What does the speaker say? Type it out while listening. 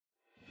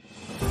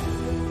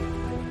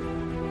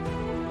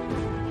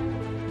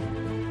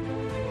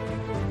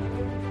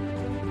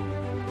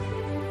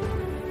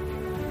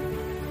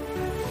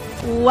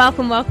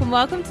Welcome, welcome,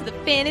 welcome to the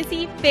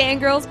Fantasy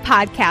Fangirls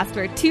podcast,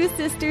 where two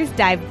sisters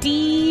dive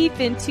deep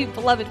into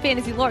beloved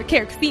fantasy lore,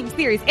 character themes,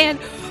 theories, and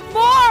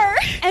more.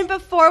 And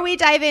before we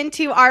dive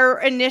into our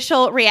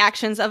initial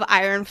reactions of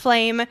Iron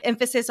Flame,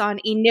 emphasis on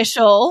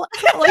initial,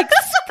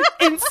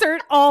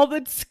 insert all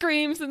the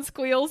screams and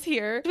squeals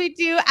here. We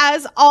do,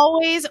 as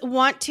always,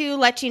 want to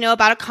let you know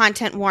about a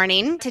content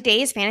warning.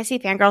 Today's Fantasy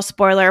Fangirl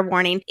spoiler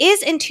warning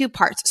is in two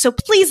parts, so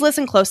please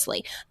listen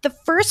closely. The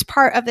first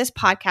part of this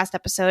podcast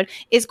episode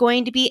is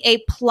going to be a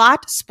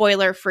plot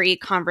spoiler-free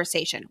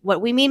conversation.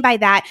 What we mean by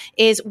that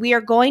is we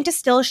are going to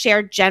still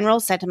share general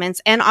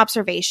sentiments and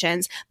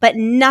observations, but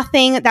nothing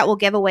that will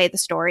give away the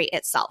story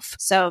itself.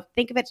 So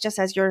think of it just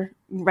as your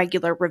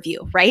regular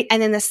review, right?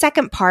 And then the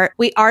second part,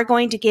 we are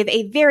going to give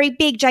a very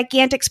big,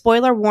 gigantic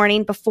spoiler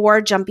warning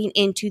before jumping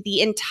into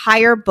the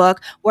entire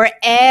book, where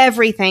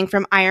everything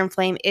from Iron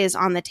Flame is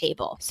on the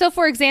table. So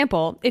for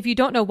example, if you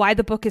don't know why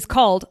the book is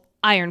called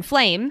Iron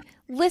Flame,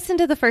 listen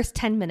to the first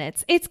 10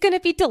 minutes. It's going to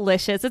be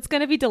delicious. It's going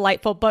to be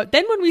delightful. But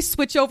then when we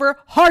switch over,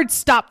 hard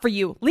stop for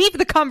you. Leave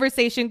the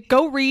conversation,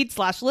 go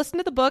read/listen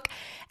to the book,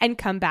 and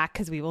come back,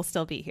 because we will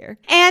still be here.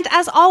 And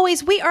as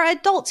always, we are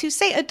adults who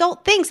say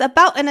adult things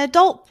about an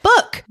adult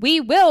book. We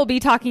will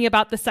be talking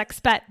about the sex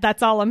pet.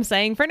 That's all I'm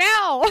saying for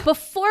now.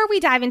 Before we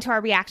dive into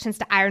our reactions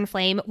to Iron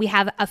Flame, we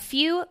have a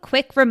few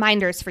quick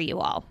reminders for you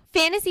all.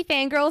 Fantasy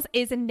Fangirls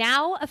is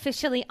now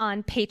officially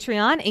on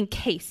Patreon, in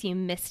case you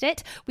missed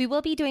it. We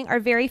will be doing our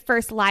very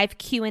first live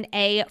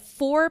Q&A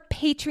for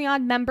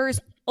Patreon members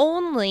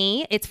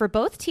only. It's for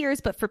both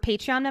tiers, but for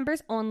Patreon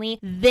members only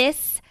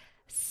this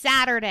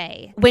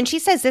Saturday. When she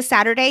says this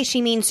Saturday,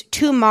 she means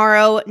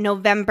tomorrow,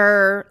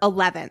 November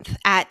 11th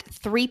at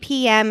 3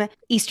 p.m.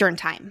 Eastern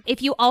time.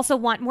 If you also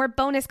want more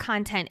bonus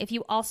content, if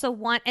you also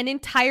want an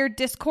entire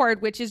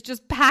Discord, which is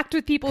just packed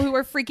with people who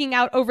are freaking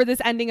out over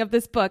this ending of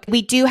this book.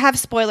 We do have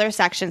spoiler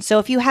sections. So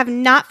if you have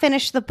not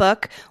finished the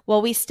book,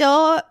 well, we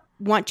still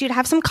want you to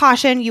have some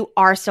caution. You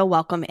are still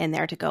welcome in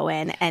there to go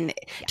in and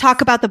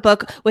talk about the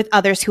book with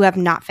others who have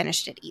not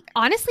finished it either.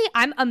 Honestly,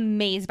 I'm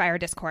amazed by our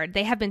Discord.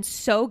 They have been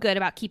so good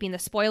about keeping the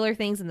spoiler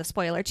things and the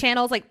spoiler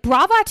channels. Like,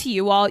 brava to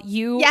you all.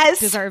 You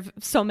deserve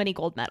so many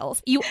gold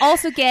medals. You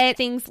also get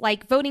things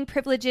like voting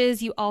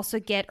privileges. You also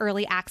get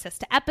early access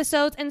to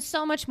episodes and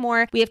so much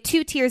more. We have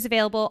 2 tiers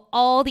available.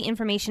 All the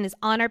information is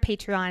on our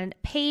Patreon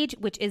page,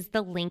 which is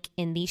the link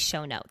in the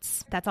show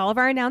notes. That's all of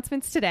our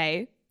announcements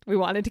today. We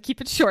wanted to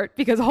keep it short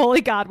because, holy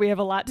God, we have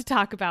a lot to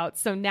talk about.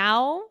 So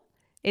now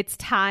it's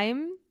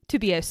time to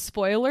be a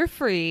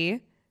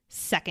spoiler-free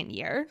second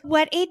year.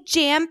 What a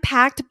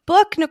jam-packed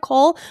book,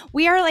 Nicole.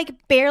 We are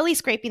barely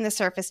scraping the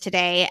surface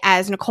today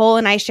as Nicole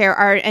and I share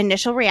our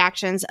initial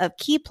reactions of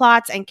key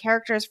plots and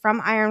characters from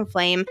Iron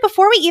Flame.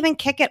 Before we even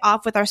kick it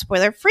off with our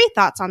spoiler-free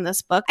thoughts on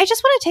this book, I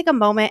just want to take a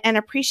moment and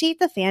appreciate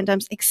the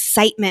fandom's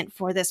excitement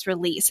for this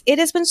release. It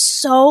has been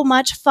so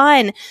much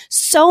fun.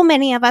 So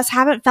many of us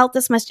haven't felt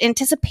this much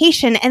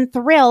anticipation and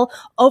thrill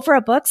over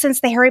a book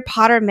since the Harry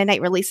Potter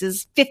Midnight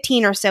releases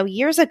 15 or so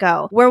years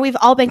ago, where we've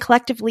all been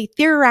collectively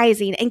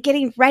theorizing and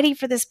getting ready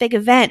for this big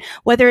event,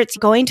 whether it's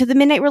going to the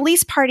midnight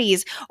release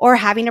parties or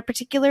having a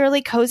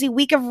particularly cozy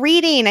week of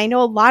reading. I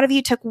know a lot of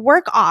you took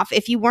work off.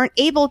 If you weren't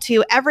able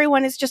to,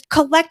 everyone is just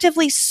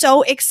collectively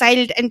so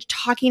excited and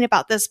talking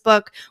about this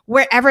book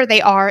wherever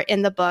they are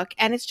in the book.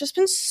 And it's just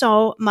been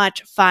so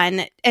much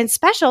fun and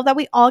special that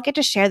we all get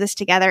to share this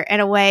together in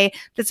a way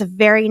that's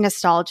very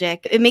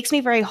nostalgic. It makes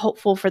me very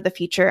hopeful for the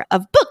future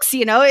of books.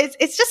 You know,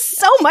 it's just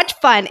so much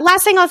fun.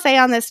 Last thing I'll say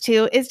on this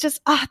too is just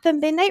the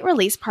midnight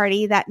release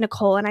party that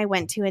Nicole and I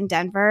went to in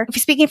Denver.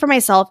 Speaking for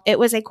myself, it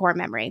was a core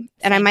memory.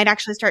 And I might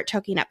actually start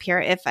choking up here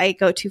if I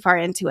go too far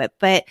into it.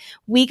 But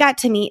we got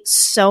to meet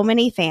so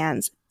many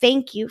fans.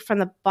 Thank you from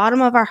the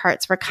bottom of our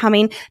hearts for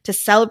coming to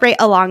celebrate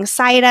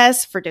alongside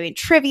us, for doing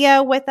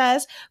trivia with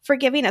us, for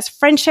giving us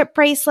friendship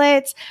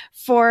bracelets,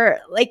 for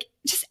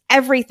just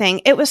everything.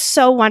 It was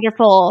so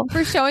wonderful.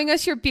 For showing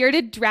us your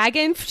bearded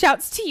dragon.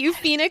 Shouts to you,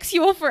 Phoenix.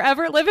 You will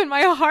forever live in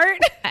my heart.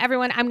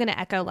 Everyone, I'm going to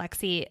echo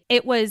Lexi.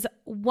 It was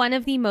one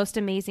of the most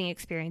amazing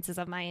experiences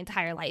of my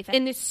entire life.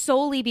 And it's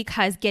solely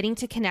because getting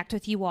to connect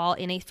with you all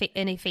in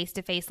a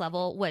face-to-face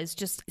level was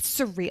just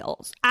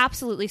surreal.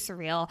 Absolutely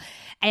surreal.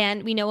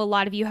 And we know a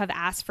lot of you have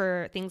asked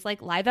for things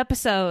like live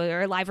episode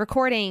or live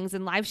recordings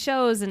and live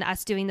shows and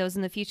us doing those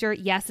in the future.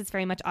 Yes, it's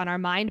very much on our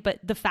mind. But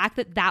the fact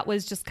that that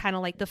was just kind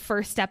of the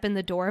first step in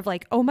the door of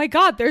oh my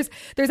God, there's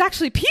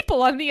actually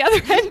people on the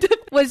other end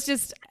was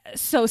just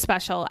so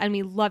special. And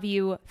we love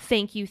you.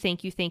 Thank you,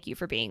 thank you, thank you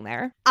for being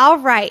there. All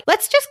right,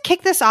 let's just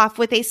kick this off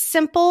with a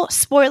simple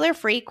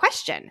spoiler-free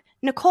question.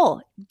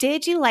 Nicole,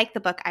 did you like the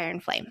book Iron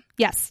Flame?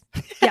 Yes.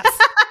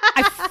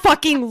 I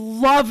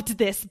fucking loved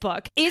this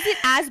book. Is it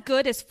as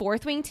good as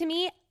Fourth Wing to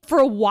me? For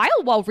a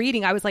while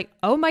reading, I was like,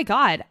 oh my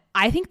God,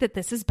 I think that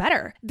this is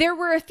better. There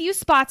were a few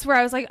spots where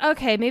I was like,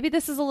 okay, maybe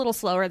this is a little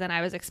slower than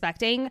I was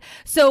expecting.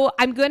 So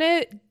I'm going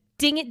to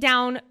ding it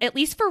down, at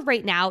least for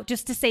right now,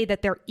 just to say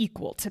that they're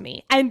equal to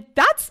me. And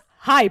that's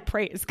high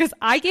praise because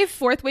I gave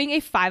Fourth Wing a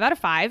 5 out of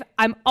 5.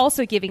 I'm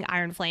also giving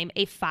Iron Flame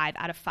a 5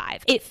 out of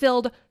 5. It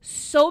filled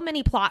so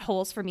many plot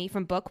holes for me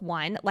from book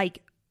 1,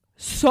 like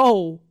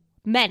so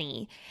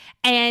many.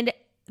 And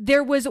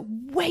there was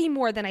way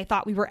more than I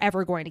thought we were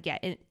ever going to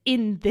get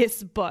in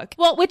this book.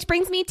 Well, which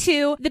brings me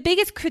to the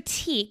biggest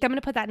critique, I'm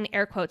going to put that in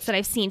air quotes, that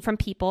I've seen from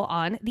people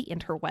on the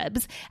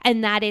interwebs,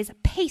 and that is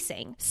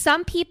pacing.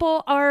 Some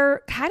people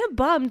are kind of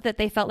bummed that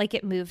they felt like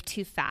it moved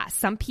too fast.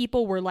 Some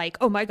people were like,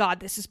 oh my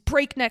God, this is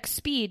breakneck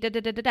speed. Da,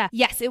 da, da, da, da.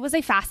 Yes, it was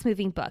a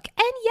fast-moving book.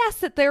 And yes,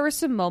 that there were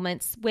some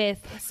moments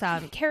with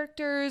some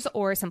characters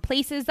or some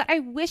places that I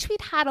wish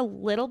we'd had a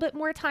little bit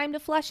more time to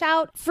flesh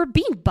out. For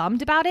being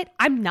bummed about it,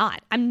 I'm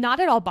not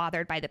at all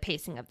bothered by the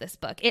pacing of this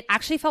book. It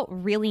actually felt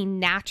really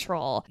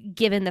natural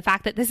given the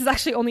fact that this is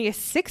actually only a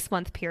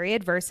 6-month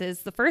period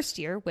versus the first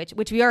year,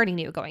 which we already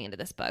knew going into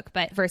this book,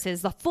 but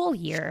versus the full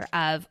year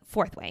of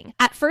Fourth Wing.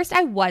 At first,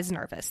 I was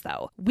nervous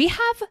though. We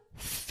have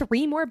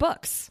 3 more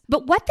books.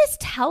 But what this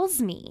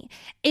tells me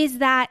is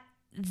that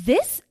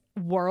this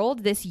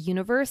world, this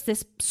universe,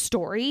 this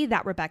story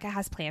that Rebecca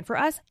has planned for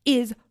us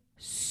is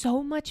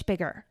so much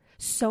bigger,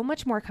 so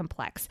much more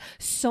complex,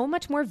 so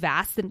much more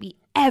vast than we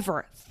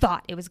ever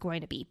thought it was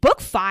going to be.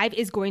 Book 5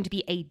 is going to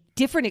be a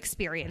different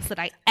experience than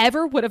I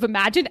ever would have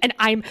imagined, and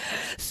I'm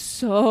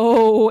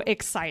so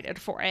excited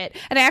for it.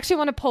 And I actually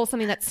want to pull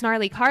something that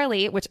Snarly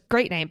Carly, which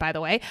great name by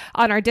the way,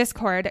 on our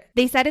Discord,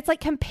 they said it's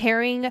like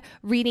comparing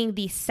reading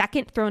the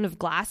second Throne of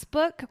Glass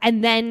book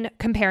and then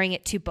comparing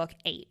it to book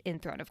 8 in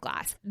Throne of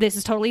Glass. This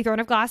is totally Throne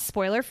of Glass,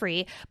 spoiler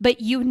free,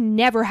 but you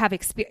never have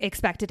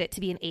expected it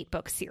to be an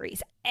 8-book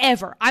series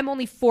ever. I'm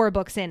only 4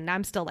 books in and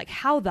I'm still like,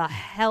 how the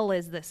hell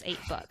is this 8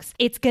 books?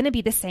 It's going to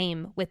be the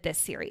same with this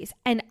series.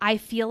 And I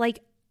feel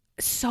like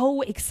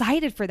so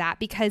excited for that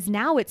because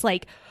now it's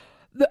like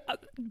the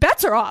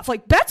bets are off.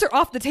 Like bets are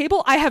off the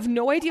table. I have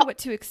no idea what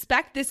to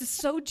expect. This is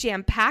so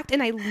jam-packed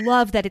and I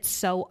love that it's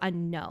so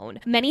unknown.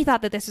 Many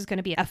thought that this was going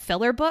to be a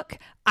filler book.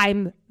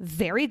 I'm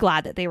very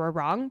glad that they were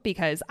wrong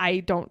because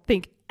I don't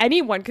think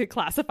anyone could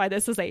classify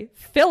this as a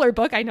filler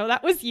book. I know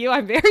that was you.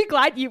 I'm very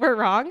glad you were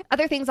wrong.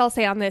 Other things I'll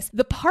say on this,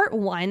 the part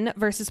 1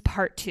 versus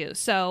part 2.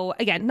 So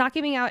again, not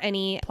giving out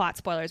any plot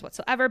spoilers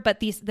whatsoever,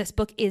 but this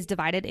book is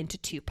divided into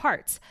 2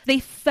 parts. They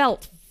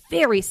felt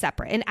very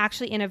separate. And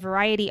actually in a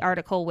Variety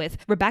article with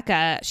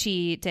Rebecca,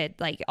 she did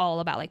like all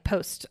about like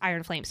post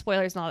Iron Flame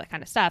spoilers and all that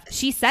kind of stuff.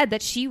 She said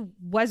that she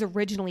was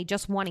originally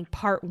just wanting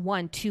part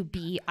 1 to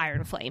be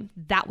Iron Flame.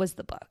 That was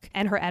the book.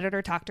 And her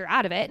editor talked her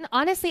out of it. And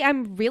honestly,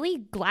 I'm really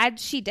glad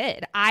she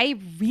did. I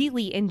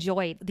really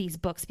enjoyed these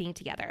books being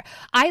together.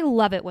 I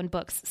love it when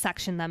books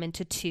section them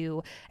into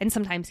 2 and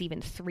sometimes even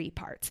 3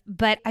 parts.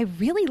 But I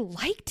really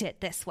liked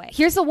it this way.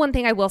 Here's the one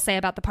thing I will say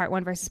about the part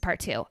 1 versus part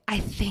 2. I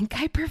think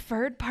I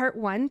preferred part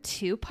 1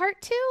 to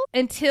part 2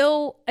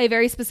 until a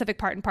very specific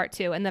part in part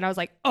 2. And then I was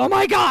like, oh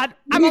my God,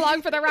 I'm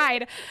along for the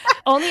ride.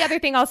 Only other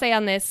thing I'll say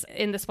on this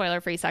in the spoiler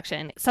free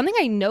section, something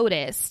I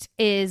noticed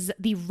is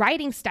the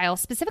writing style,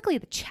 specifically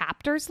the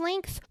chapters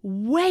length,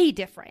 way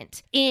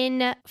different.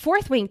 In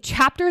Fourth Wing,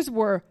 chapters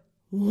were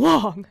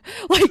long,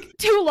 like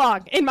too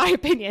long in my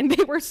opinion.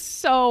 They were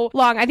so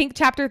long. I think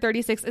chapter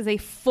 36 is a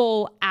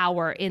full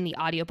hour in the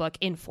audiobook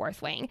in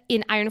Fourth Wing.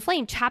 In Iron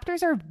Flame,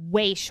 chapters are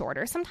way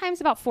shorter, sometimes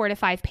about 4 to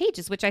 5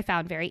 pages, which I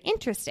found very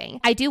interesting.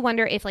 I do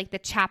wonder if like the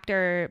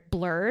chapter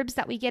blurbs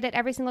that we get at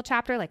every single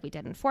chapter, like we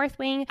did in Fourth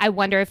Wing, I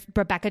wonder if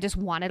Rebecca just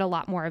wanted a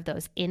lot more of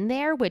those in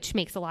there, which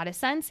makes a lot of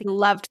sense.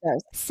 Loved those.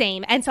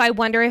 Same. And so I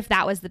wonder if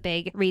that was the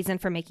big reason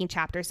for making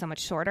chapters so much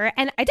shorter.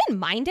 And I didn't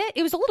mind it.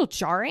 It was a little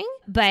jarring,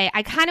 but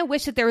I kind of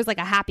wish that there was like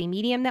a happy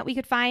medium that we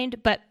could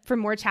find. But for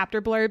more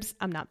chapter blurbs,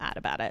 I'm not mad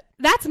about it.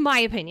 That's my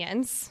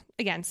opinions.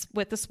 Again,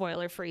 with the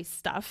spoiler-free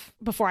stuff,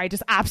 before I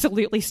just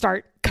absolutely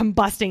start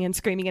combusting and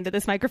screaming into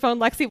this microphone,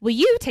 Lexi, will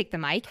you take the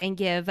mic and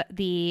give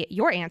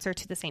your answer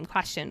to the same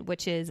question,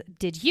 which is,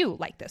 did you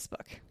like this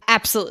book?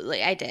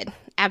 Absolutely, I did.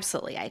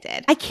 Absolutely, I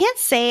did. I can't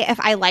say if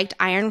I liked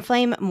Iron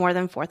Flame more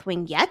than Fourth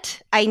Wing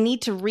yet. I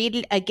need to read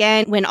it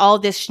again when all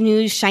this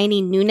new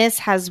shiny newness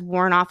has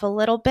worn off a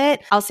little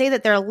bit. I'll say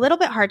that they're a little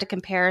bit hard to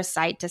compare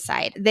side to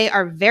side. They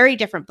are very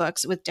different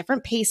books with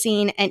different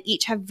pacing and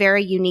each have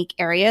very unique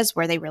areas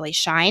where they really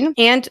shine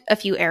and a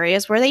few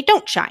areas where they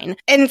don't shine.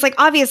 And it's like,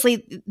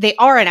 obviously, they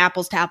are an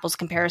apples to apples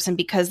comparison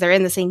because they're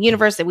in the same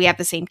universe, that we have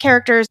the same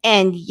characters,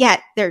 and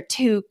yet they're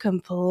 2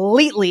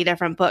 completely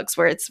different books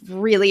where it's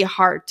really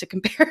hard to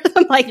compare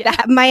them like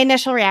that. My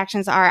initial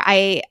reactions are,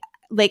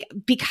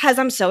 because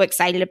I'm so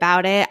excited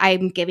about it,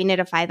 I'm giving it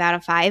a 5 out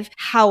of 5.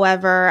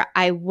 However,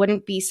 I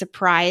wouldn't be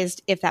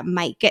surprised if that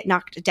might get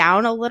knocked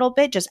down a little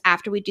bit just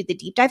after we do the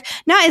deep dive.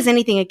 Not as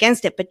anything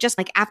against it, but just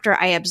like after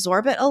I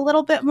absorb it a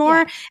little bit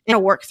more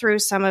and work through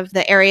some of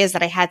the areas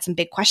that I had some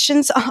big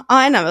questions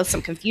on,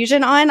 some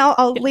confusion on,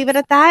 I'll leave it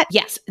at that.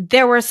 Yes,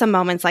 there were some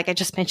moments, like I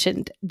just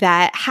mentioned,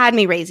 that had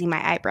me raising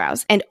my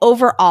eyebrows. And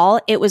overall,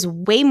 it was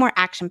way more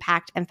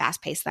action-packed and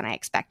fast-paced than I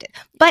expected.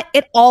 But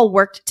it all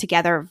worked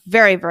together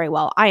very, very well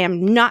well. I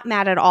am not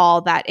mad at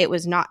all that it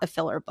was not a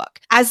filler book.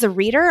 As the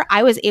reader,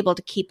 I was able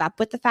to keep up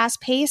with the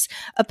fast pace,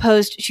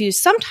 opposed to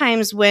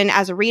sometimes when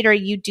as a reader,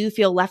 you do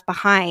feel left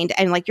behind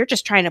and like you're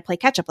just trying to play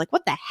catch up. Like,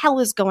 what the hell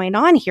is going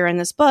on here in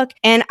this book?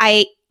 And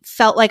I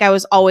felt like I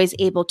was always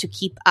able to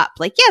keep up.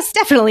 Like, yes,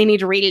 definitely need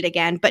to read it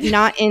again, but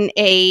not in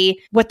a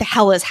what the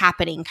hell is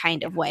happening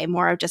kind of way.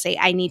 More of just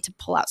I need to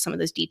pull out some of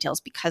those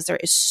details because there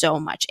is so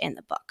much in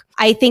the book.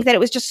 I think that it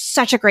was just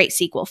such a great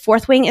sequel.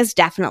 Fourth Wing is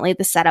definitely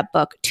the setup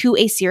book to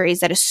a series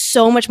that is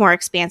so much more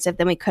expansive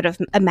than we could have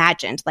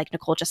imagined, like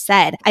Nicole just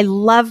said. I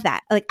love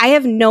that. Like, I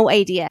have no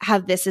idea how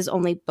this is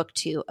only book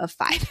 2 of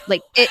 5.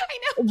 Like, it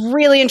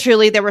really and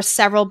truly, there were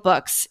several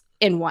books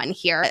in one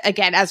here,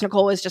 again, as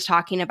Nicole was just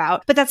talking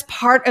about. But that's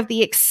part of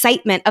the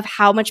excitement of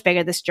how much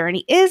bigger this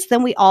journey is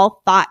than we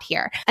all thought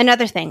here.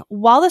 Another thing,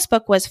 while this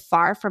book was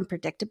far from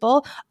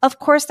predictable, of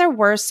course, there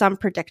were some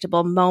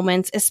predictable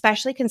moments,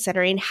 especially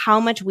considering how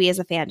much we as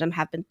a fandom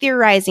have been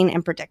theorizing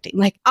and predicting.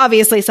 Like,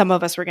 obviously, some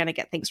of us were going to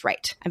get things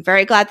right. I'm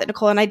very glad that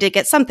Nicole and I did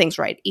get some things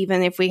right,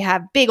 even if we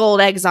have big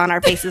old eggs on our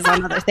faces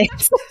on other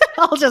things.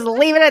 I'll just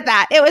leave it at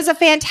that. It was a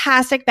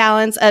fantastic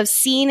balance of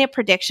seeing a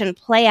prediction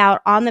play out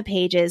on the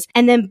pages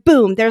and then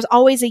boom, there's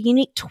always a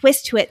unique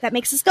twist to it that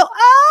makes us go,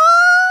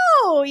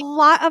 oh, a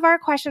lot of our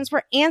questions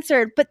were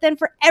answered. But then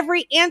for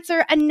every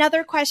answer,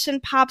 another question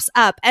pops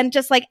up. And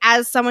just like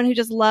as someone who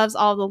just loves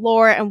all the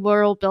lore and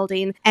world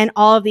building and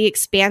all of the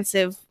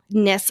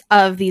expansiveness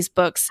of these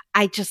books,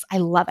 I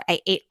love it.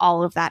 I ate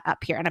all of that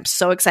up here. And I'm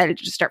so excited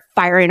to just start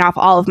firing off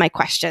all of my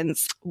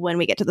questions when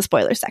we get to the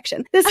spoiler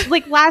section. This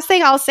last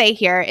thing I'll say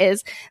here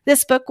is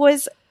this book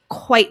was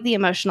quite the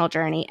emotional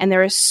journey, and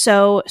there is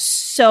so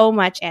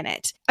much in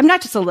it. I'm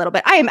not just a little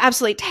bit. I am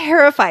absolutely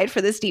terrified for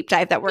this deep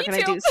dive that we're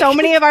going to do. So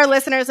many of our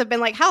listeners have been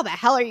like, how the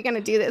hell are you going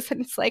to do this? And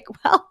it's like,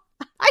 well,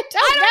 I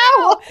don't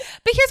know.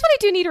 But here's what I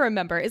do need to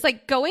remember is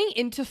like going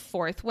into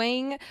Fourth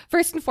Wing,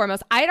 first and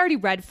foremost, I had already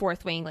read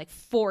Fourth Wing like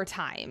 4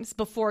 times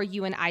before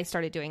you and I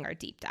started doing our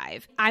deep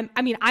dive. I'm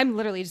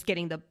literally just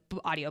getting the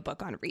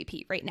audiobook on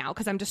repeat right now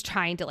because I'm just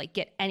trying to like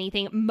get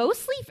anything,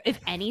 mostly if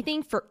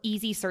anything for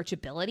easy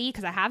searchability,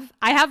 because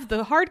I have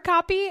the hard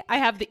copy, I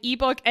have the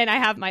ebook, and I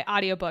have my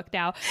audiobook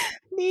now.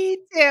 Me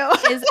too.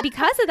 Is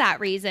because of that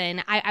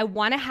reason, I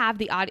want to have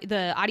the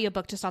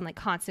audiobook just on like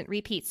constant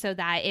repeat so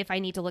that if I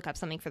need to look up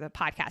something for the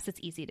podcast, it's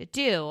easy to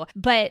do.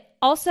 But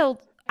also,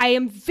 I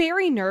am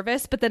very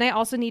nervous, but then I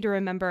also need to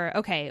remember,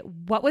 okay,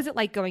 what was it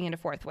like going into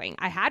Fourth Wing?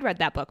 I had read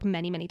that book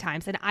many, many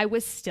times, and I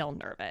was still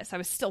nervous. I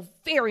was still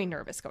very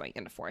nervous going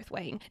into Fourth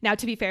Wing. Now,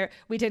 to be fair,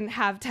 we didn't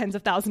have tens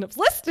of thousands of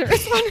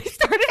listeners when we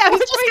started. I was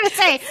just going to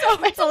say,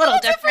 so it's a little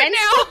different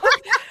now.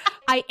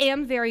 I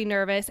am very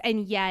nervous,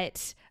 and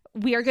yet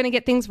we are going to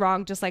get things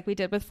wrong just like we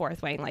did with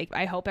Fourth Wing. Like,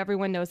 I hope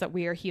everyone knows that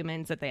we are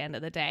humans at the end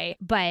of the day.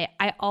 But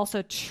I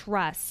also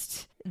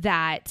trust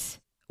that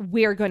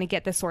we're going to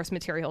get the source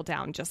material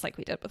down just like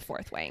we did with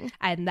Fourth Wing.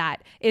 And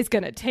that is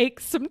going to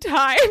take some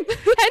time.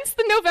 Hence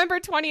the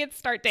November 20th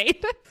start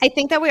date. I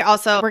think that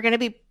we're going to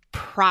be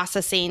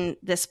processing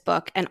this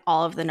book and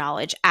all of the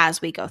knowledge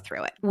as we go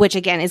through it, which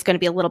again is going to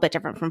be a little bit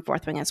different from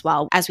Fourth Wing as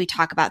well. As we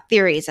talk about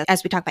theories,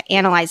 as we talk about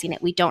analyzing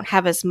it, we don't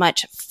have as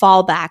much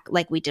fallback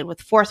like we did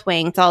with Fourth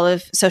Wing, with all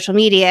of social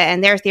media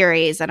and their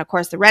theories, and of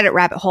course the Reddit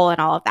rabbit hole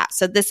and all of that.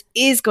 So this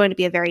is going to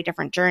be a very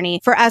different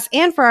journey for us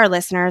and for our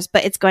listeners,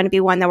 but it's going to be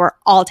one that we're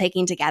all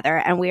taking together,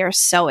 and we are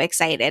so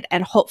excited.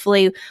 And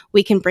hopefully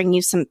we can bring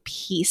you some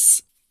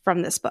peace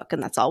from this book,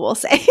 and that's all we'll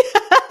say.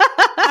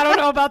 I don't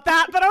know about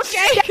that, but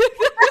okay.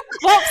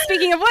 Well,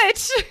 speaking of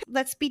which,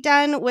 let's be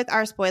done with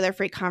our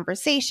spoiler-free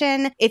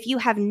conversation. If you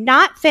have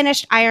not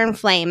finished Iron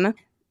Flame,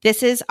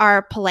 this is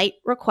our polite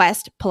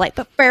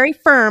but very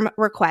firm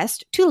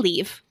request to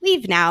leave.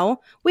 Leave now.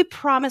 We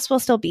promise we'll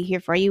still be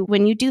here for you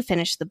when you do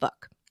finish the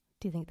book.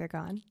 Do you think they're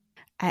gone?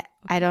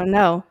 I don't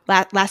know.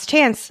 Last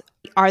chance.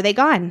 Are they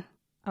gone?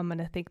 I'm going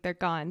to think they're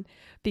gone,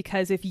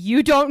 because if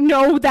you don't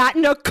know that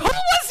Nicole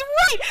was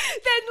right,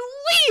 then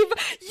leave.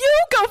 You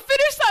go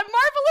finish that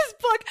marvelous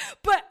book,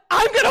 but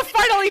I'm going to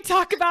finally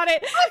talk about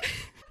it.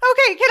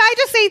 Okay, can I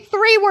just say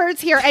 3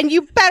 words here, and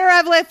you better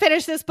have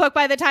finished this book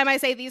by the time I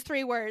say these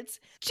 3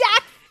 words.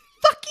 Jack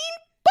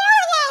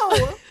fucking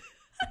Barlow!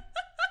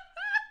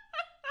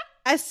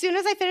 As soon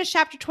as I finished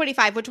chapter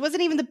 25, which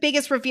wasn't even the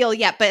biggest reveal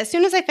yet, but as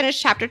soon as I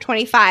finished chapter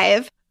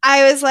 25,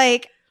 I was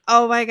like,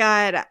 oh my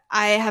God,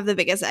 I have the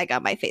biggest egg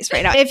on my face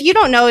right now. If you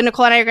don't know,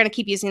 Nicole and I are going to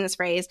keep using this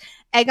phrase.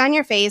 Egg on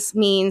your face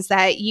means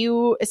that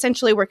you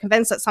essentially were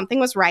convinced that something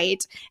was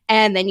right,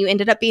 and then you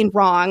ended up being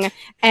wrong.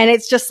 And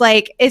it's just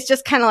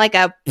kind of like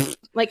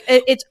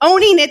it's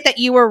owning it that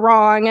you were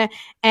wrong.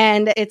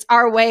 And it's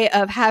our way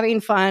of having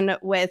fun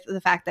with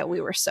the fact that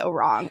we were so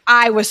wrong.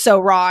 I was so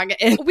wrong.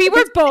 We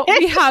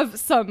have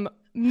some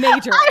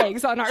major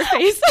eggs on our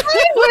face.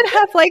 I would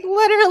have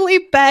literally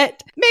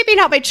bet, maybe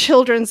not my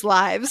children's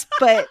lives,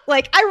 but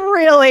I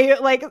really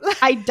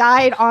I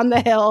died on the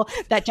hill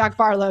that Jack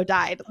Barlow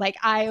died.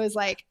 I was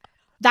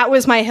that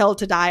was my hill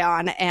to die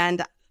on,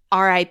 and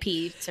RIP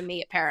to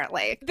me,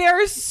 apparently.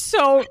 There's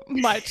so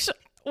much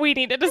we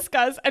need to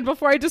discuss. And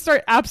before I just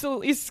start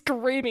absolutely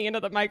screaming into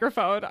the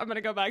microphone, I'm going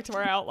to go back to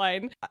our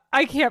outline.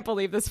 I can't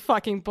believe this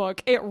fucking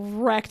book. It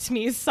wrecked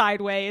me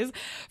sideways.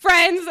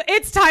 Friends,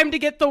 it's time to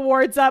get the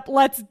wards up.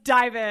 Let's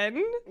dive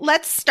in.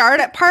 Let's start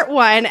at part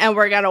 1 and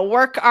we're going to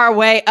work our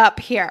way up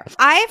here.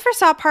 I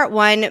foresaw part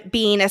 1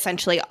 being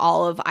essentially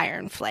all of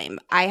Iron Flame.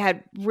 I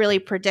had really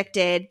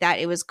predicted that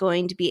it was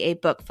going to be a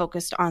book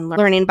focused on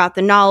learning about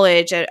the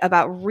knowledge,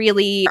 about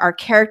really our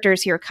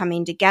characters here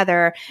coming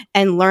together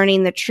and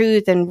learning the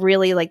truth, and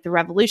really like the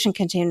revolution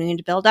continuing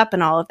to build up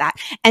and all of that.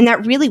 And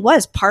that really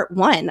was part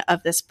 1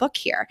 of this book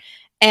here.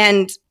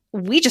 And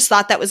we just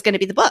thought that was going to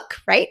be the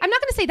book, right? I'm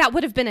not going to say that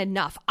would have been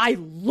enough. I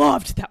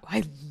loved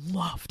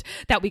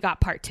that we got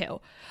part 2.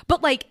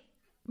 But like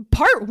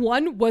part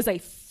 1 was a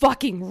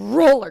fucking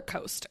roller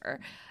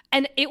coaster.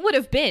 And it would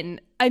have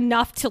been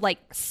enough to like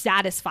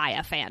satisfy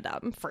a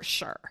fandom for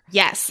sure.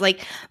 Yes,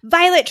 like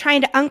Violet trying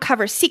to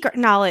uncover secret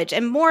knowledge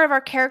and more of our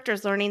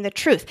characters learning the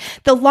truth.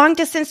 The long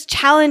distance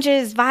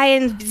challenges Vi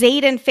and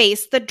Xaden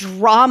face, the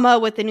drama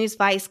with the News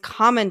Vice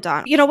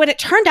Commandant. You know, when it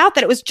turned out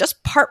that it was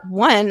just part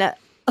 1,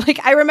 like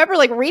I remember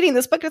like reading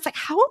this book and it's like,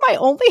 how am I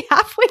only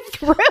halfway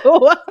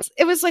through?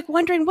 It was like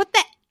wondering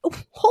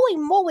holy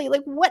moly,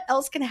 like what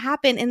else can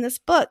happen in this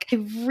book? I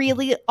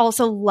really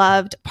also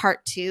loved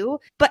part 2,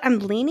 but I'm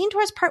leaning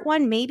towards part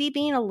 1 maybe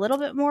being a little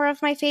bit more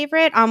of my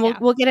favorite.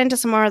 We'll get into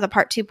some more of the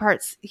part 2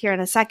 parts here in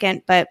a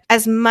second, but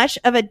as much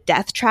of a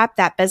death trap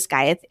that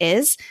Basgiath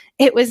is,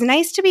 it was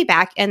nice to be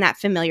back in that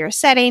familiar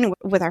setting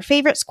with our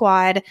favorite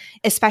squad,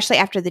 especially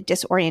after the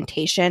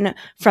disorientation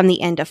from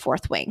the end of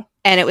Fourth Wing.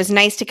 And it was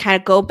nice to kind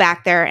of go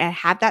back there and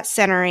have that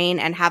centering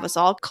and have us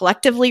all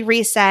collectively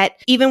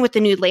reset, even with the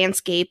new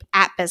landscape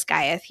at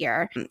Basgiath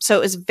here. So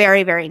it was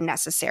very, very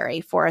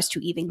necessary for us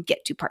to even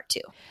get to part 2.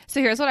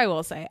 So here's what I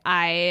will say.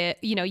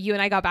 You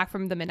and I got back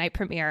from the midnight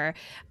premiere.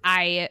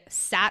 I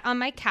sat on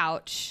my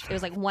couch. It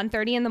was like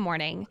 1:30 in the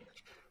morning.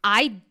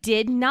 I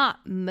did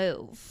not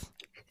move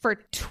for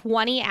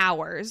 20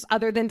 hours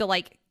other than to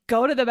like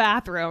go to the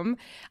bathroom.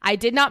 I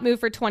did not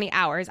move for 20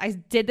 hours. I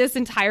did this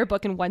entire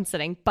book in one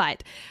sitting,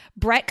 but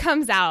Brett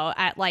comes out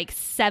at like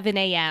 7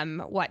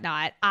 a.m.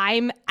 whatnot.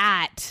 I'm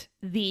at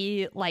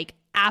the like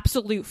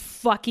absolute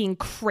fucking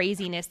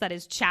craziness that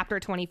is chapter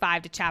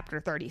 25 to chapter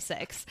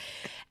 36.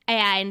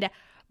 And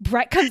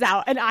Brett comes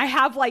out and I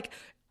have like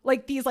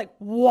these like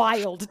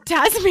wild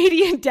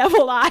Tasmanian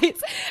devil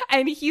eyes.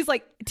 And he's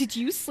like, did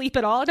you sleep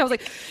at all? And I was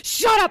like,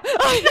 shut up.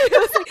 I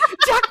was like,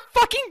 Jack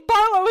fucking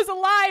Barlow is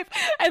alive.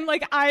 And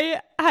like,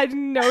 I had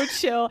no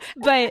chill,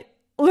 but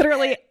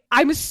literally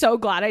I'm so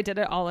glad I did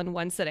it all in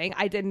one sitting.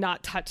 I did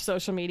not touch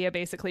social media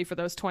basically for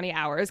those 20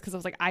 hours because I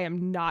was like, I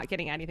am not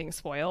getting anything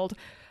spoiled.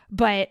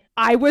 But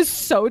I was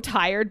so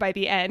tired by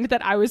the end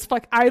that I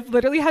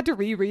literally had to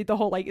reread the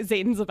whole like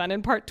Xaden's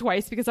Venom part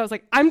twice because I was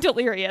like, I'm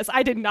delirious.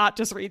 I did not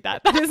just read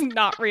that. That is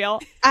not real.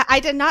 I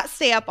did not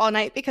stay up all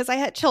night because I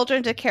had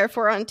children to care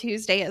for on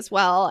Tuesday as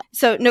well.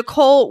 So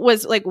Nicole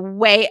was like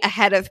way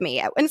ahead of me.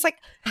 And it's like,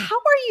 how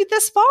are you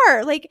this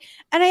far? Like,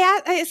 and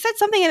I said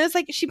something and it's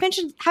like, she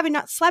mentioned having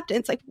not slept. And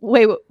it's like,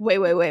 wait.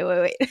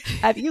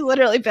 Have you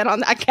literally been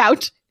on that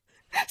couch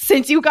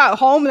since you got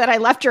home that I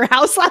left your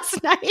house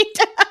last night?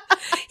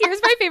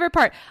 Here's my favorite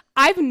part.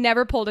 I've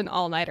never pulled an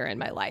all-nighter in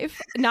my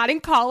life. Not in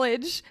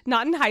college,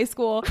 not in high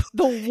school.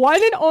 The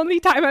one and only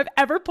time I've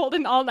ever pulled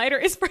an all-nighter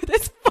is for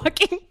this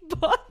fucking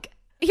book.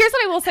 Here's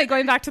what I will say,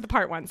 going back to the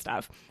part 1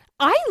 stuff.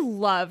 I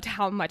loved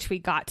how much we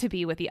got to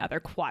be with the other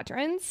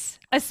quadrants,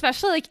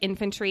 especially like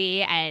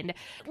infantry and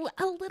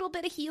a little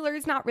bit of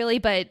healers, not really,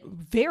 but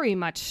very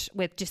much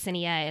with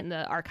Jesinia and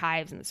the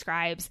archives and the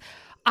scribes.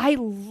 I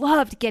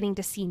loved getting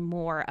to see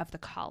more of the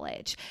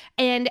college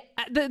and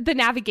the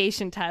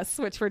navigation tests,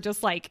 which were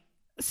just like,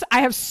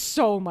 I have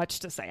so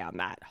much to say on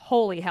that.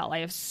 Holy hell, I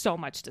have so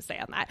much to say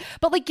on that.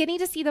 But like getting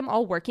to see them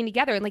all working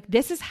together and like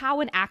this is how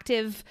an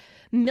active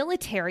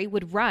military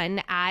would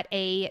run at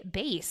a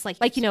base.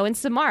 Like you know, in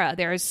Samara,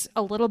 there's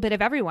a little bit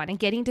of everyone, and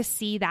getting to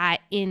see that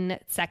in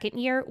second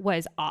year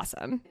was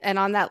awesome. And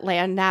on that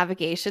land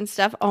navigation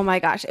stuff, oh my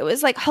gosh, it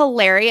was like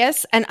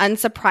hilarious and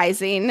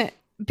unsurprising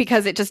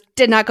because it just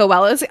did not go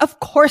well. It was, of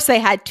course, they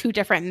had 2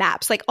 different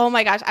maps. Like, oh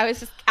my gosh, I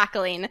was just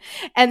cackling.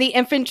 And the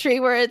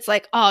infantry where it's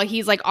like, oh,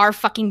 he's like our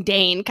fucking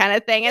Dane kind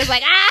of thing. It's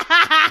like,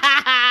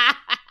 ah!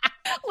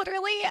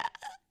 Literally,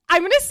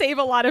 I'm going to save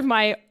a lot of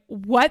my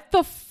what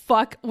the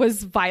fuck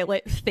was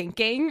Violet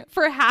thinking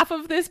for half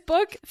of this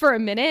book for a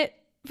minute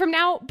from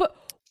now. But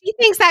she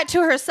thinks that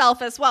to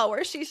herself as well,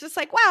 where she's just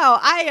like, wow,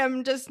 I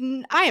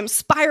am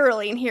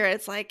spiraling here.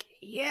 It's like,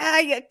 yeah,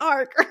 you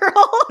are,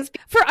 girl.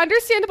 For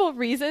understandable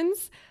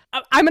reasons,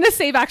 I'm going to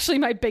save actually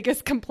my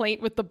biggest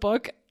complaint with the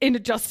book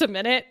in just a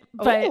minute.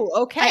 But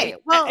okay.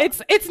 Well,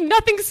 it's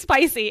nothing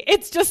spicy.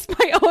 It's just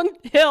my own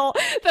hill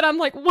that I'm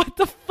like, what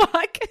the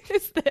fuck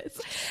is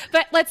this?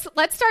 But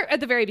let's start at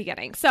the very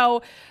beginning.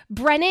 So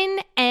Brennan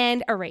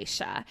and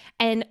Erasia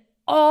and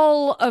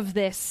all of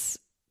this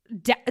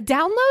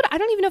download. I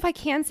don't even know if I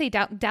can say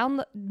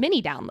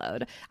mini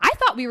download. I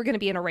thought we were going to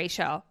be in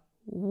Erasia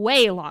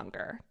way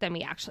longer than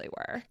we actually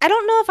were. I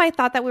don't know if I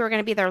thought that we were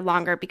going to be there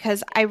longer,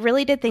 because I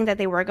really did think that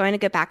they were going to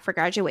get back for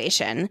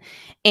graduation.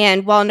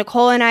 And while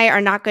Nicole and I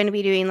are not going to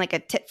be doing like a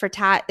tit for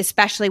tat,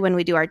 especially when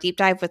we do our deep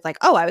dive with like,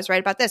 oh, I was right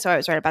about this, or I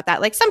was right about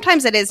that. Like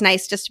sometimes it is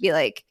nice just to be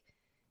like,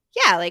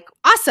 yeah, like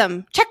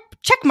awesome. Check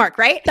mark,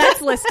 right? The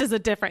bets list is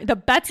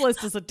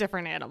a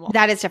different animal.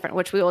 That is different,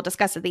 which we will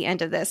discuss at the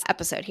end of this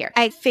episode here.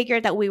 I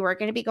figured that we were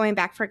going to be going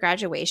back for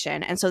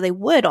graduation, and so they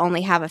would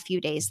only have a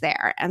few days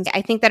there. And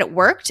I think that it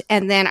worked.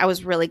 And then I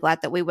was really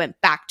glad that we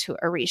went back to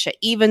Arisha,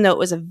 even though it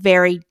was a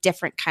very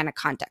different kind of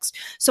context.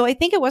 So I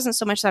think it wasn't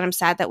so much that I'm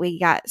sad that we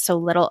got so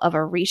little of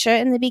Arisha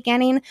in the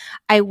beginning.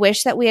 I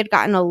wish that we had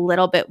gotten a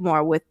little bit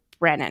more with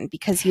Brennan,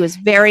 because he was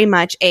very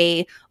much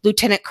a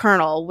lieutenant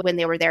colonel when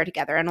they were there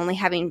together, and only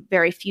having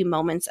very few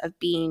moments of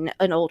being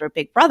an older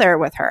big brother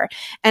with her.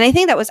 And I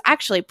think that was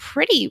actually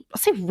pretty,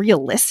 I'll say,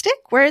 realistic,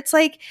 where it's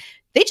like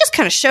they just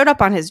kind of showed up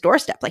on his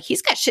doorstep. Like,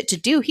 he's got shit to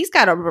do. He's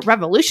got a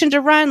revolution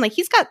to run. Like,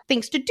 he's got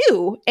things to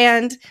do.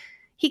 And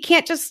he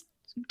can't just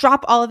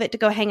drop all of it to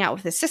go hang out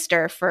with his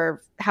sister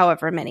for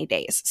however many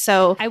days.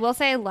 So I will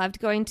say I loved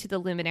going to the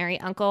Luminary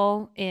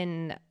Uncle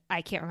in,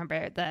 I can't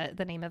remember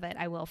the name of it.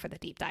 I will for the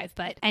deep dive,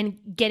 and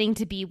getting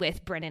to be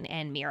with Brennan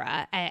and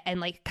Mira and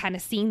like kind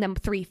of seeing them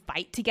three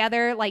fight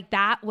together. Like,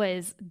 that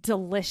was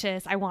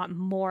delicious. I want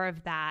more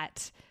of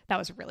that. That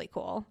was really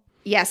cool.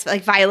 Yes,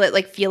 like Violet,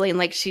 like feeling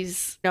like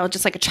she's,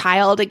 just like a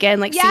child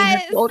again, like seeing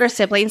her older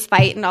siblings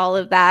fight and all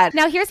of that.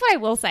 Now, here's what I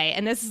will say,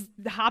 and this is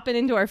hopping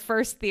into our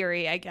first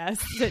theory, I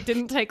guess, that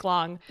didn't take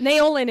long.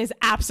 Naolan is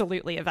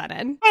absolutely a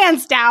Venin.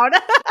 Hands down.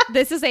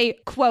 This is a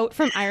quote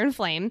from Iron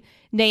Flame.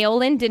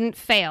 Naolan didn't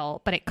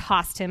fail, but it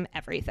cost him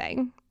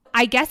everything.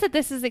 I guess that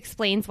this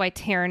explains why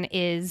Tairn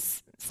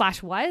is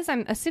 / was,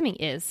 I'm assuming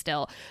is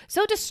still,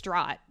 so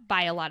distraught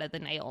by a lot of the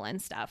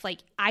Naolan stuff. Like,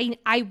 I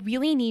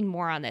really need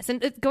more on this.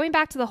 And going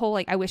back to the whole,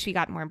 like, I wish we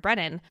got more in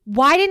Brennan.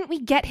 Why didn't we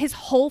get his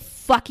whole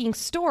fucking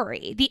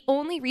story? The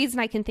only reason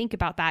I can think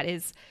about that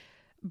is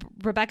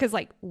Rebecca's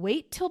like,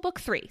 wait till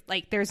book 3.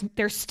 Like, there's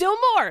still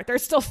more.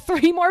 There's still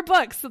 3 more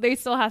books. So there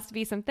still has to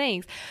be some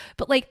things.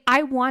 But like,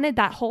 I wanted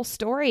that whole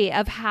story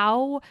of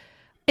how,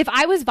 if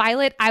I was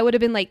Violet, I would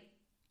have been like,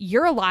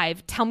 you're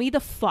alive. Tell me the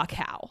fuck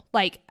how.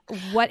 Like,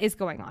 what is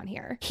going on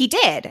here? He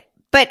did.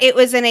 But it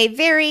was in a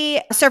very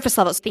surface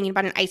level, thinking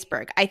about an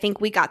iceberg. I think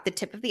we got the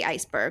tip of the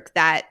iceberg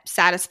that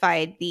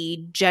satisfied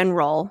the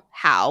general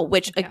how,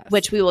 which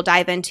we will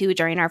dive into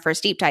during our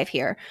first deep dive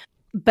here.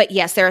 But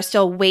yes, there are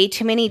still way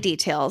too many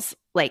details.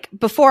 Like,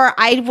 before,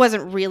 I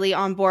wasn't really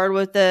on board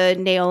with the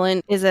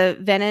Naolan is a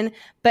Venin,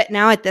 but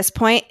now at this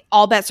point,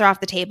 all bets are off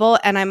the table,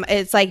 and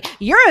it's like,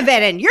 you're a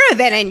Venin, you're a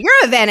Venin, you're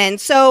a Venin.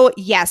 So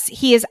yes,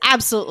 he is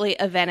absolutely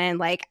a Venin.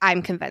 Like,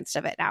 I'm convinced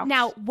of it now.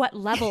 Now, what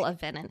level of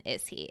Venin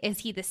is he? Is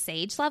he the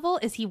Sage level?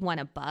 Is he one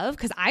above?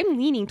 Because I'm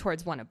leaning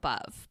towards one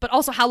above. But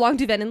also, how long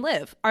do Venin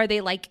live? Are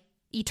they like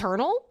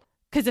eternal?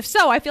 Because if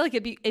so, I feel like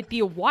it'd be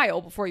a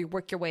while before you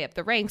work your way up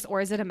the ranks. Or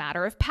is it a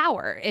matter of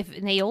power? If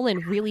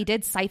Naolan really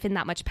did siphon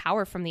that much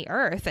power from the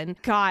earth, and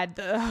God,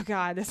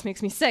 this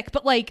makes me sick.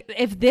 But like,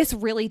 if this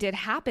really did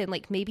happen,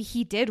 like, maybe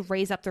he did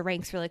raise up the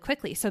ranks really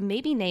quickly. So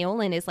maybe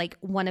Naolan is like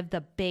one of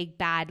the big,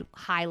 bad,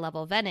 high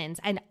level Venins.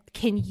 And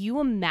can you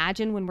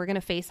imagine when we're going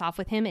to face off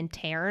with him in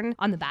Tairn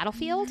on the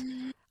battlefield?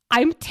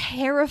 I'm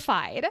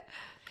terrified.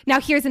 Now,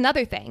 here's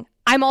another thing.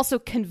 I'm also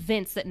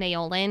convinced that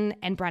Naolan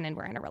and Brennan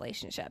were in a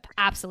relationship.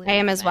 Absolutely. I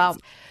am as well.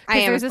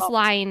 There's this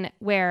line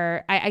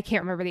where I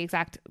can't remember the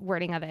exact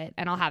wording of it,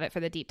 and I'll have it for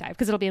the deep dive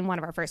because it'll be in one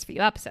of our first few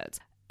episodes.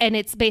 And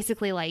it's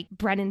basically like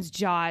Brennan's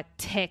jaw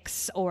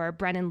ticks, or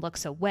Brennan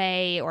looks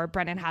away, or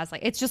Brennan has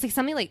like, it's just like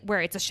something like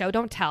where it's a show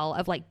don't tell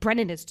of like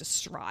Brennan is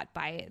distraught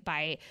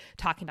by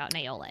talking about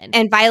Naolan.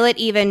 And Violet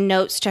even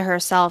notes to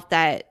herself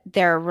that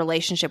their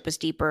relationship was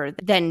deeper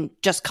than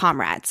just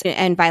comrades.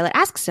 And Violet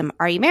asks him,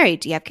 are you married?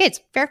 Do you have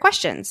kids? Fair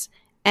questions.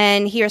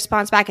 And he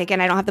responds back, again,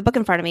 I don't have the book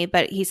in front of me,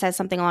 but he says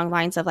something along the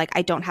lines of like,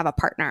 I don't have a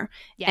partner.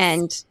 Yes.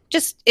 And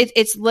just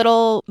it's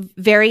little,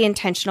 very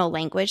intentional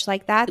language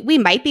like that. We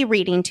might be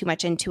reading too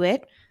much into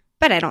it,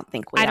 but I don't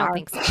think we are. I don't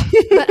think so.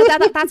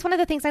 But that's one of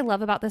the things I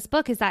love about this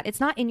book is that it's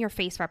not in your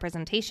face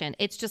representation.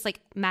 It's just like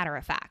matter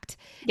of fact.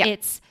 Yep.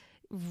 It's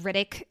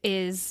Riddick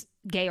is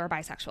gay or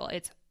bisexual.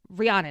 It's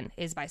Rhiannon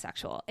is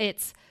bisexual.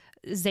 It's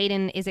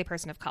Xaden is a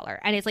person of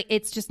color. And it's like,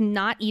 it's just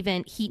not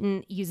even,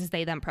 Heaton uses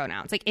they, them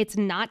pronouns. Like, it's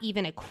not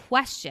even a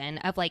question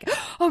of like,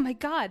 oh my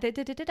God,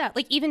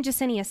 like even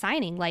Jasenia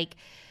signing, like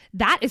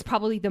that is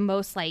probably the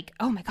most like,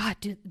 oh my God,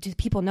 do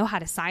people know how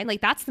to sign?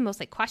 Like, that's the most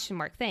like question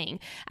mark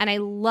thing. And I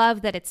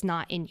love that it's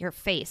not in your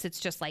face. It's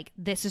just like,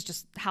 this is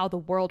just how the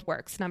world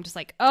works. And I'm just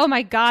like, oh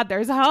my God,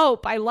 there's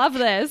hope. I love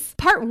this.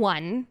 Part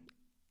 1,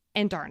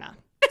 Andarna.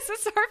 This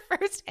is our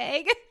first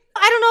egg.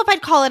 I don't know if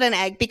I'd call it an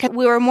egg, because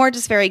we were more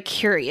just very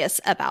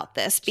curious about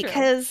this.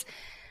 Because,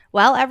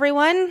 well,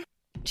 everyone,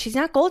 she's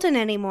not golden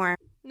anymore.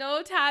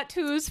 No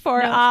tattoos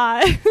for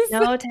us.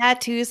 No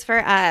tattoos for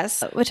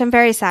us, which I'm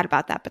very sad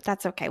about that, but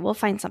that's okay. We'll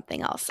find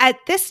something else. At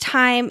this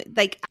time,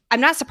 like,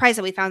 I'm not surprised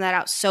that we found that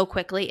out so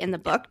quickly in the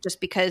book,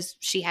 just because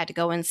she had to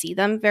go and see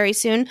them very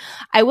soon.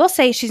 I will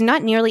say she's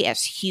not nearly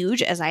as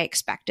huge as I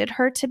expected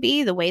her to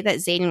be. The way that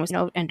Xaden was,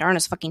 and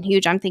Darna's fucking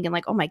huge. I'm thinking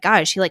like, oh my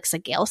God, is she like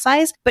Sagail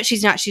size? But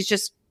she's not. She's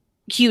just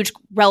huge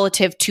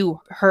relative to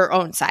her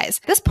own size.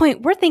 At this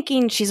point, we're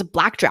thinking she's a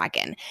black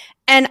dragon.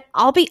 And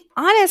I'll be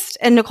honest,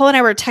 and Nicole and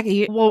I were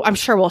texting, well, I'm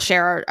sure we'll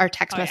share our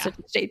text message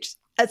stage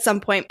at some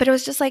point, but it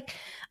was just like,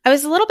 I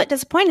was a little bit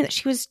disappointed that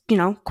she was,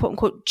 quote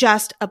unquote,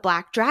 just a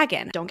black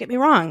dragon. Don't get me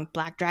wrong.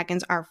 Black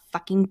dragons are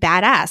fucking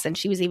badass. And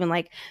she was even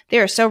like, they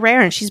are so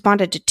rare and she's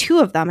bonded to 2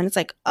 of them. And it's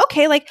like,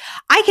 okay, like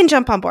I can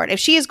jump on board. If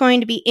she is going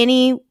to be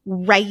any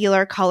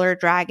regular color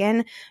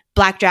dragon,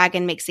 black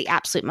dragon makes the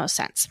absolute most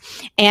sense.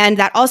 And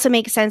that also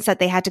makes sense that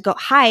they had to go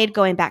hide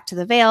going back to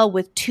the Vale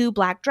with 2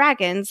 black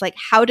dragons. Like,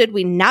 how did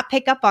we not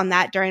pick up on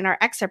that during our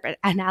excerpt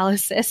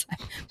analysis? I'm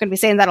going to be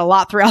saying that a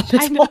lot throughout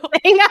this whole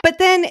thing. But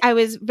then I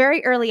was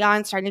very early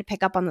on starting to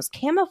pick up on those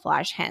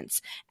camouflage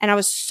hints. And I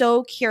was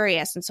so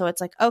curious. And so it's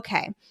like,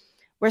 okay,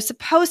 we're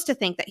supposed to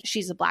think that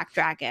she's a black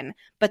dragon,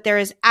 but there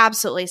is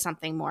absolutely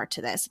something more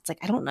to this. It's like,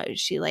 I don't know. Is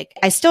she like,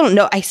 I still don't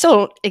know. I still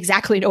don't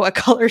exactly know what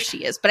color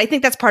she is, but I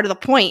think that's part of the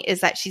point,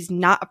 is that she's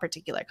not a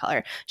particular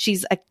color.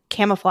 She's a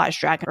camouflage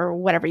dragon, or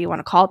whatever you want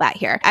to call that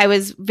here. I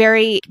was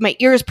my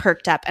ears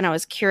perked up, and I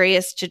was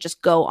curious to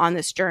just go on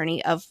this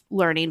journey of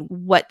learning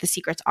what the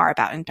secrets are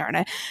about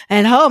Indarna.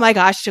 And oh my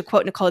gosh, to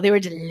quote Nicole, they were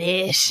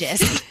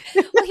delicious.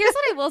 Well, here's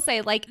what I will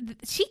say. Like,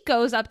 she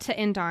goes up to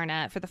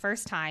Indarna for the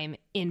first time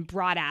in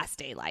broad ass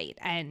daylight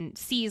and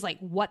sees like,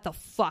 what the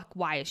fuck?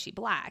 Why is she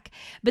black?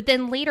 But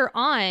then later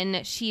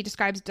on, she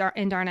describes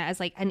Indarna as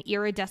like an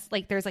iridescent,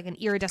 like there's like an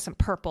iridescent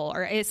purple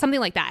or it's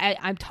something like that.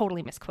 I'm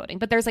totally misquoting,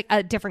 but there's like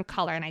a different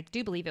color, and I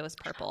do believe it was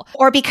purple.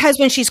 Or because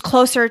when she's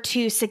closer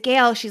to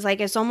Sagail, she's like,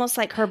 it's almost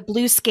like her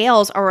blue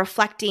scales are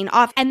reflecting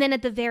off. And then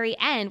at the very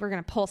end, we're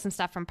going to pull some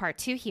stuff from part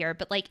 2 here,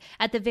 but like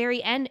at the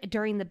very end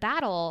during the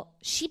battle,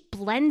 she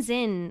blends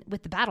in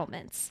with the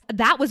battlements.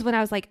 That was when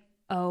I was like,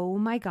 oh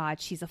my God,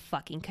 she's a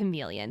fucking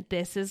chameleon.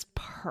 This is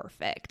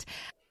perfect.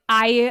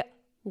 I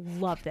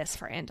love this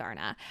for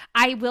Indarna.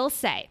 I will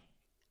say,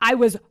 I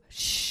was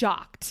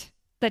shocked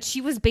that she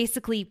was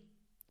basically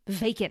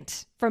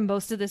vacant from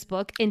most of this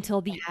book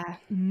until the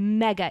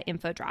mega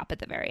info drop at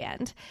the very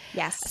end.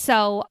 Yes.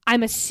 So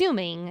I'm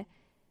assuming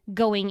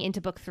going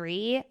into book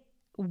 3,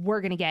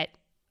 we're going to get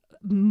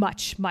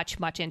much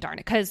Indarna,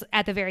 because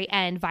at the very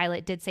end,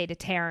 Violet did say to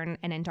Tairn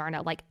and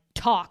Indarna, like,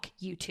 talk,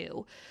 you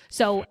two.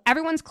 So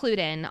everyone's clued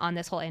in on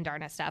this whole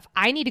Indarna stuff.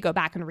 I need to go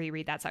back and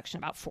reread that section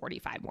about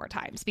 45 more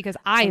times, because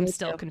I am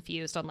still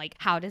confused on like,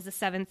 how does the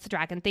 7th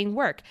dragon thing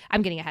work?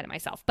 I'm getting ahead of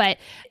myself, but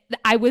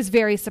I was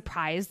very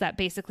surprised that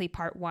basically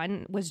part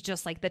 1 was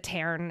just like the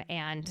Tairn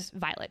and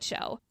Violet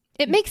show.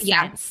 It makes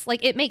sense.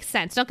 Like, it makes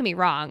sense. Don't get me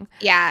wrong.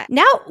 Yeah.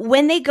 Now,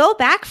 when they go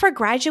back for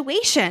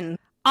graduation,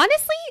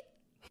 honestly,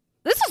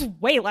 this is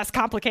way less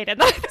complicated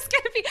than it's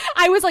going to be.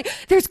 I was like,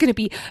 there's going to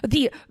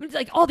be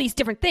all these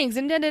different things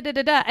and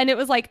da-da-da-da-da. And it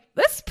was like,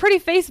 this is pretty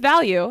face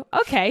value.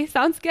 Okay,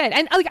 sounds good.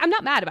 And like, I'm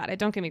not mad about it.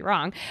 Don't get me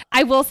wrong.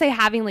 I will say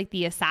having like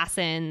the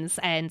assassins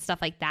and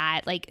stuff like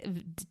that, like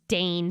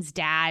Dane's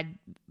dad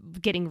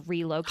getting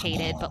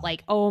relocated, but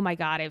like, oh my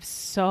God, I have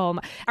so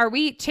much. Are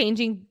we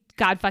changing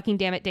God fucking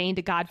damn it Dane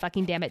to God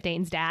fucking damn it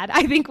Dane's dad?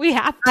 I think we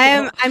have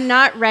to. I'm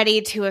not ready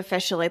to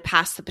officially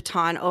pass the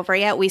baton over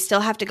yet. We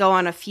still have to go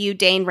on a few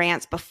Dane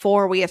rants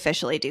before we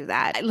officially do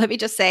that. Let me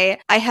just say,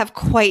 I have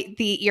quite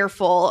the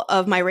earful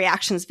of my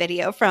reactions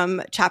video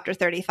from chapter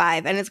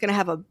 35, and it's going to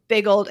have a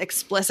big old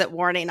explicit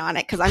warning on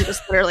it, because I'm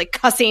just literally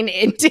cussing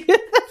into the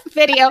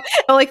video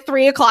at like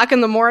 3 o'clock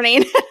in the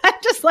morning. I'm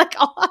just like,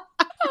 oh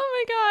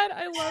my God,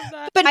 I love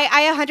that. But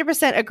I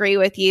 100% agree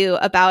with you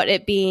about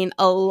it being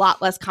a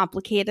lot less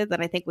complicated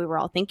than I think we were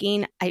all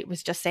thinking. I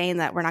was just saying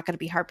that we're not going to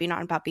be harping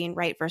on about being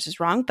right versus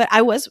wrong, but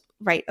I was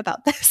right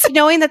about this.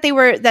 Knowing that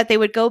they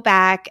would go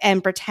back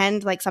and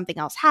pretend like something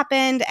else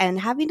happened, and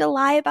having to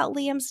lie about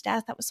Liam's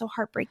death, that was so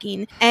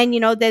heartbreaking. And,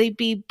 they'd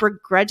be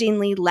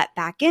begrudgingly let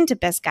back into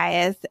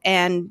Biscayeth,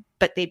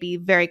 but they'd be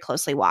very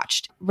closely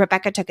watched.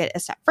 Rebecca took it a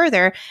step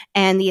further,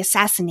 and the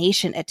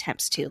assassination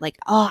attempts too. Like,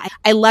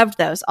 I loved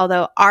those,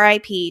 although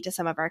RIP to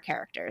some of our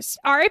characters.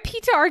 RIP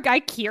to our guy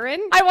Kieran.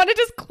 I want to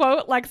just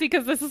quote Lexi,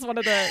 because this is one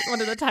of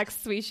the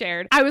texts we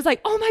shared. I was like,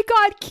 oh my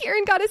God,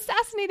 Kieran got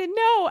assassinated.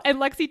 No. And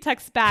Lexi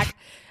texts back,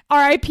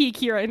 RIP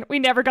Kieran, we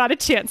never got a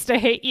chance to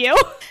hate you.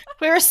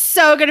 We were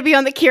so going to be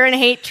on the Kieran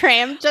hate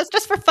train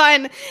just for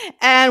fun,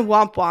 and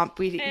womp womp.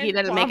 He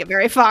didn't make it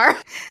very far.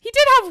 He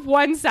did have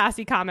one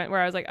sassy comment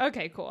where I was like,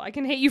 okay, cool, I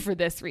can hate you for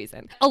this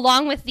reason.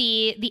 Along with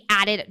the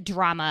added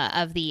drama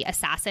of the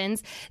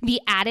assassins,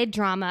 the added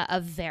drama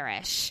of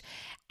Varish,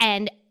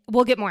 and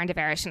we'll get more into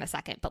Varish in a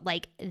second, but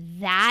like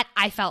that,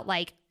 I felt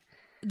like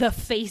the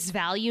face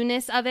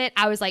value-ness of it,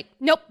 I was like,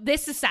 nope,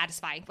 this is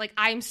satisfying. Like,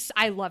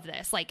 I love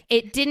this. Like,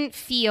 it didn't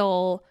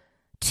feel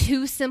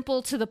too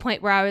simple to the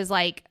point where I was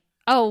like,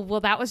 Oh,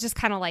 well, that was just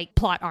kind of like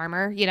plot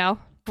armor, you know?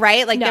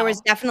 Right? Like No. there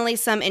was definitely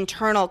some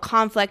internal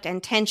conflict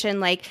and tension,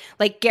 like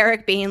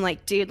Garrick being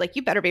like, dude, like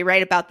you better be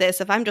right about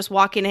this. If I'm just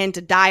walking in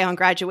to die on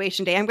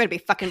graduation day, I'm going to be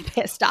fucking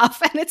pissed off.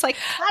 And it's like,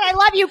 God, I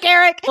love you,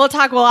 Garrick. We'll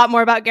talk a lot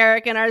more about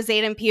Garrick in our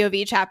Xaden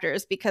POV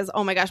chapters because,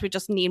 oh my gosh, we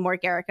just need more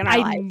Garrick in our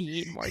life. I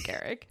need more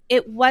Garrick.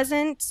 It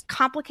wasn't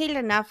complicated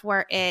enough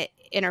where it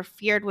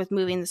interfered with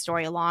moving the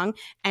story along.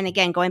 And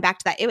again, going back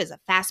to that, it was a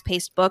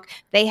fast-paced book.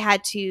 They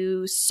had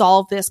to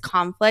solve this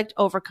conflict,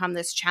 overcome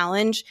this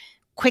challenge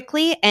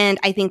quickly, and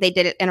I think they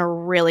did it in a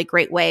really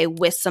great way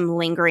with some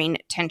lingering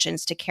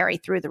tensions to carry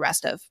through the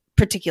rest of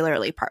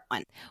particularly part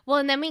 1. Well,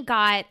 and then we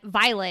got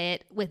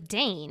Violet with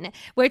Dane,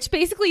 which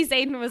basically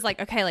Xaden was like,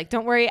 okay, like,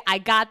 don't worry, I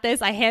got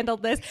this, I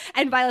handled this.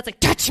 And Violet's like,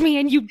 touch me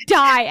and you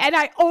die. And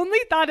I only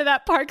thought of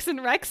that Parks and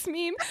Recs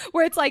meme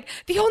where it's like,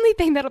 the only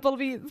thing that'll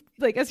be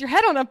like, is your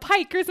head on a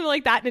pike or something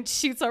like that. And it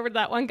shoots over to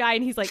that one guy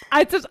and he's like,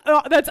 that's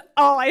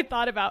all I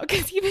thought about.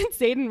 Because even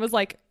Xaden was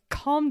like,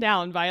 calm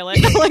down,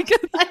 Violet. Like,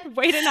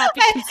 way to not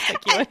be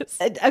conspicuous.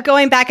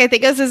 Going back, I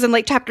think this is in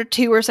like chapter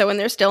 2 or so when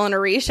they're still in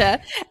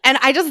Orisha. And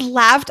I just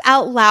laughed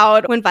out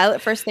loud when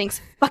Violet first thinks,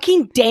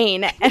 fucking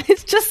Dane. And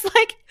it's just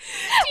like,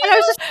 and I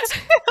was just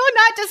so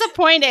not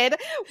disappointed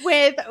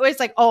with, it was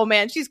like, oh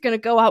man, she's going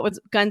to go out with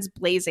guns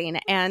blazing.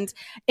 And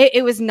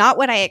it was not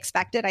what I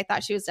expected. I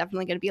thought she was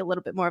definitely going to be a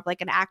little bit more of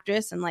like an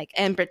actress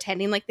and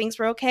pretending like things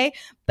were okay.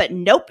 But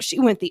nope, she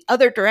went the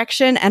other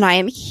direction and I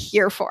am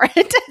here for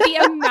it. The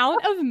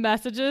amount of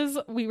messages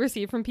we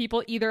receive from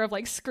people, either of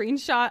like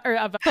screenshot or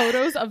of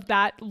photos of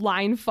that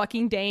line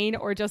fucking Dane,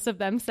 or just of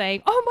them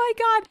saying, oh my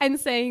God, and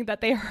saying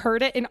that they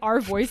heard it in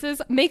our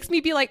voices, makes me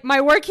be like,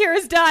 my work here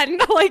is done.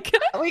 Like,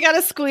 we got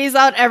to squeeze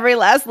out every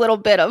last little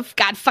bit of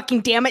God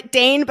fucking damn it,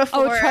 Dane,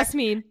 before. Oh, trust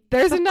me,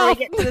 there's enough.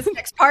 We get to this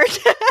next part.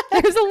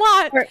 There's a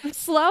lot.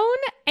 Sloane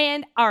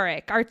and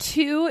Arik are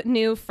 2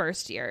 new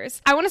first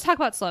years. I want to talk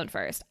about Sloane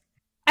first.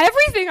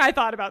 Everything I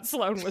thought about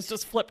Sloane was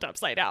just flipped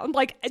upside down.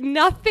 Like,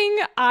 nothing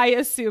I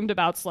assumed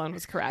about Sloane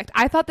was correct.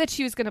 I thought that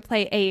she was going to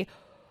play a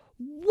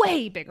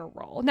way bigger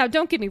role. Now,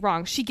 don't get me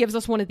wrong. She gives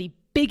us one of the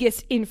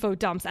biggest info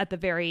dumps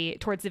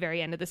towards the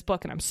very end of this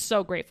book, and I'm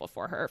so grateful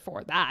for her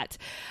for that.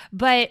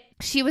 But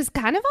she was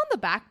kind of on the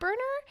back burner,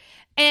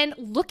 and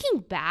looking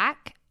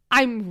back,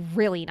 I'm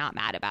really not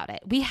mad about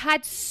it. We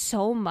had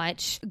so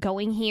much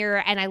going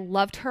here, and I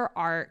loved her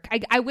arc.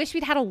 I wish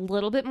we'd had a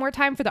little bit more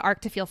time for the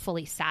arc to feel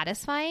fully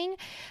satisfying.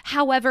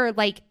 However,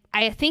 like,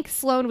 I think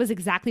Sloane was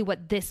exactly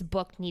what this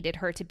book needed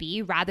her to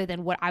be, rather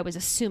than what I was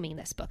assuming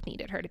this book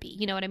needed her to be.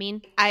 You know what I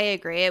mean? I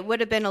agree. It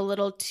would have been a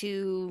little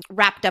too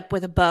wrapped up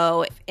with a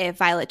bow if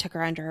Violet took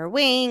her under her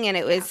wing, and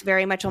it was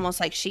very much almost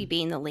like she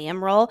being the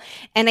Liam role.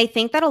 And I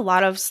think that a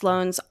lot of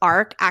Sloane's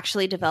arc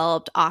actually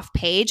developed off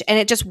page, and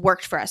it just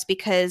worked for us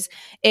because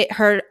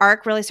her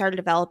arc really started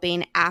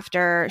developing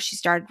after she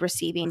started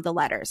receiving the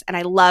letters. And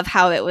I love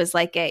how it was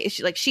like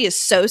she is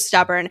so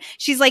stubborn.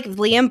 She's like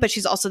Liam, but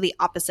she's also the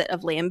opposite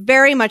of Liam.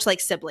 Very much like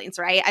siblings,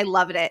 right? I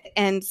loved it.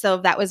 And so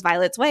that was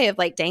Violet's way of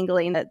like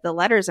dangling the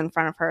letters in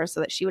front of her so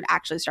that she would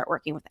actually start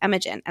working with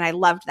Imogen. And I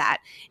loved that.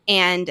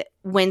 And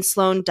when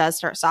Sloane does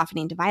start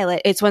softening to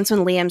Violet, it's once when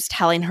Liam's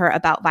telling her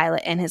about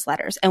Violet and his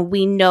letters. And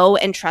we know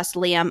and trust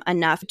Liam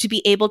enough to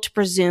be able to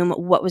presume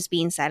what was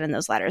being said in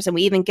those letters. And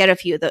we even get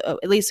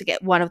at least we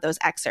get one of those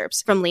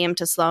excerpts from Liam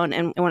to Sloane,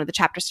 and one of the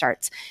chapter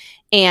starts.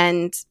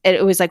 And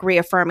it was like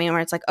reaffirming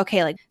where it's like,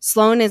 okay, like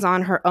Sloane is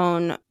on her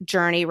own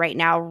journey right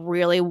now,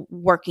 really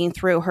working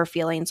through her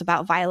feelings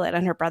about Violet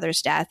and her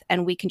brother's death.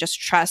 And we can just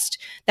trust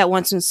that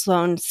once when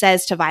Sloane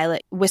says to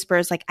Violet,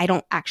 whispers like, I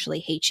don't actually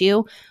hate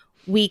you,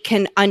 we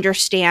can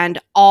understand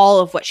all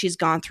of what she's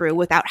gone through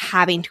without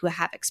having to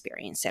have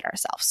experienced it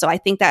ourselves. So I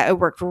think that it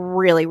worked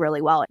really,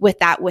 really well with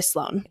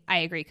Sloane. I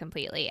agree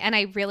completely. And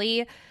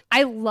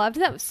I loved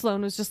that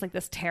Sloane was just like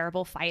this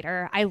terrible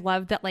fighter. I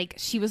loved that like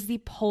she was the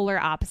polar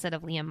opposite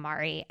of Liam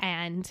Murray,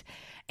 and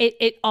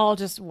it all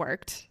just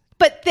worked.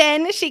 But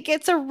then she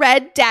gets a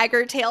red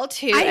dagger tail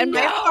too. And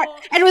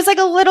it was like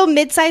a little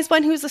mid-sized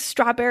one who's a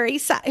strawberry,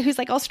 who's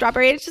like all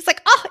strawberry. It's just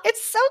like, oh,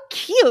 it's so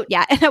cute.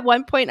 Yeah. And at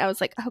one point I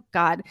was like, oh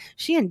God,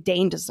 she and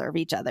Dane deserve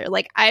each other.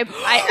 Like I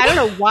don't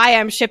know why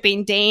I'm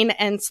shipping Dane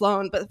and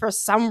Sloane, but for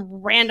some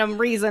random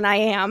reason I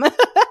am.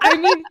 I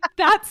mean,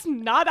 that's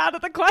not out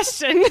of the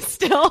question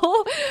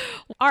still.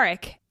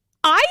 Arik,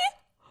 I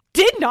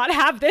did not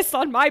have this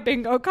on my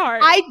bingo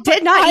card. I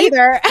did not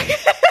either.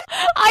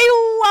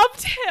 I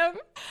loved him.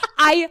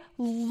 I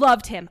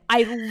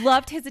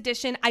loved his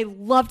addition. I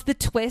loved the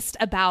twist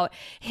about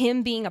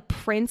him being a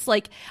prince.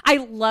 Like, I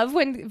love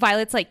when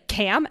Violet's like,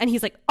 Cam, and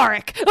he's like,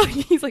 Arik.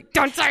 He's like,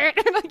 don't say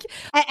it.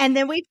 And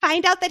then we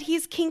find out that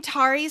he's King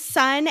Tari's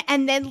son.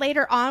 And then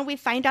later on, we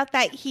find out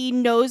that he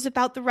knows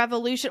about the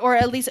revolution, or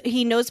at least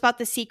he knows about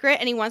the secret,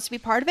 and he wants to be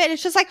part of it. And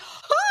it's just like,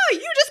 oh, you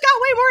just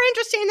got way more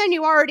interesting than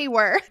you already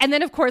were. And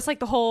then, of course, like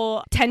the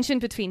whole tension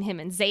between him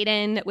and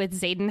Xaden, with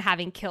Xaden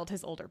having killed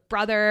his older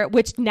brother,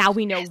 which now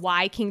we know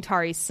why King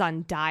Tari's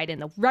son died in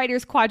the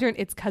Writer's Quadrant.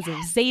 It's because of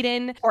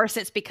Xaden. Of course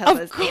it's because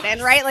of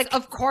Xaden, right? Like,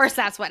 of course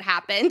that's what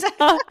happened.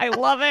 I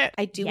love it.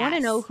 I do want to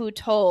know who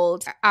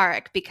told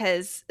Arik,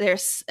 because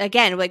there's,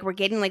 again, like we're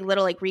getting like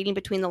little like reading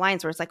between the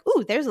lines where it's like,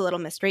 ooh, there's a little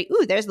mystery.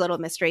 Ooh, there's a little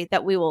mystery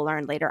that we will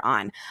learn later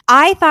on.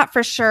 I thought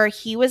for sure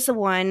he was the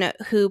one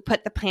who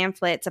put the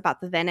pamphlets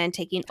about the Venin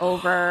taking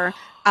over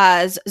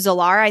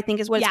Zolar, I think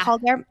is what it's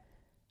called there,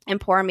 and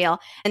Poromil.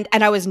 And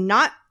I was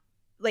not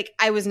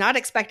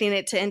expecting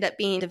it to end up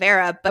being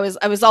Devera, but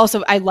I was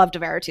also, I love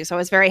Devera too, so I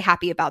was very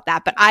happy about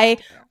that. But I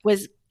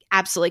was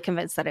absolutely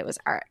convinced that it was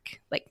Arik,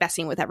 like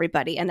messing with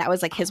everybody, and that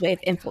was like his way of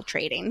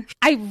infiltrating.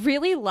 I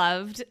really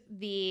loved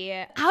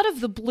the out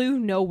of the blue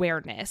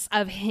nowhereness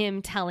of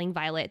him telling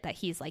Violet that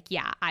he's like,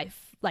 yeah,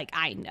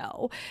 I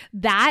know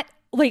that,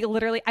 like,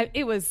 literally,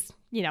 it was,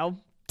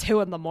 2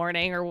 a.m,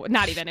 or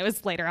not even, it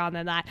was later on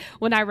than that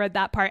when I read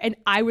that part, and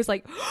I was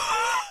like,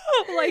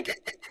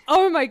 like,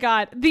 oh my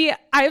God.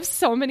 I have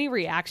so many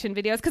reaction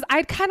videos because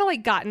I'd kind of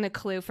like gotten a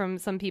clue from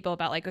some people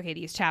about like, okay,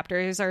 these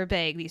chapters are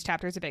big, these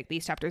chapters are big,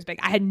 these chapters are big.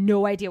 I had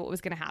no idea what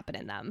was going to happen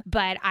in them,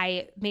 but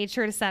I made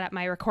sure to set up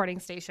my recording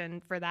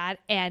station for that,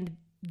 and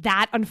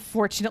that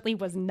unfortunately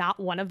was not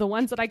one of the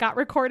ones that I got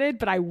recorded,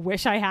 but I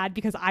wish I had,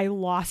 because I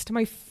lost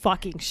my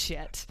fucking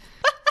shit.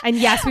 And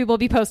yes, we will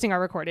be posting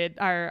our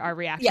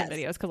reaction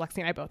videos, because Lexi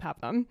and I both have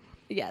them.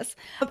 Yes.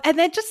 And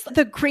then just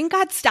the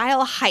Gringotts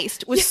style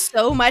heist was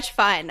so much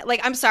fun.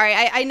 Like, I'm sorry,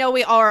 I know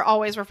we are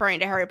always referring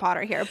to Harry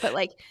Potter here, but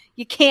like,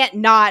 you can't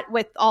not,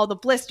 with all the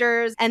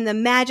blisters and the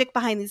magic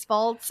behind these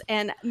vaults.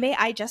 And may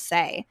I just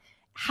say,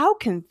 how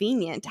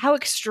convenient, how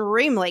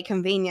extremely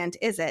convenient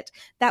is it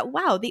that,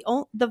 wow,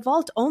 the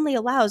vault only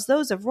allows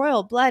those of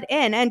royal blood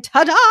in, and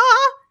ta-da!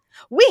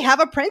 We have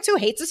a prince who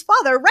hates his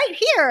father right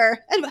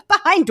here and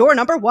behind door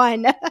number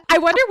 1. I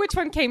wonder which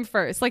one came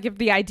first. Like, if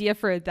the idea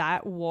for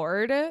that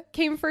ward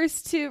came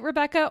first to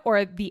Rebecca,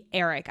 or the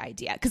Eric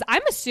idea. Because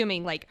I'm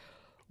assuming like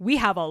we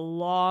have a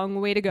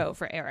long way to go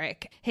for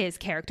Eric, his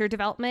character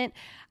development.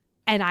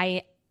 And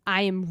I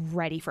am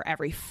ready for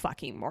every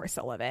fucking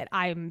morsel of it.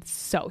 I'm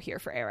so here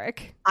for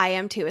Eric. I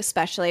am too,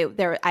 especially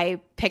there.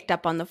 I picked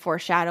up on the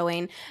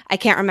foreshadowing. I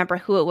can't remember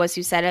who it was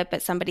who said it,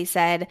 but somebody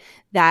said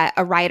that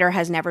a writer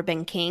has never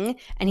been king.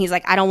 And he's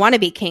like, I don't want to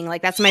be king.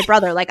 Like, that's my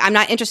brother. Like, I'm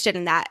not interested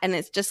in that. And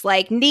it's just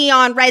like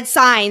neon red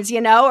signs,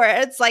 or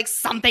it's like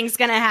something's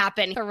going to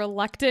happen. The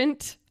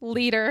reluctant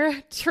leader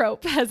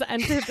trope has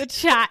entered the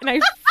chat, and I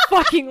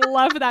fucking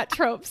love that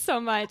trope so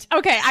much.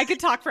 Okay, I could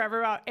talk forever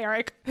about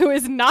Eric, who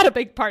is not a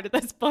big part of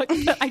this book,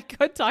 but I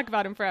could talk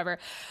about him forever.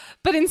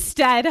 But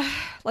instead,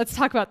 let's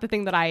talk about the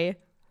thing that I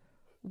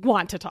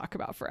want to talk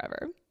about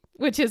forever,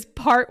 which is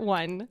part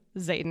 1,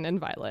 Xaden and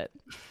Violet.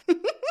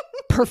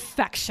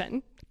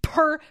 Perfection.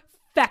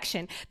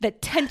 The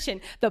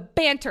tension, the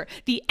banter,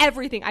 the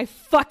everything. I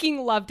fucking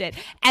loved it.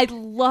 I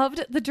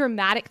loved the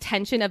dramatic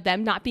tension of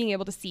them not being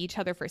able to see each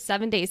other for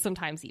 7 days,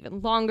 sometimes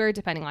even longer,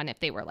 depending on if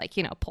they were like,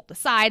 pulled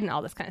aside and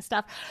all this kind of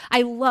stuff.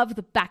 I love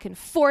the back and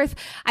forth.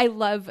 I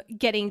love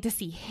getting to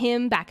see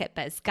him back at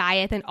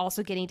Basgiath, and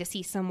also getting to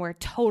see somewhere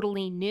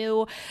totally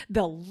new.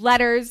 The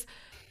letters.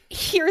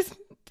 Here's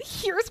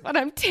what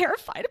I'm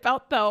terrified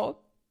about, though.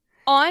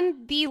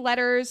 On the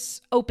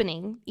letters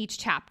opening each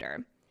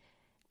chapter,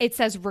 it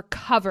says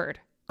recovered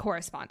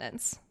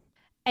correspondence.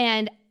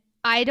 And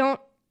I don't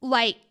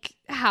like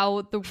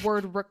how the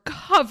word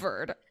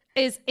recovered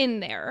is in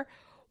there.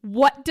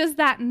 What does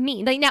that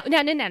mean? Like,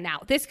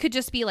 now. This could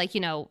just be like,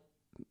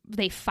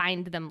 they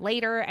find them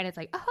later and it's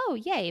like, oh,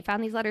 yay,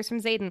 found these letters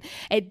from Xaden.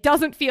 It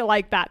doesn't feel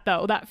like that,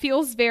 though. That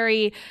feels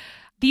very,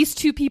 these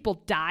 2 people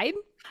died.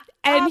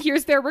 And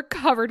here's their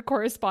recovered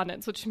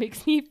correspondence, which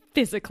makes me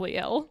physically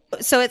ill.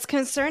 So it's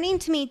concerning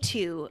to me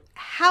too.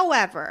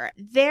 However,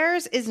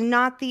 theirs is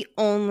not the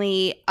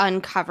only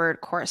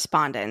uncovered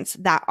correspondence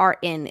that are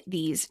in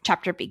these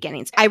chapter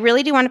beginnings. I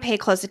really do want to pay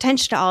close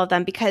attention to all of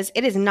them, because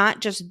it is not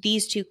just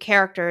these 2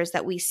 characters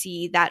that we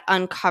see that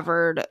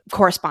uncovered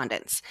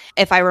correspondence.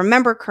 If I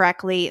remember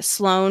correctly,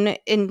 Sloane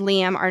and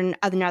Liam are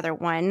another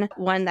one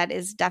that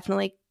is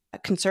definitely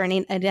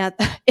concerning, and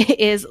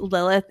is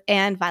Lilith,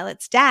 and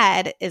Violet's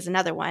dad is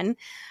another one.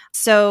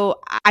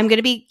 So I'm going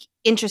to be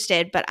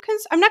interested, but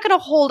I'm not going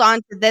to hold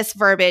on to this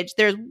verbiage.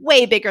 There's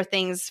way bigger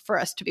things for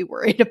us to be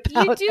worried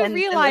about. You do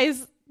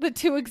realize the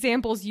 2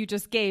 examples you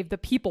just gave, the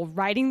people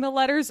writing the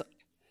letters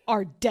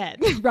are dead,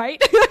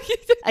 right?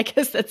 I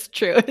guess that's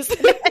true,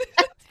 isn't it?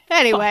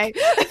 Anyway.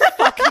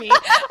 Fuck me.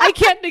 I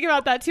can't think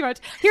about that too much.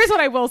 Here's what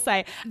I will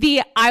say.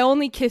 The I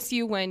only kiss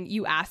you when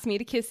you ask me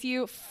to kiss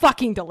you,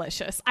 fucking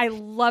delicious. I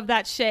love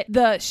that shit.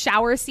 The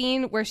shower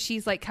scene where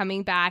she's like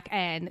coming back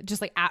and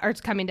just like, or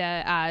coming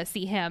to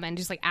see him and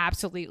just like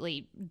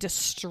absolutely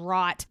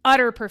distraught.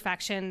 Utter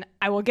perfection.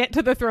 I will get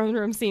to the throne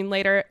room scene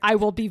later. I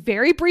will be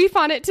very brief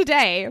on it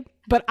today.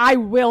 but I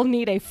will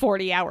need a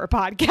 40-hour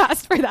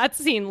podcast for that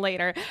scene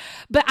later.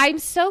 But I'm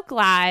so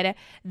glad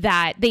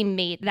that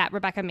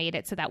Rebecca made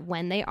it so that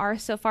when they are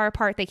so far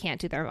apart, they can't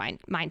do their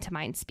mind to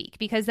mind speak,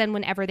 because then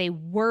whenever they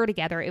were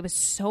together, it was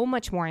so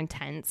much more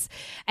intense.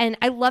 And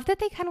I love that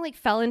they kind of like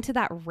fell into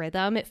that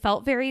rhythm. It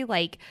felt very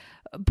like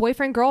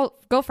boyfriend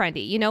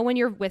girlfriendy, you know, when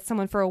you're with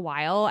someone for a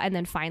while and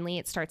then finally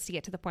it starts to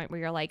get to the point where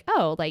you're like,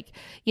 oh, like,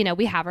 you know,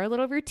 we have our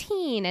little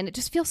routine, and it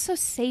just feels so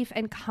safe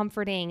and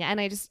comforting.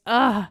 And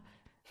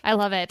I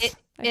love it.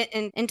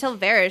 Until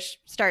Varys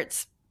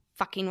starts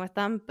fucking with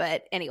them.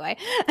 But anyway.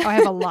 I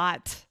have a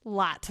lot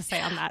to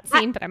say on that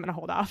scene, but I'm going to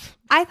hold off.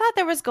 I thought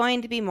there was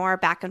going to be more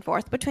back and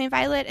forth between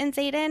Violet and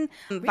Xaden.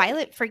 Really?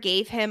 Violet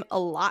forgave him a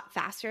lot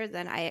faster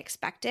than I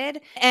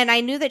expected. And I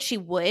knew that she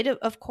would,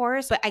 of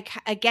course. But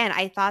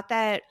I thought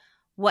that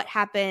what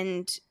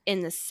happened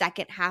in the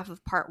second half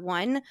of part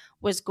 1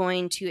 was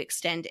going to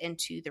extend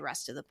into the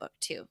rest of the book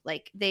too.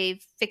 Like,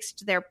 they've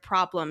fixed their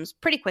problems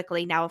pretty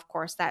quickly. Now, of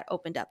course, that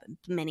opened up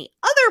many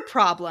other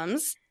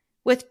problems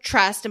with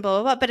trust and blah,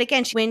 blah, blah. But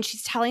again, when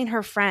she's telling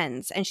her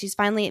friends and she's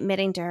finally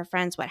admitting to her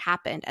friends what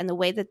happened and the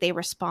way that they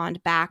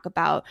respond back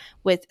about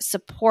with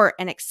support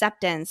and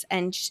acceptance,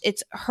 and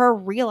it's her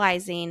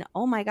realizing,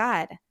 oh my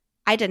God,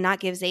 I did not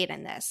give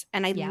Xaden this.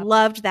 And I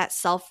loved that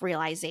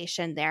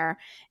self-realization there.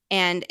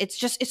 And it's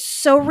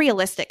so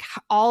realistic,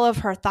 all of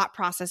her thought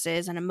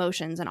processes and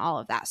emotions and all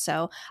of that.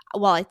 So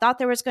while I thought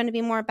there was going to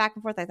be more back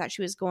and forth, I thought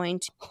she was going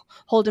to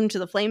hold him to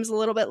the flames a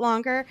little bit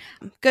longer.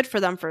 Good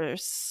for them for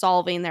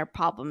solving their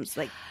problems,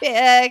 like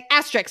big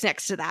asterisks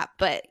next to that,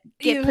 but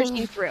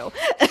pushing through.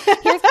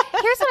 Here's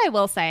what I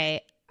will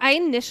say. I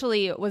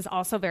initially was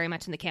also very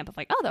much in the camp of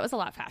like, oh, that was a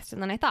lot faster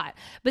than I thought.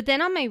 But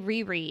then on my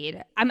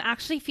reread, I'm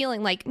actually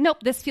feeling like, nope,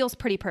 this feels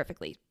pretty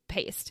perfectly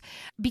paced,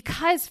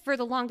 because for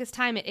the longest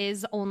time it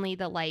is only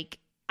the like,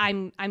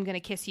 I'm gonna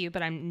kiss you,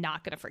 but I'm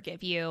not gonna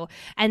forgive you,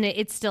 and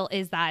it still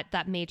is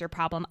that major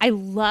problem. I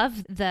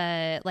love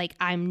the like,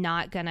 I'm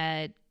not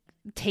gonna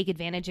take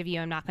advantage of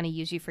you, I'm not gonna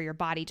use you for your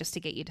body just to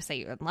get you to say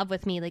you're in love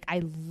with me. Like,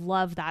 I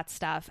love that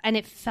stuff, and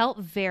it felt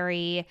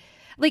very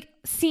like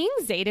seeing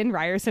Xaden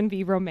Ryerson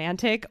be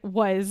romantic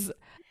was.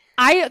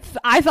 I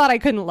thought I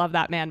couldn't love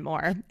that man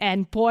more,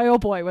 and boy, oh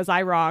boy, was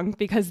I wrong,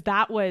 because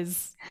that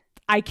was.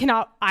 I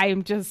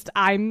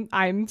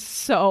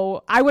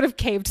would have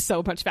caved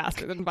so much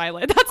faster than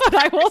Violet. That's what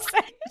I will say.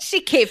 She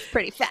caved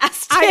pretty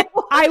fast.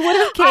 I would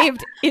have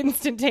caved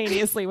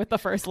instantaneously with the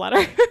first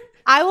letter.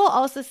 I will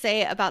also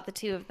say about the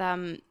two of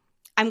them,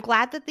 I'm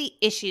glad that the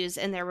issues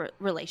in their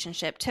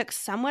relationship took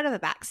somewhat of a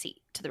backseat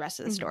to the rest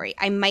of the story.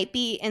 I might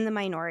be in the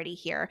minority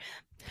here.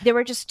 There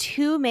were just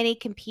too many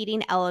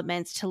competing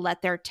elements to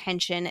let their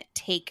tension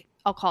take,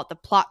 I'll call it the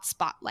plot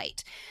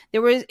spotlight. It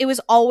was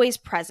always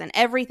present.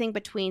 Everything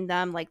between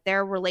them, like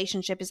their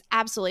relationship is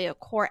absolutely a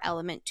core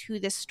element to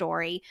this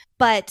story,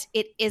 but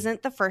it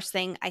isn't the first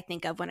thing I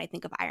think of when I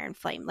think of Iron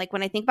Flame. Like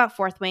when I think about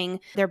Fourth Wing,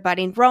 their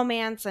budding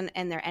romance and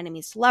their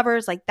enemies to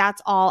lovers, like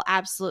that's all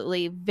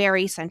absolutely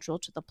very central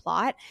to the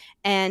plot.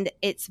 And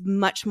it's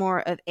much more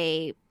of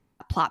a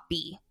plot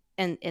B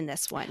in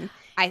this one.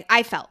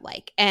 I felt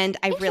like, and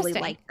I really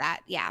liked that.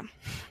 Yeah.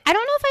 I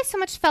don't know if I so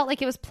much felt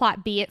like it was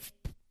plot B.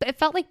 It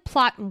felt like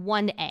plot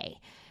 1A,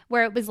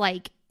 where it was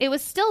like, it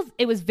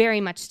was very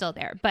much still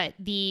there, but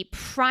the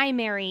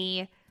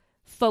primary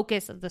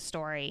focus of the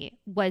story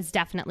was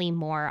definitely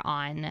more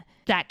on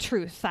that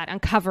truth, that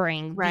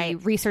uncovering, the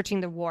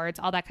researching the wards,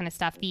 all that kind of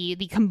stuff,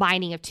 the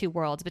combining of two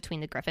worlds between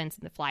the Griffins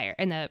and the Flyer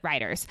and the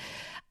Riders.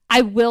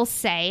 I will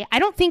say, I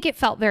don't think it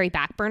felt very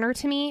backburner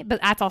to me,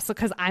 but that's also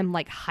because I'm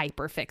like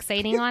hyper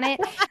fixating on it.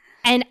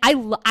 And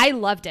I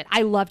loved it.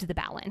 I loved the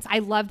balance. I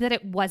loved that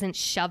it wasn't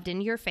shoved in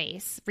your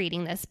face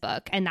reading this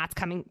book, and that's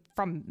coming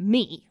from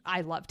me.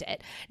 I loved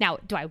it. Now,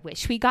 do I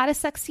wish we got a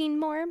sex scene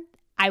more?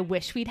 I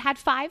wish we'd had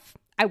 5.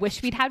 I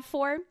wish we'd had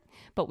 4,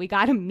 but we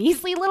got a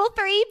measly little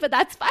 3, but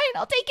that's fine.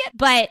 I'll take it.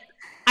 But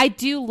I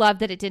do love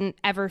that it didn't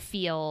ever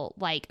feel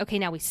like, okay,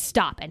 now we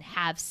stop and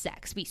have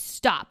sex. We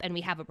stop and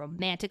we have a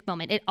romantic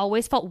moment. It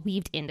always felt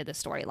weaved into the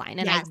storyline,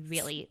 and I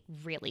really,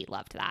 really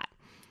loved that.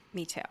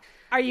 Me too.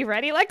 Are you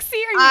ready, Lexi?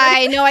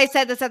 I know I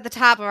said this at the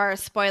top of our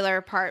spoiler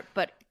part,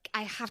 but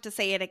I have to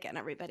say it again,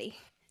 everybody.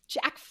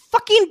 Jack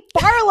fucking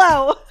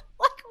Barlow!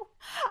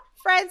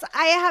 Friends,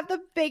 I have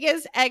the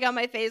biggest egg on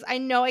my face. I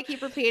know I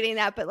keep repeating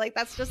that, but like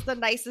that's just the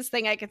nicest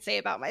thing I could say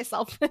about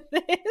myself with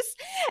this.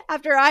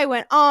 After I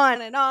went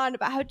on and on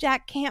about how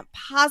Jack can't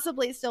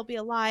possibly still be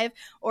alive,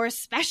 or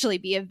especially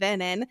be a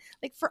Venin.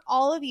 Like, for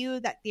all of you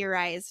that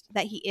theorized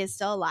that he is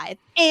still alive,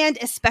 and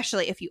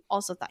especially if you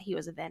also thought he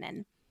was a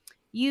Venin,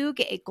 you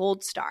get a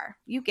gold star.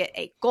 You get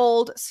a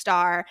gold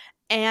star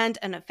and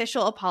an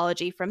official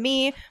apology from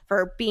me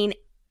for being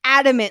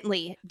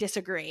adamantly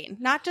disagreeing.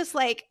 Not just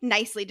like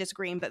nicely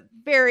disagreeing, but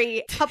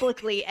very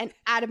publicly and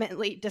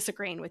adamantly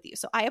disagreeing with you.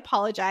 So I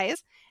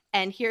apologize.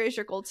 And here is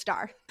your gold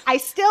star. I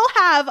still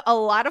have a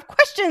lot of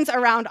questions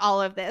around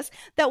all of this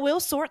that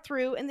we'll sort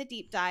through in the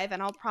deep dive.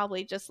 And I'll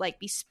probably just like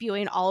be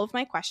spewing all of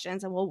my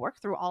questions and we'll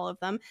work through all of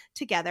them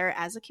together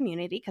as a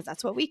community because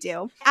that's what we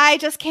do. I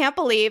just can't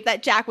believe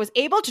that Jack was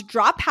able to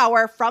draw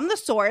power from the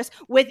source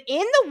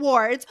within the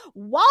wards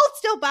while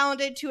still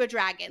bounded to a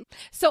dragon.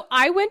 So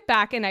I went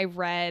back and I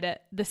read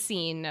the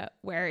scene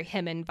where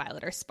him and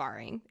Violet are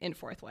sparring in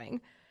Fourth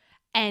Wing.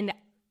 And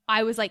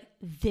I was like,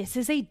 this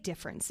is a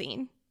different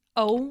scene.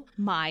 Oh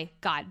my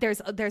God.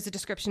 There's a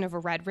description of a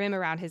red rim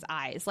around his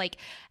eyes. Like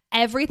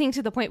everything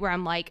to the point where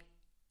I'm like,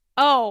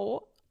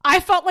 oh, I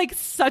felt like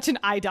such an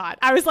eye dot.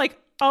 I was like,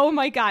 oh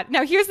my God.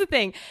 Now here's the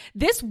thing.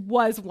 This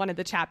was one of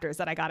the chapters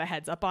that I got a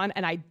heads up on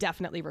and I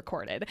definitely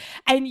recorded.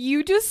 And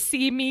you just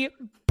see me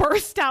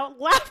burst out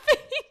laughing.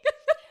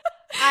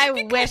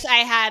 I wish I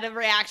had a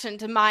reaction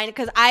to mine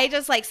because I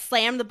just like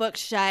slam the book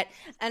shut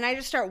and I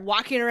just start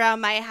walking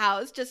around my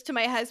house just to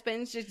my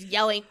husband's just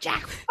yelling,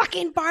 Jack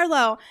fucking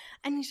Barlow.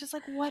 And he's just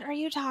like, what are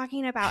you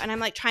talking about? And I'm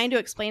like trying to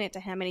explain it to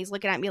him and he's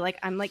looking at me like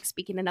I'm like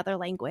speaking another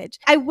language.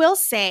 I will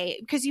say,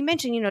 because you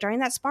mentioned, during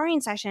that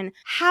sparring session,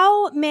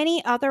 how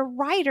many other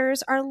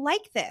writers are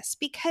like this?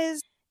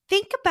 Because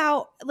think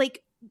about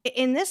like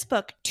in this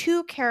book,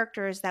 2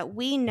 characters that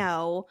we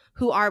know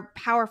who are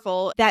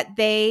powerful that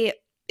they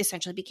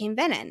essentially became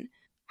Venin.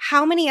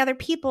 How many other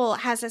people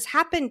has this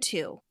happened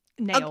to?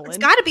 Naolin. It's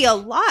got to be a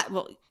lot.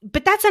 Well,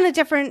 but that's in a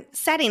different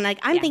setting. Like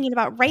I'm thinking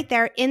about right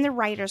there in the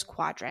writer's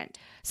quadrant.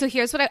 So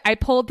here's what I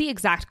pulled the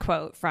exact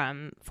quote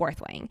from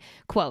Fourth Wing.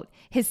 Quote,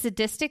 his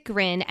sadistic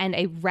grin and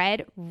a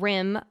red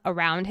rim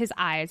around his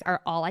eyes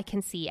are all I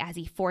can see as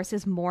he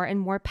forces more and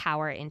more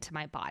power into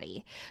my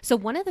body. So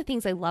one of the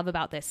things I love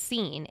about this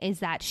scene is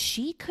that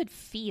she could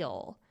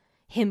feel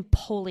him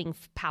pulling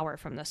power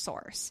from the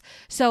source.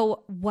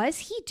 So was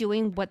he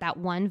doing what that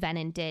one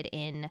Venin did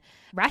in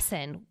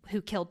Resen,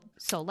 who killed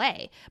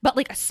Soleil, but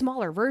like a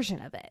smaller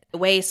version of it? A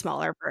way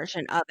smaller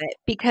version of it,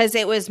 because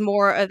it was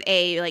more of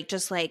a like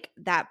just like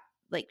that,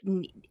 like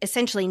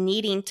essentially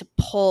needing to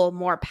pull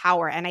more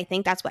power. And I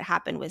think that's what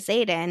happened with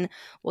Xaden.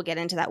 We'll get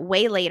into that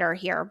way later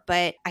here,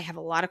 but I have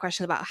a lot of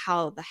questions about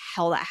how the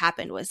hell that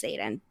happened with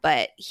Xaden.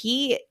 But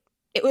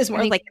it was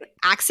more like an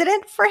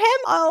accident for him.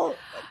 Oh,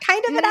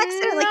 kind of an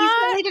accident. Like he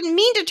really didn't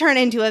mean to turn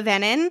into a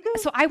Venin.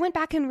 So I went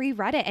back and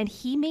reread it and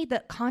he made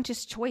the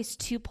conscious choice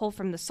to pull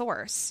from the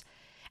source.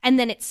 And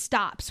then it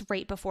stops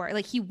right before,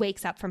 like he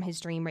wakes up from his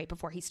dream right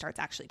before he starts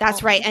actually pulling.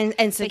 That's right. And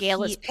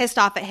Sagail is pissed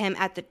off at him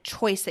at the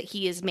choice that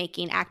he is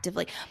making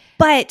actively.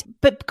 But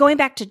going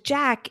back to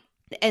Jack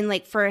and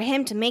like for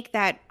him to make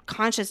that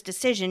conscious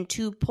decision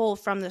to pull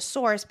from the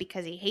source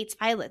because he hates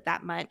Violet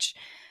that much,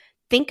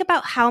 think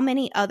about how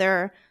many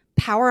other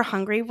power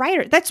hungry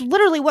writer. That's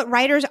literally what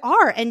writers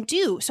are and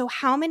do. So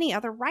how many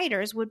other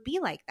writers would be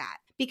like that?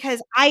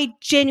 Because I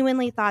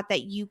genuinely thought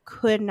that you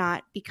could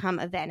not become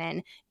a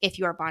Venin if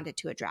you are bonded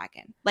to a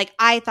dragon. Like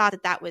I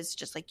thought that was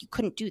just like you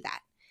couldn't do that.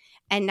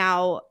 And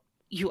now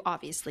you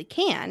obviously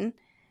can.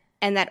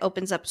 And that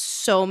opens up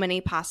so many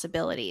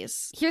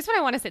possibilities. Here's what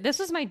I want to say. This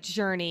was my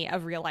journey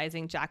of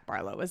realizing Jack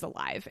Barlow was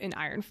alive in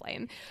Iron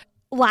Flame.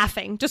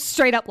 Laughing, just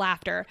straight up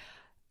laughter.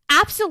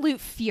 Absolute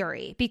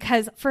fury,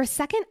 because for a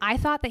second I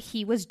thought that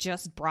he was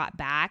just brought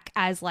back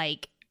as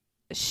like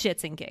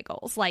shits and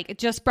giggles, like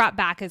just brought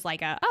back as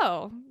like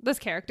this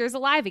character's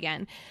alive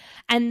again.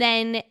 And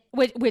then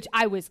which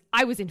I was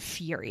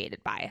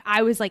infuriated by.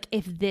 I was like,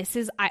 if this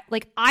is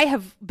I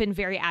have been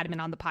very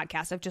adamant on the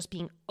podcast of just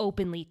being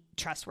openly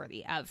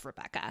trustworthy of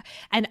Rebecca,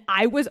 and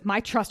my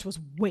trust was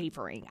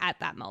wavering at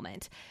that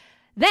moment.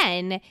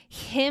 Then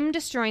him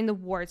destroying the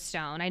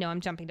Wardstone. I know I'm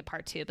jumping to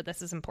part 2, but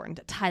this is important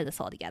to tie this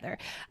all together.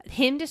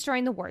 Him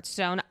destroying the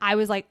Wardstone. I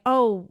was like,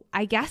 oh,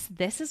 I guess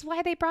this is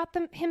why they brought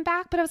him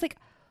back. But I was like,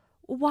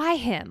 why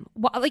him?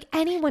 Like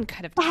anyone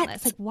could have done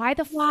this. Like why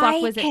the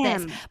fuck was it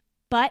this?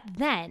 But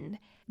then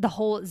the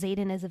whole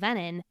Xaden is a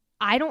Venin.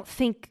 I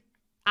think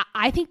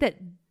that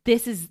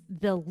this is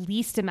the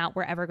least amount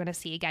we're ever going to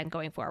see again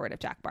going forward of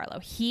Jack Barlow.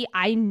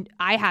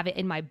 I have it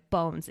in my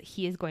bones that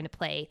he is going to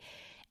play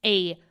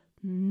a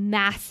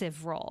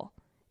massive role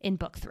in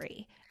book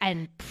 3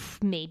 and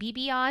maybe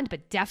beyond,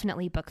 but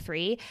definitely book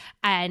 3.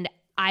 And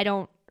I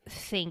don't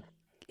think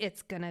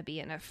it's gonna be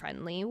in a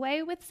friendly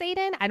way with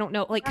Xaden. I don't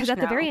know, like, because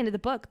at the very end of the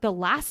book, the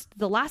last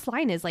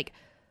line is like,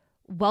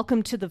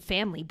 welcome to the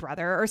family,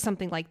 brother, or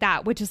something like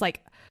that, which is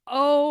like,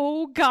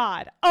 oh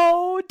God,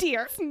 oh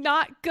dear, it's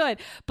not good.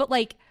 But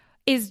like,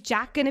 is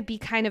Jack going to be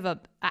kind of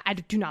I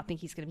do not think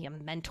he's going to be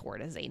a mentor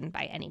to Xaden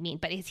by any means,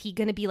 but is he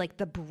going to be like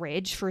the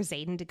bridge for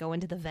Xaden to go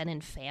into the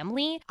Venin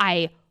family?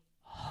 I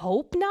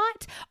hope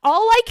not.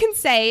 All I can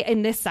say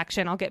in this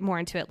section, I'll get more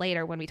into it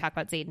later when we talk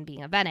about Xaden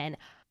being a Venin,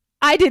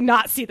 I did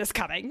not see this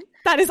coming.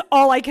 That is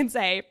all I can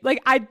say.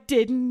 Like, I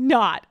did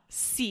not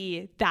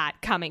see that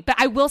coming. But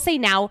I will say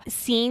now,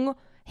 seeing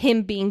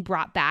him being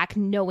brought back,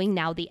 knowing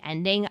now the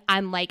ending,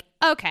 I'm like,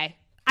 okay,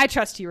 I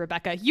trust you,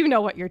 Rebecca. You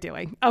know what you're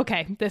doing.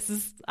 Okay,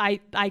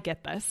 I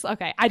get this.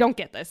 Okay, I don't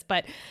get this,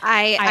 but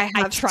I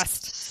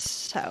trust.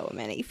 So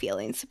many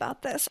feelings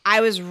about this.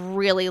 I was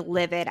really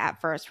livid at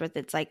first with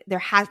it's like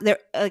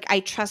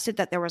I trusted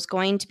that there was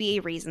going to be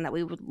a reason that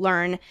we would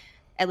learn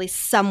at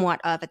least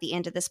somewhat of at the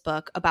end of this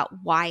book about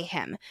why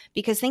him.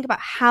 Because think about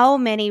how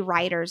many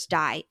writers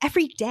die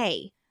every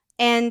day.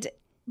 And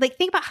like,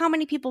 think about how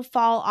many people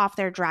fall off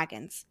their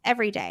dragons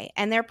every day.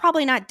 And they're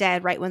probably not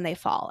dead right when they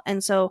fall.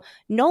 And so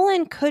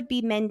Nolan could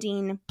be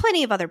mending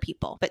plenty of other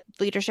people. But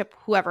leadership,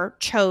 whoever,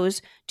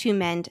 chose to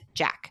mend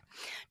Jack.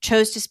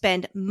 Chose to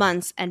spend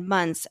months and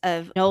months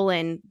of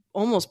Nolan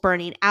almost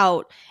burning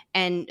out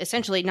and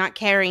essentially not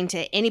caring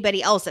to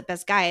anybody else at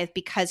Basgiath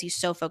because he's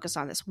so focused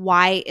on this.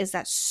 Why is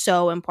that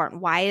so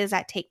important? Why does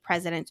that take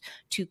precedence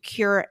to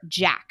cure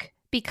Jack?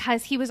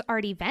 Because he was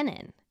already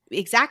Venin.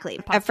 Exactly.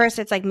 At first,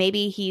 it's like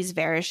maybe he's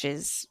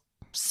Varish's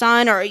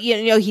son or,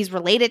 he's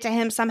related to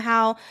him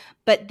somehow.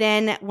 But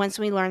then once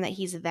we learn that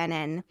he's a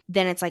Venin,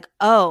 then it's like,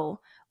 oh,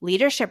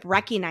 leadership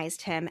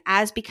recognized him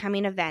as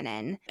becoming a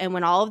Venin. And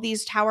when all of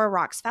these tower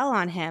rocks fell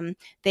on him,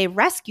 they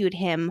rescued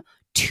him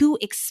to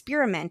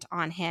experiment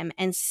on him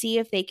and see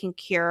if they can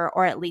cure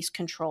or at least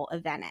control a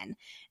Venin.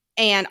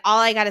 And all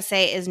I got to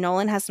say is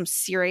Nolan has some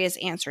serious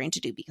answering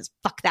to do because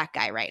fuck that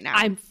guy right now.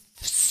 I'm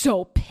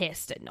so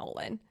pissed at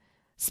Nolan.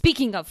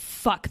 Speaking of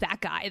fuck that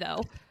guy,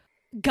 though,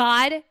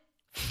 God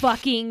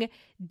fucking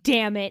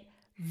damn it,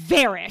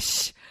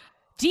 Varish.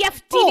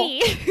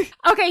 GFTV.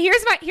 Oh. Okay,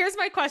 here's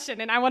my question,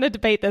 and I want to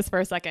debate this for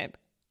a second.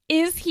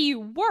 Is he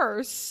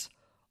worse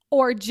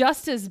or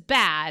just as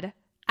bad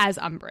as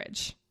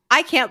Umbridge?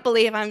 I can't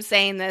believe I'm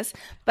saying this,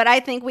 but I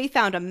think we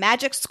found a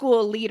magic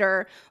school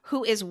leader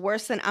who is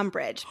worse than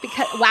Umbridge.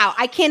 Because, wow,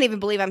 I can't even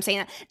believe I'm saying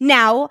that.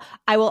 Now,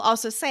 I will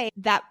also say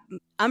that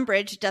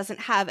Umbridge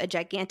doesn't have a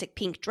gigantic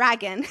pink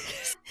dragon.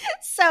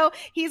 So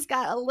he's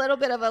got a little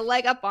bit of a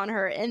leg up on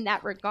her in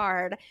that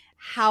regard.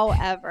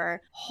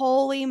 However,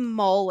 holy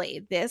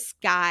moly, this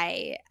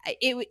guy,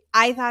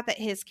 I thought that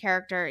his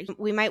character,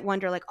 we might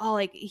wonder like, oh,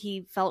 like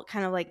he felt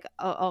kind of like,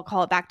 I'll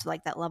call it back to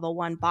like that level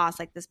 1 boss,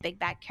 like this big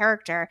bad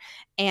character.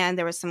 And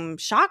there was some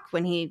shock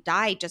when he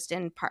died just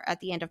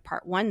at the end of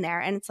part 1 there.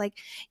 And it's like,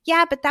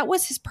 yeah, but that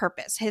was his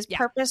purpose. His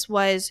purpose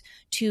was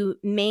to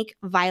make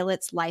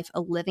Violet's life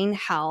a living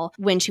hell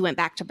when she went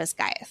back to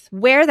Basgiath.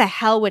 Where the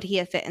hell would he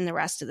have fit in the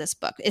rest of this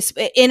book? It's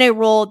in a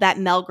role that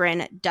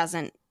Melgren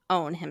doesn't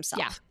own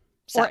himself. Yeah.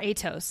 So. Or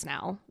Atos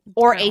now.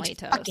 Or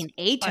Atos. Fucking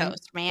Atos,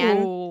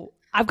 man. Ooh,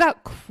 I've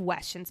got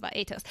questions about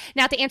Atos.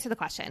 Now, to answer the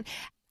question,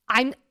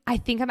 I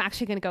think I'm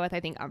actually going to go with, I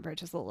think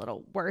Umbridge is a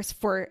little worse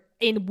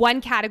in one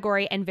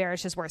category and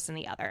Varish is worse than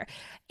the other.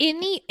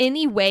 In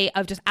the way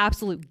of just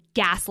absolute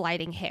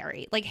gaslighting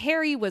Harry. Like,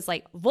 Harry was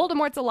like,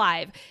 Voldemort's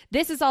alive.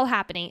 This is all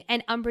happening.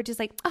 And Umbridge is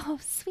like, oh,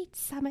 sweet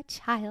summer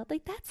child.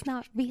 Like, that's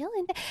not real.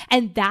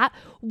 And that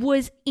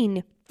was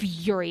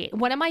infuriating.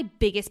 One of my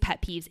biggest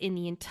pet peeves in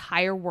the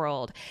entire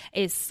world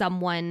is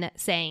someone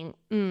saying,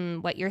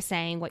 what you're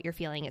saying, what you're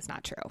feeling is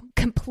not true.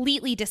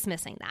 Completely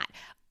dismissing that.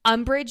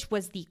 Umbridge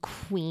was the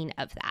queen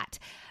of that.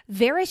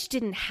 Varish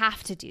didn't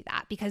have to do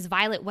that because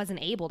Violet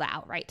wasn't able to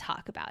outright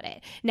talk about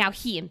it. Now,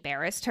 he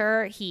embarrassed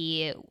her.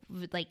 He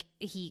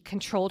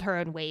controlled her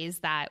in ways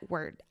that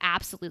were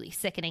absolutely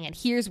sickening. And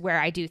here's where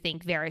I do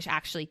think Varish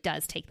actually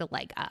does take the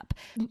leg up.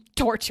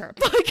 Torture.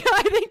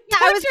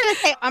 I was going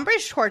to say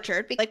Umbridge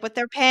tortured, like with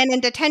their pen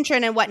and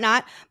detention and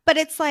whatnot. But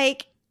it's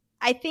like,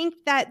 I think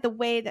that the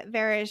way that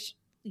Varish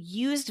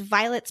used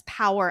Violet's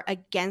power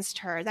against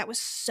her, that was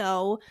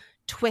so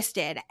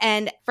twisted.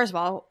 And first of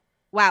all,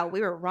 wow,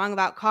 we were wrong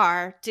about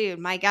Carr. Dude,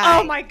 my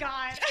God. Oh my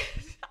God.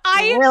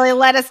 Really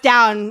let us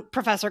down,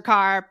 Professor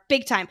Carr,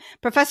 big time.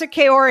 Professor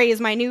Kaori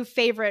is my new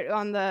favorite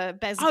on the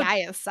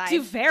Basgiath side.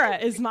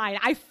 Davera is mine.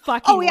 I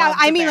fucking love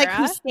I Davera. mean, like,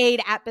 who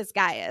stayed at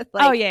Basgiath.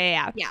 Like, oh,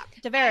 yeah. Yeah,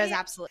 Davera is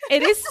absolutely.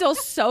 It is still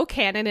so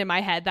canon in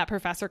my head that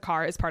Professor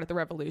Carr is part of the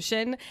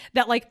revolution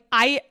that, like,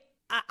 I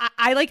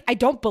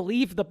don't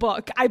believe the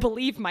book. I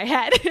believe my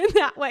head in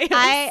that way.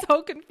 I'm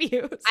so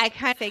confused. I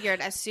kind of figured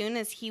as soon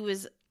as he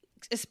was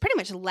pretty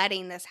much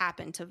letting this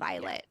happen to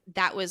Violet,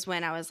 that was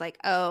when I was like,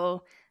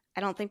 oh, I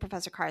don't think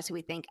Professor Carr is who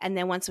we think. And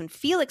then once when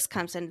Felix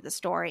comes into the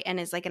story and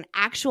is like an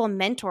actual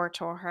mentor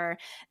to her,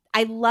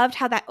 I loved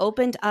how that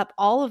opened up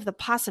all of the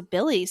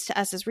possibilities to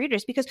us as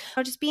readers because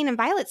just being in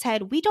Violet's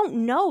head, we don't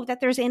know that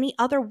there's any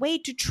other way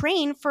to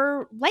train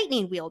for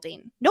lightning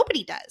wielding.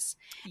 Nobody does.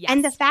 Yes.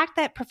 And the fact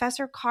that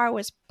Professor Carr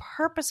was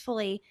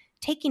purposefully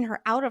taking her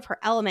out of her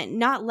element,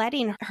 not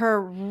letting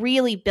her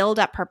really build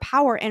up her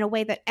power in a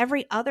way that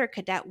every other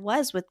cadet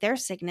was with their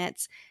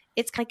signets,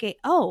 it's like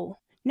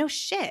no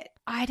shit.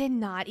 I did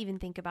not even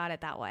think about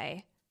it that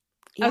way.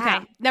 Yeah.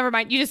 Okay, never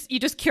mind. You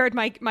just cured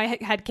my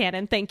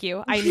headcanon. Thank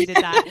you. I needed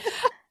that.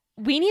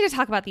 We need to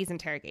talk about these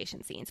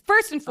interrogation scenes.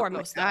 First and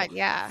foremost, God,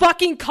 yeah.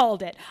 Fucking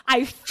called it.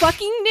 I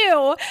fucking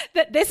knew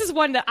that this is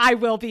one that I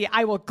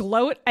will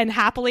gloat and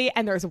happily,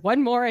 and there's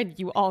one more and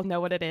you all know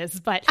what it is.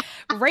 But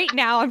right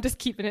now I'm just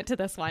keeping it to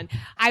this one.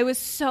 I was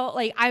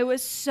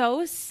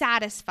so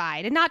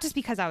satisfied, and not just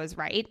because I was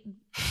right,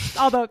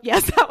 although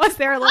yes, that was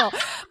there a little,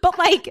 but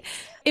like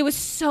it was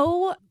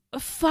so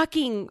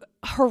fucking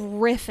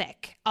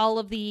horrific, all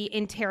of the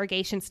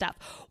interrogation stuff.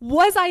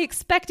 Was I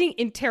expecting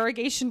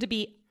interrogation to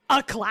be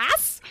a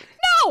class?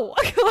 No.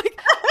 Like,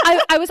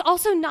 I was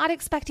also not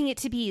expecting it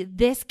to be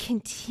this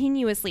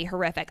continuously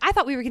horrific. I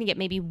thought we were going to get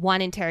maybe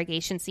one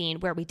interrogation scene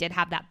where we did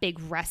have that big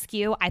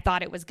rescue. I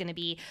thought it was going to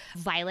be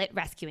Violet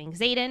rescuing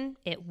Xaden.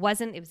 It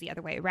wasn't. It was the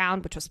other way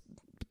around, which was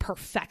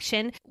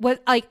perfection. Was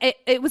like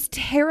it was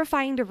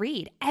terrifying to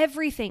read,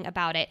 everything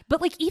about it.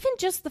 But like even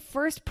just the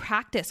first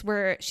practice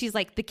where she's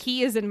like, the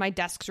key is in my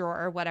desk drawer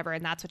or whatever,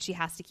 and that's what she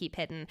has to keep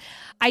hidden.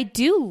 I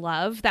do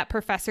love that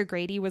Professor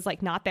Grady was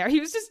like not there. He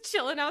was just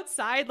chilling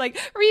outside,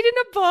 like reading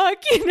a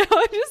book,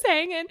 just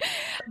hanging.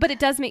 But it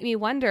does make me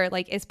wonder,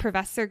 like, is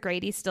Professor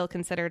Grady still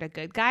considered a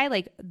good guy?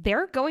 Like,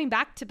 they're going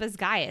back to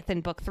Basgiath in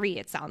book 3,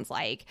 it sounds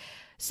like.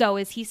 So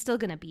is he still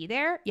gonna be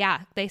there?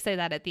 Yeah, they say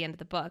that at the end of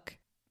the book,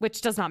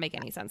 which does not make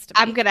any sense to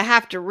me. I'm going to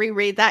have to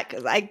reread that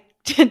because I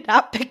did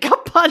not pick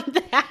up on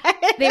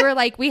that. They were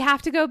like, we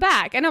have to go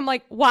back. And I'm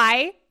like,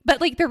 why? But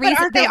like the reason—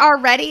 aren't they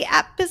already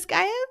at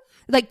Basgiath?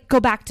 Like, go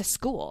back to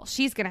school.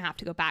 She's going to have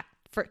to go back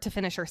to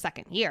finish her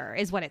second year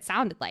is what it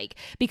sounded like,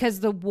 because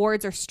the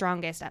wards are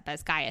strongest at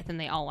Basgiath and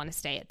they all want to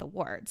stay at the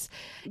wards.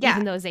 Yeah.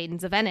 Even though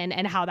Xaden's a Venin,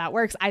 and how that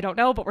works, I don't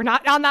know, but we're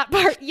not on that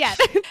part yet.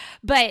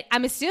 But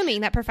I'm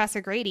assuming that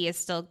Professor Grady is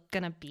still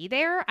going to be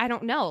there. I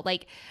don't know.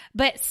 Like,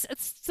 but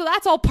so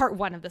that's all part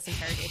 1 of this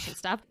interrogation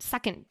stuff.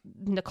 Second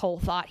Nicole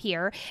thought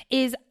here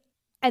is,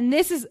 and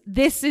this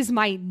is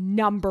my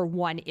number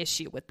 1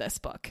 issue with this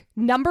book.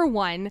 Number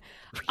 1,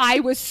 I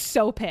was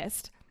so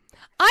pissed.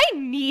 I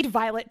need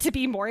Violet to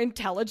be more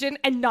intelligent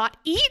and not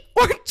eat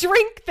or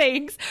drink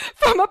things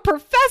from a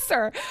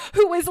professor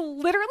who is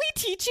literally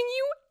teaching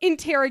you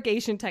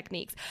interrogation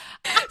techniques.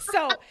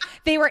 So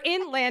they were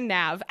in Land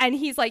Nav and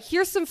he's like,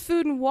 here's some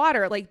food and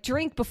water, like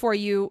drink before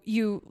you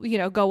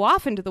go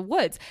off into the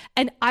woods.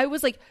 And I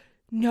was like,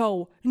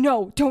 no,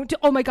 don't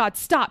oh my God,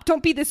 stop.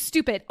 Don't be this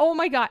stupid. Oh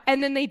my God.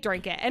 And then they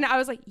drank it. And I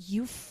was like,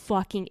 you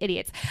fucking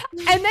idiots.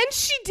 And then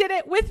she did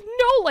it with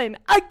Nolan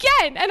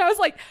again. And I was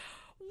like,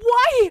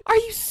 why are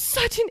you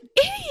such an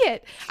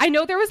idiot? I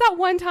know there was that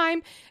one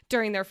time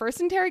during their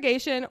first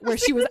interrogation where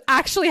she was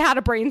actually had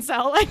a brain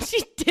cell and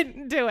she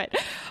didn't do it.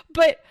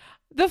 But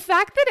the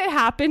fact that it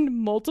happened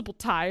multiple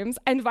times,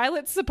 and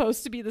Violet's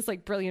supposed to be this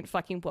like brilliant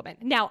fucking woman.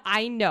 Now,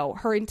 I know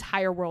her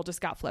entire world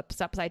just got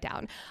flipped upside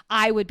down.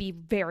 I would be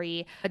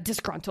very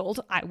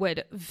disgruntled. I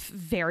would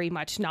very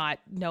much not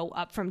know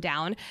up from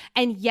down.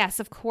 And yes,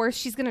 of course,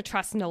 she's going to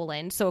trust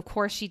Nolan. So of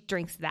course she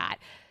drinks that.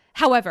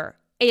 However,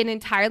 an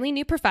entirely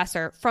new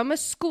professor from a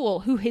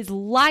school who is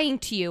lying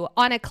to you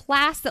on a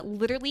class that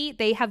literally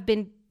they have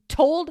been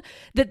told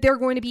that they're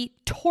going to be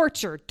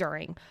tortured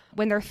during,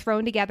 when they're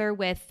thrown together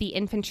with the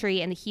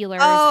infantry and the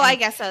healers. Oh, I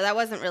guess so. That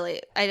wasn't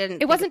really,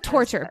 it wasn't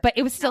torture, but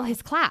it was still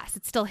his class.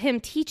 It's still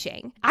him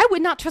teaching. I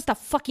would not trust a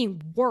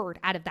fucking word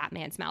out of that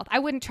man's mouth. I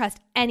wouldn't trust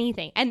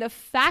anything. And the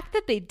fact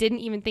that they didn't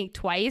even think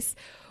twice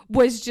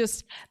was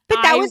just—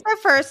 But that was their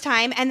first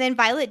time, and then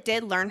Violet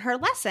did learn her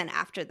lesson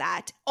after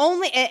that.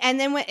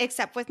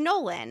 Except with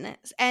Nolan,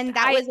 and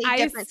that was a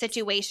different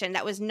situation.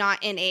 That was not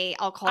in a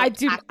alcoholic.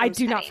 I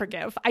do not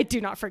forgive. I do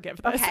not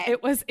forgive this. Okay.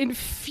 It was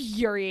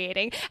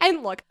infuriating.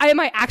 And look, am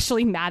I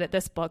actually mad at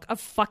this book?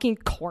 Of fucking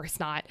course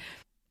not.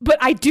 But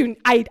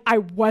I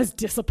was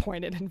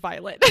disappointed in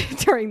Violet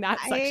during that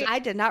section. I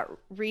did not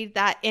read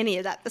any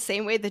of that the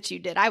same way that you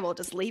did. I will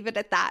just leave it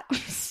at that. I'm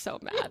so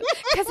mad.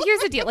 Because here's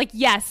the deal. Like,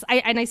 yes,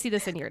 I see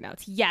this in your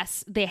notes.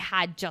 Yes, they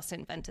had just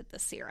invented the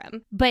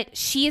serum. But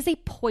she is a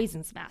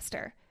poisons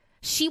master.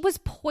 She was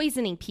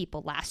poisoning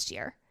people last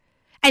year.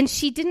 And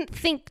she didn't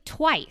think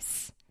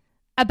twice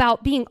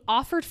about being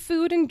offered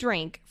food and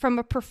drink from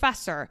a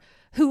professor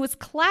whose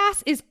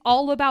class is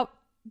all about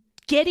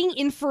getting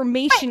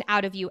information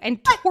out of you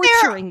and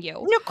torturing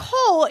you.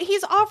 Nicole,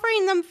 he's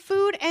offering them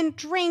food and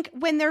drink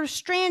when they're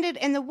stranded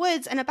in the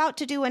woods and about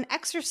to do an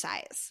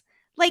exercise.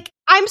 Like,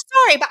 I'm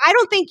sorry, but I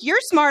don't think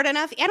you're smart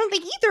enough. I don't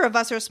think either of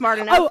us are smart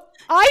enough. Oh,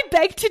 I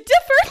beg to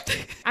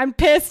differ. I'm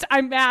pissed.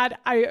 I'm mad.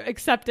 I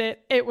accept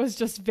it. It was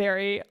just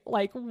very,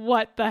 like,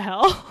 what the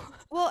hell?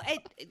 Well,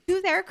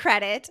 to their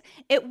credit,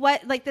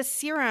 the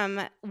serum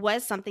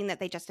was something that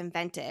they just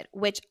invented,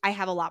 which I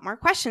have a lot more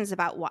questions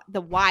about the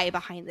why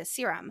behind the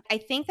serum. I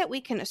think that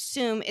we can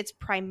assume it's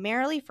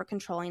primarily for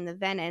controlling the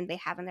venin they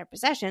have in their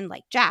possession,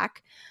 like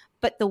Jack,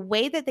 but the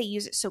way that they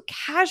use it so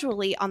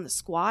casually on the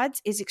squads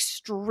is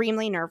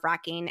extremely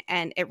nerve-wracking,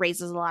 and it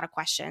raises a lot of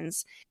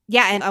questions.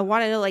 Yeah, and I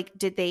want to know, like,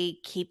 did they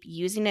keep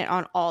using it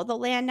on all the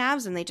land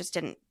navs and they just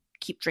didn't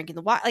keep drinking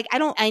the water? Like,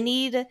 I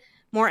need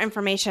more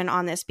information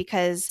on this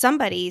because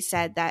somebody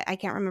said that, I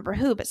can't remember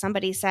who, but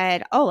somebody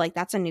said, oh, like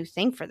that's a new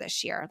thing for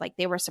this year. Like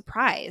they were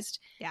surprised.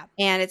 Yeah.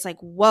 And it's like,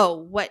 whoa,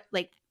 what,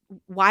 like,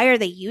 why are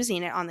they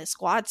using it on the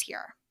squads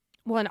here?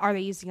 Well, and are they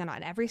using it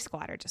on every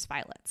squad or just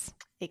Violet's?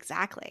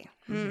 Exactly.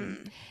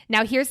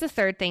 Now, here's the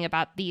third thing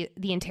about the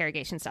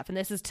interrogation stuff. And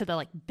this is to the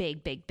like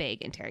big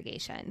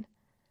interrogation.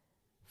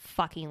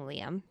 Fucking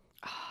Liam.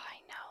 Oh,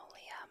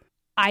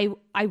 I know, Liam.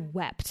 I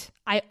wept.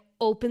 I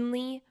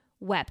openly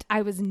wept.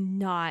 I was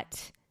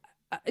not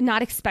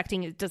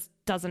expecting it. Just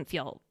doesn't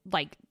feel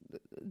like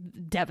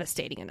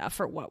devastating enough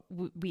for what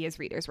we as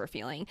readers were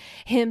feeling.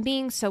 Him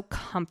being so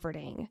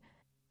comforting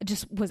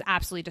just was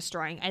absolutely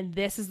destroying. And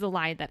this is the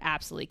line that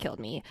absolutely killed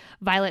me.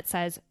 Violet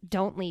says,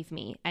 "Don't leave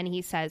me." And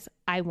he says,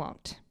 "I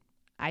won't.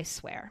 I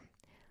swear."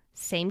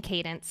 Same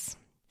cadence,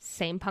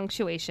 same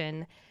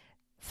punctuation,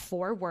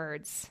 4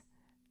 words.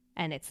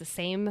 And it's the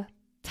same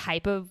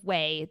type of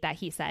way that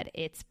he said,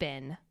 "It's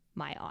been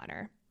my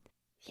honor."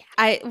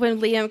 Yeah.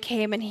 When Liam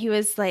came and he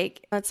was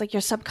like, it's like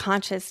your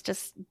subconscious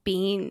just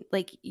being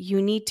like,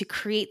 you need to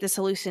create this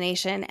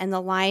hallucination. And the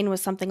line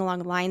was something along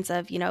the lines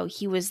of, you know,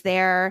 he was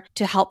there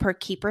to help her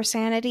keep her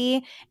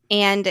sanity.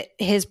 And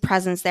his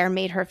presence there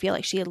made her feel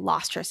like she had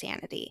lost her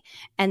sanity.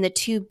 And the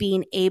two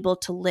being able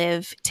to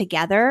live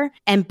together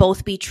and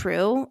both be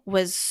true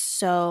was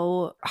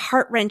so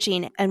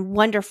heart-wrenching and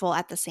wonderful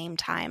at the same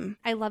time.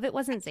 I love it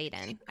wasn't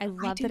Xaden. I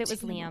love that it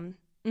was too.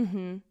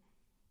 Liam.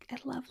 I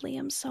love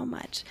Liam so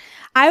much.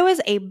 I was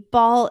a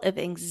ball of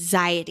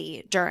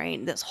anxiety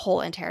during this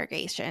whole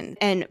interrogation.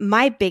 And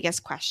my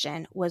biggest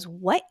question was,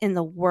 what in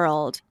the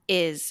world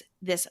is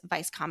this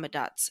Vice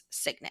Commandant's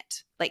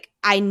signet? Like,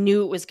 I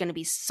knew it was going to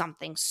be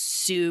something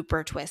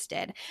super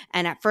twisted.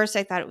 And at first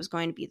I thought it was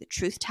going to be the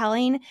truth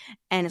telling.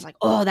 And it's like,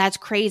 oh, that's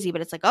crazy.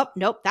 But it's like, oh,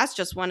 nope, that's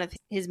just one of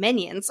his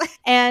minions.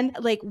 And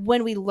like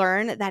when we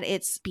learn that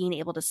it's being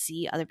able to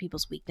see other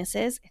people's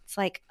weaknesses, it's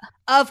like,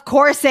 of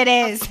course it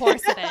is. Of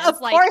course it is. Of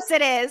course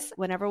it is.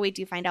 Whenever we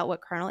do find out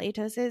what Colonel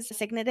Atos'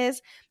 signet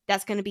is,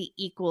 that's going to be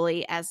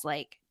equally as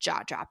like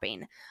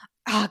jaw-dropping.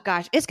 Oh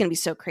gosh, it's going to be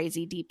so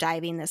crazy deep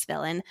diving this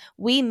villain.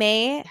 We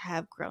may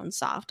have grown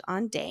soft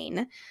on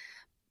Dane,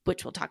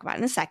 which we'll talk about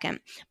in a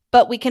second,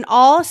 but we can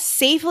all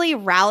safely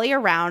rally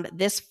around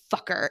this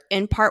fucker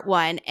in part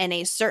 1 and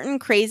a certain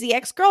crazy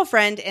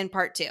ex-girlfriend in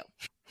part 2.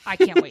 I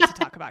can't wait to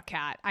talk about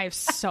Kat. I have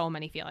so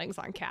many feelings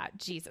on Kat.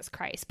 Jesus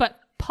Christ. But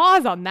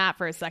pause on that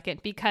for a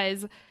second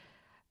because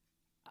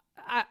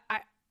I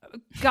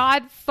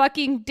God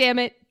fucking damn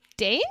it,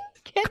 Dane?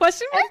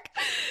 Question mark?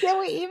 Can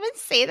we even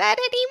say that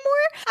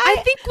anymore?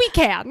 I think we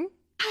can.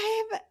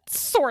 I'm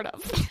sort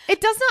of. It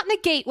does not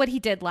negate what he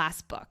did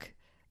last book.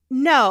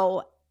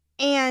 No.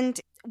 And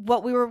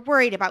what we were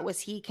worried about was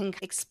he can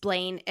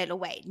explain it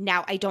away.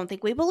 Now, I don't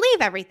think we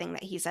believe everything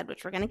that he said,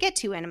 which we're going to get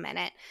to in a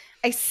minute.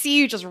 I see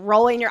you just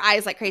rolling your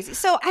eyes like crazy.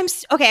 So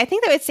okay, I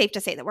think that it's safe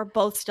to say that we're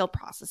both still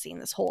processing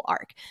this whole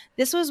arc.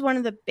 This was one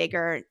of the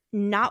bigger,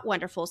 not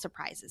wonderful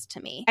surprises to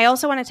me. I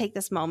also want to take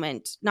this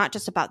moment, not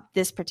just about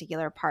this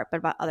particular part, but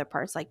about other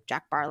parts like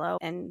Jack Barlow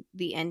and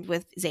the end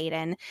with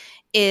Xaden,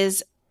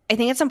 is I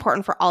think it's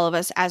important for all of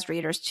us as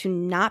readers to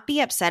not be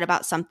upset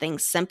about something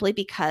simply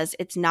because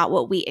it's not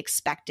what we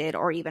expected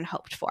or even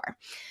hoped for.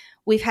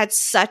 We've had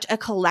such a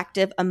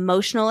collective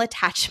emotional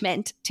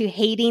attachment to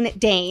hating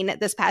Dane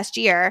this past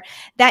year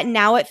that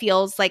now it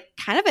feels like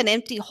kind of an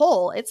empty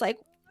hole. It's like,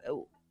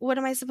 what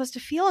am I supposed to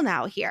feel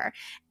now here?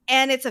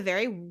 And it's a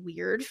very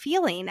weird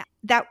feeling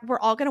that we're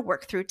all going to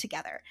work through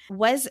together.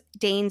 Was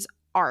Dane's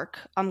arc,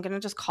 I'm going to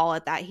just call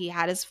it that, he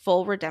had his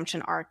full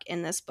redemption arc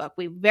in this book.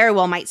 We very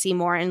well might see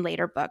more in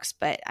later books,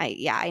 but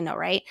I know,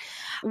 right?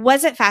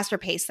 Was it faster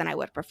paced than I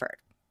would have preferred?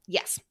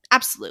 Yes,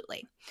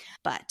 absolutely.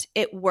 But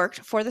it worked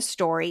for the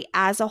story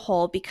as a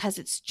whole because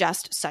it's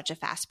just such a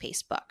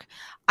fast-paced book.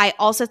 I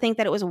also think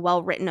that it was a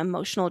well-written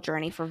emotional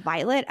journey for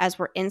Violet as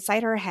we're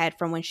inside her head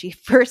from when she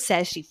first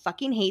says she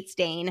fucking hates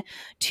Dane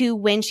to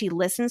when she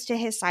listens to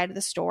his side of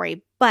the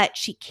story, but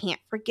she can't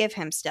forgive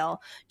him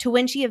still, to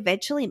when she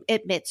eventually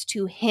admits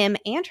to him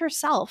and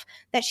herself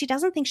that she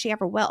doesn't think she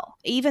ever will.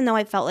 Even though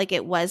I felt like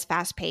it was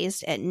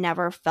fast-paced, it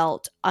never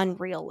felt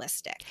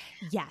unrealistic.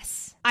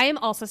 Yes. I am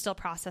also still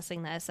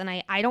processing this, and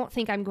I don't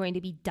think I'm going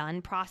to be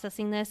done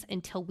processing this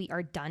until we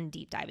are done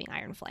deep diving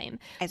Iron Flame.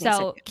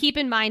 So keep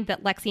in mind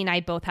that Lexi and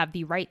I both have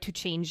the right to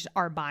change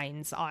our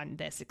minds on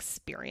this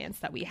experience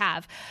that we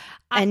have.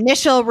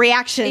 Initial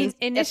reactions.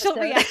 Initial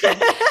reaction.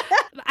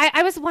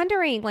 I was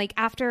wondering, like,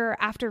 after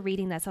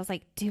reading this, I was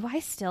like, do I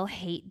still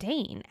hate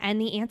Dane?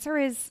 And the answer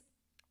is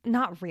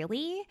not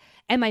really.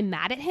 Am I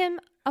mad at him?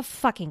 Of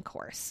fucking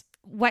course.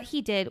 What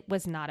he did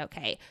was not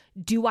okay.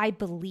 Do I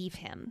believe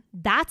him?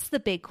 That's the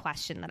big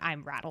question that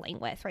I'm rattling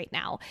with right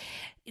now.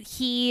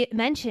 He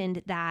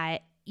mentioned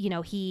that, you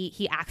know,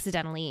 he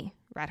accidentally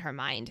read her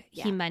mind.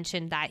 Yeah. He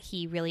mentioned that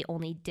he really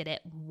only did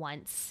it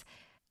once.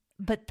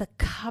 But the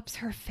cups,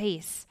 her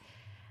face,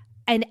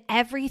 and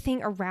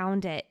everything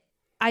around it,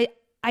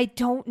 I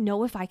don't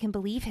know if I can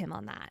believe him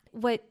on that.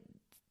 What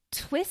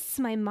twists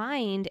my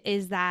mind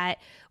is that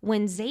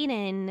when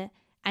Xaden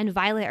and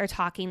Violet are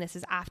talking. This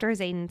is after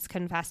Xaden's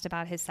confessed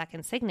about his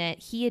second signet.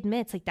 He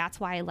admits, like, that's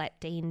why I let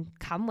Dane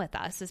come with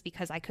us, is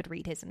because I could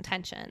read his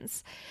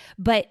intentions.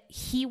 But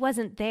he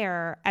wasn't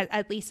there,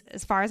 at least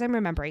as far as I'm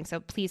remembering.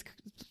 So please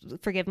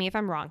forgive me if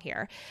I'm wrong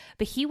here.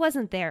 But he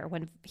wasn't there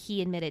when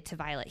he admitted to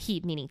Violet,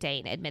 he, meaning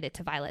Dane, admitted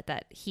to Violet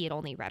that he had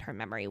only read her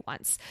memory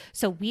once.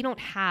 So we don't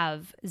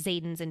have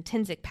Xaden's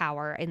intrinsic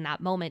power in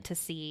that moment to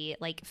see,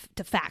 like,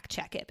 to fact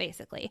check it,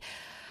 basically.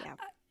 Yeah.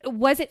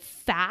 Was it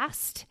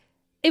fast?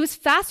 It was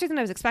faster than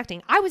I was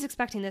expecting. I was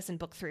expecting this in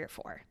book 3 or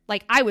 4.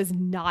 Like, I was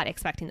not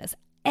expecting this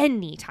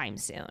anytime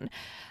soon.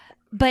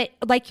 But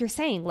like you're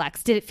saying,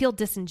 Lex, did it feel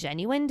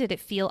disingenuous? Did it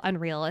feel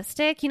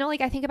unrealistic? You know,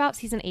 like, I think about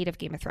season 8 of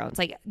Game of Thrones.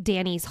 Like,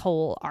 Dany's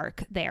whole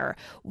arc there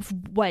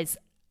was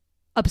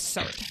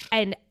absurd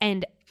and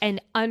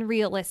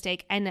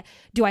unrealistic. And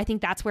do I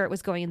think that's where it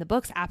was going in the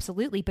books?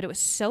 Absolutely. But it was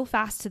so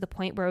fast to the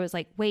point where it was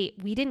like, wait,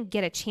 we didn't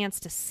get a chance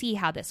to see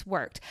how this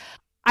worked.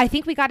 I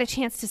think we got a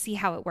chance to see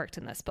how it worked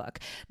in this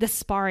book. The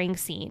sparring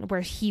scene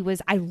where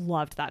I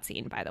loved that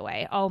scene, by the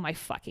way. Oh my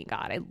fucking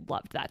God. I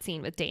loved that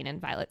scene with Dane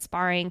and Violet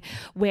sparring,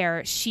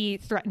 where she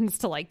threatens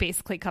to, like,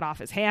 basically cut off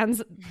his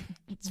hands.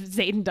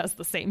 Xaden does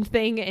the same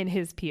thing in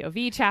his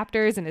POV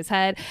chapters in his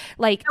head.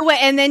 Like,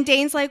 and then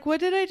Dane's like,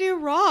 what did I do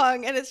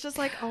wrong? And it's just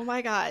like, oh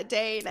my God,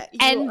 Dane.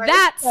 And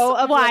that's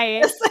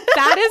why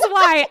that is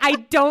why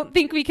I don't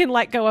think we can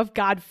let go of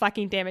God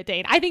fucking damn it,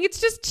 Dane. I think it's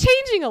just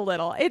changing a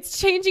little. It's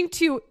changing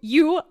to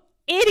you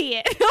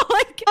idiot.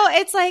 Like, oh,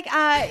 it's like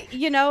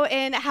you know,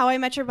 in How I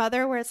Met Your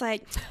Mother, where it's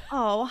like,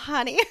 oh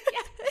honey,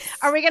 yes.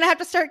 Are we gonna have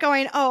to start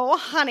going, oh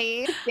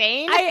honey,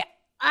 Dane?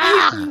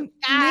 God.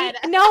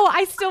 No,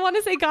 I still want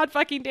to say God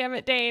fucking damn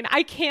it, Dane.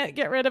 I can't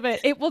get rid of it.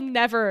 It will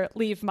never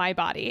leave my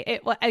body.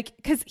 It will,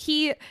 because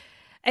he,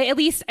 at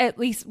least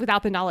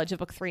without the knowledge of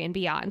book 3 and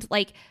beyond,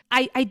 like,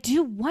 I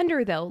do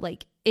wonder though,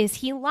 like, is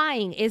he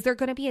lying? Is there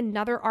going to be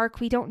another arc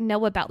we don't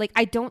know about? Like,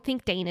 I don't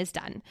think Dane is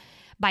done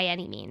by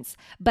any means.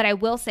 But I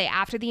will say,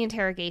 after the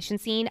interrogation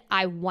scene,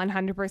 I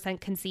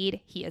 100% concede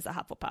he is a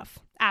Hufflepuff.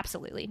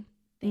 Absolutely.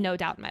 No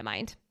doubt in my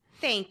mind.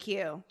 Thank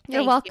you.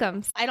 You're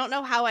welcome. I don't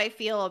know how I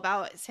feel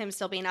about him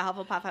still being a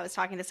Hufflepuff. I was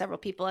talking to several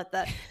people at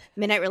the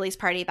midnight release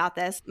party about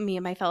this, me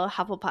and my fellow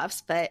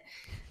Hufflepuffs, but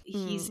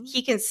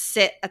he can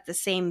sit at the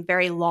same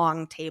very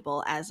long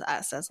table as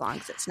us, as long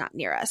as it's not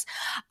near us.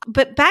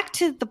 But back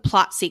to the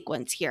plot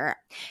sequence here.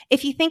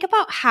 If you think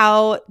about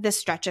how the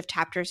stretch of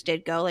chapters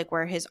did go, like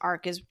where his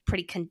arc is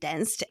pretty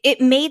condensed,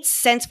 it made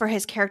sense for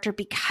his character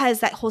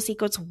because that whole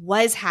sequence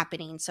was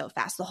happening so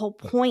fast. The whole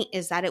point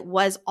is that it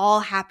was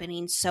all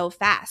happening so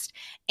fast.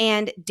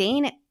 And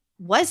Dane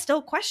was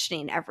still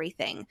questioning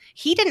everything.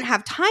 He didn't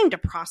have time to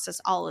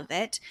process all of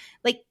it.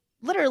 Like,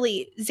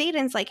 literally,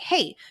 Xaden's like,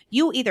 hey,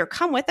 you either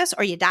come with us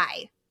or you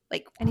die.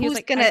 Like, and he was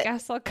like, I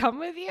guess I'll come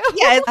with you.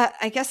 Yeah,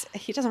 I guess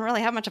he doesn't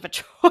really have much of a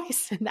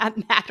choice in that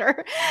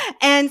matter.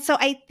 And so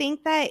I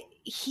think that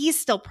he's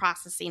still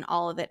processing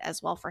all of it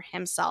as well for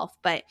himself,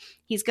 but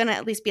he's going to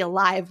at least be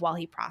alive while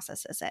he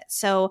processes it.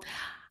 So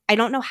I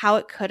don't know how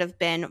it could have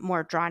been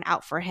more drawn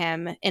out for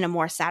him in a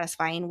more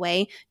satisfying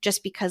way,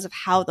 just because of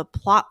how the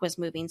plot was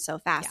moving so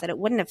fast that it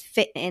wouldn't have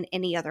fit in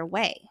any other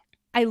way.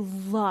 I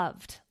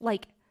loved,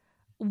 like,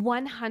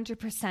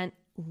 100%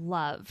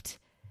 loved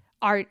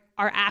our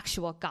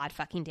actual God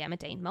fucking damn it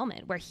Dane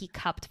moment where he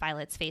cupped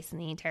Violet's face in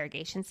the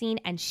interrogation scene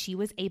and she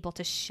was able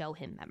to show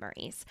him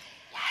memories.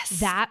 Yes.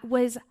 That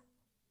was,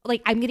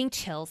 like, I'm getting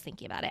chills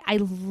thinking about it. I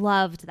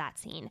loved that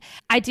scene.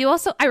 I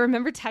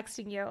remember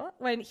texting you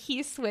when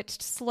he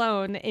switched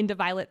Sloane into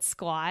Violet's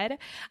squad.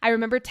 I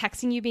remember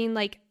texting you being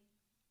like,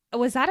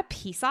 was that a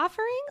peace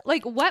offering?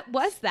 Like, what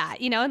was that?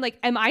 You know, and like,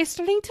 am I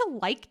starting to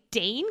like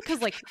Dane?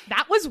 Because like,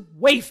 that was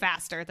way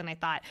faster than I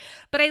thought.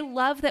 But I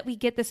love that we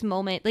get this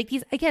moment. Like,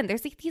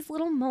 there's like these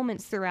little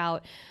moments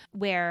throughout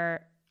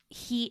where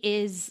he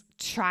is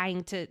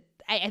trying to,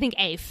 I think,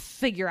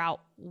 figure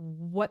out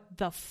what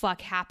the fuck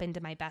happened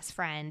to my best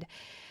friend.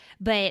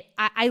 But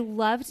I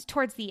loved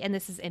towards the end,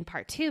 this is in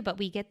part 2, but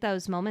we get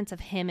those moments of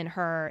him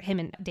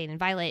and Dane and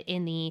Violet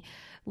in the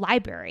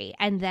library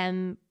and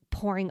them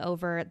pouring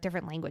over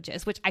different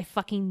languages, which I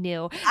fucking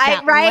knew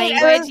that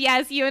language.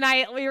 Yes, you and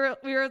I, we were.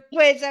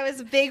 Which that was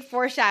a big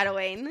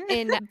foreshadowing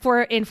in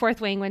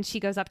Fourth Wing when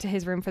she goes up to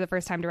his room for the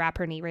first time to wrap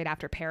her knee right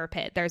after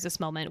Parapet. There's this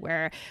moment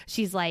where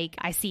she's like,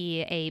 "I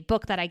see a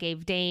book that I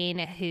gave Dane,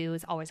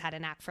 who's always had a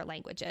knack for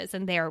languages,"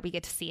 and there we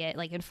get to see it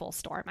like in full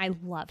storm. I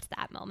loved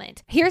that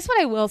moment. Here's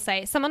what I will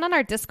say: someone on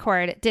our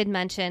Discord did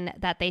mention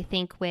that they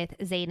think with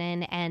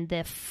Xaden and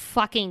the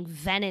fucking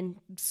venom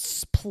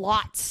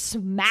plot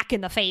smack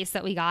in the face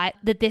that we got,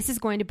 that this is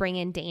going to bring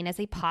in Dane as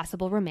a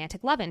possible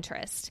romantic love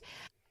interest.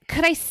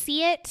 Could I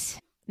see it?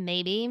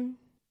 Maybe.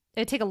 It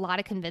would take a lot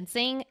of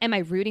convincing. Am I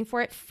rooting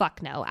for it?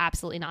 Fuck no,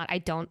 absolutely not. I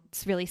don't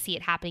really see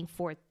it happening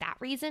for that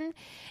reason.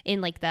 In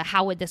like the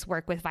how would this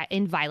work with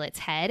in Violet's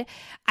head?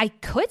 I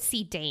could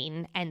see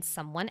Dane and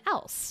someone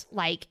else.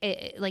 Like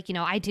you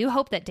know, I do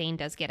hope that Dane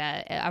does get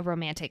a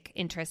romantic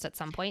interest at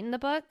some point in the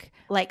book,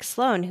 like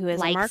Sloane, who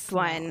is a marked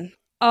one.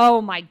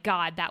 Oh my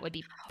God, that would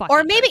be fucking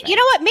Or maybe, perfect. you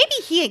know what? Maybe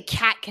he and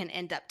Kat can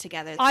end up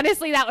together.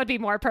 Honestly, that would be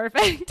more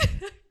perfect.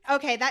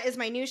 Okay, that is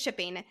my new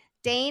shipping.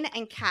 Dane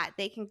and Kat,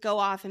 they can go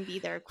off and be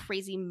their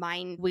crazy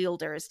mind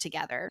wielders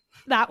together.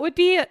 That would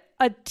be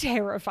a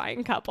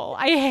terrifying couple.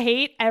 I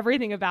hate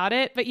everything about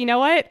it, but you know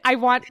what? I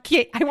want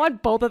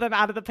both of them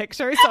out of the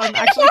picture, so I'm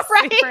actually super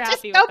happy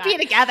Just with don't that. be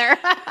together.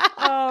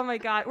 Oh my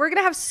God. We're going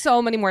to have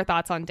so many more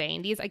thoughts on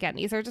Dane. These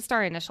are just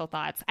our initial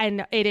thoughts.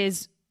 And it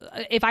is,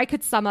 if I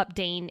could sum up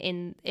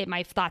Dane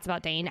my thoughts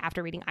about Dane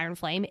after reading Iron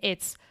Flame,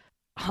 it's,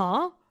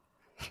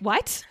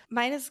 what?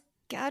 Mine is,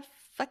 God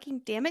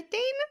fucking damn it,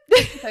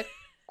 Dane. A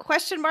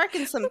question mark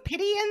and some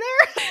pity in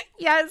there.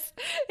 Yes,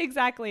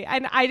 exactly.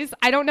 And I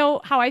don't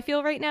know how I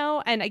feel right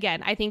now. And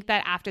again, I think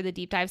that after the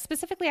deep dive,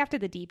 specifically after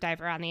the deep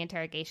dive around the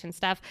interrogation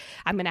stuff,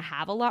 I'm going to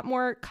have a lot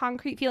more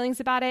concrete feelings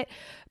about it.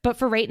 But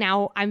for right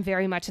now, I'm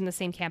very much in the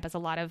same camp as a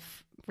lot of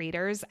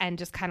readers and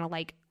just kind of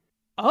like,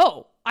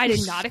 oh, I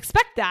did not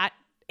expect that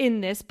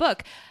in this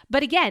book.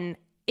 But again,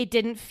 it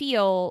didn't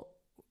feel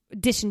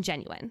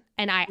disingenuine.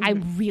 And I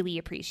really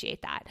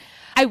appreciate that.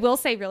 I will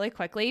say really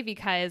quickly,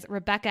 because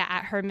Rebecca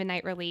at her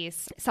midnight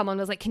release, someone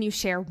was like, can you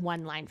share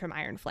one line from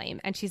Iron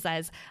Flame? And she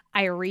says,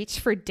 I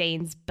reach for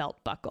Dane's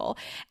belt buckle.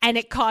 And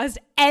it caused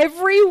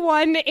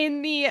everyone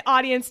in the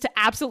audience to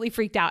absolutely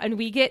freak out. And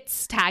we got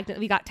tagged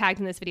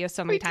in this video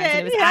so many times.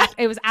 And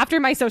it was after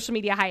my social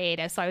media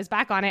hiatus. So I was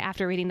back on it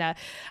after reading the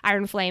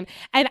Iron Flame.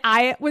 And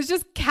I was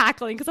just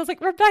cackling because I was like,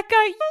 Rebecca,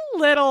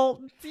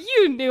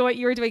 you knew what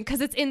you were doing.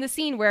 Because it's in the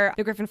scene where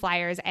the Griffin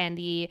Flyers and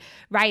the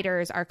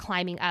riders are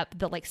climbing up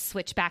the like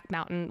switchback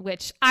mountain,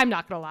 which I'm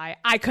not gonna lie,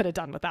 I could have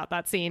done without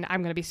that scene.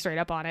 I'm gonna be straight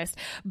up honest.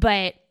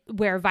 But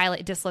where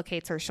Violet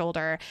dislocates her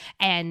shoulder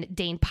and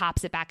Dane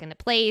pops it back into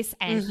place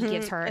and he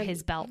gives her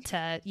his belt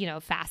to,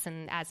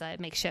 fasten as a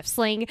makeshift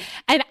sling.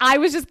 And I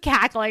was just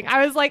cackling.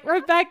 I was like,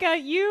 Rebecca,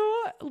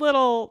 you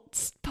little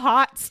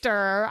pot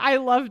stirrer. I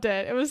loved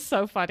it. It was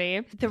so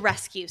funny. The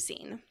rescue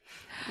scene.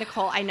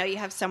 Nicole, I know you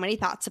have so many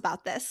thoughts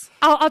about this.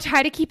 I'll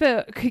try to keep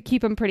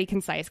them pretty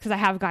concise because I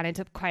have gone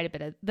into quite a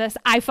bit of this.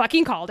 I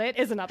fucking called it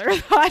is another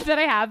thought that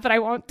I have, but I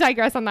won't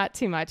digress on that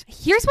too much.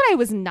 Here's what I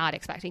was not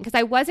expecting, because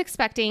I was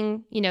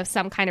expecting,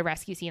 some kind of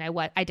rescue scene.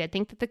 I did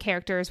think that the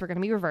characters were going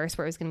to be reversed,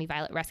 where it was going to be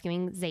Violet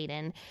rescuing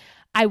Xaden.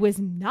 I was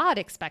not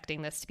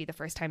expecting this to be the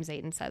first time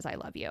Xaden says, I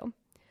love you.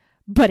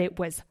 But it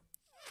was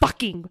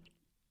fucking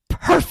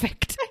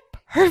perfect.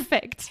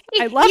 Perfect.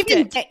 I loved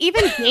it.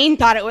 Even Dane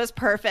thought it was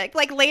perfect.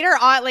 Like later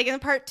on, like in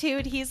part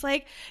 2, he's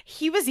like,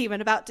 he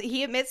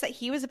admits that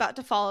he was about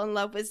to fall in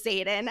love with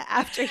Xaden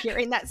after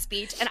hearing that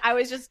speech. And I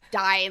was just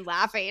dying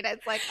laughing.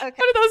 It's like, okay.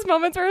 One of those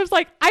moments where I was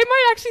like, I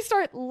might actually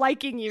start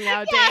liking you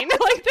now, Dane.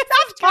 Like,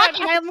 stop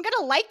talking. I'm going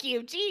to like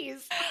you.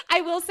 Jeez.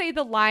 I will say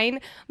the line,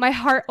 my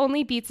heart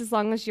only beats as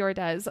long as yours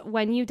does.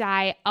 When you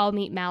die, I'll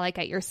meet Malik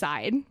at your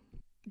side.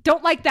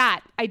 Don't like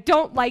that. I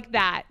don't like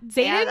that. Xaden?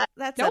 Yeah,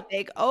 that's nope. A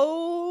big,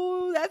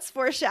 that's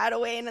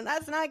foreshadowing, and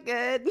that's not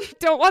good.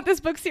 Don't want this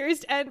book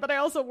series to end, but I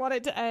also want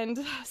it to end.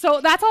 So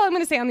that's all I'm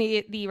going to say on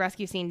the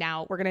rescue scene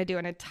now. We're going to do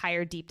an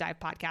entire deep dive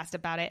podcast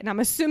about it, and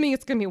I'm assuming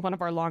it's going to be one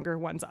of our longer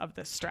ones of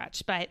this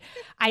stretch, but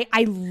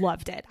I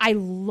loved it. I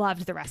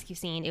loved the rescue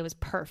scene. It was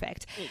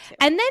perfect. Me too.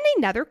 And then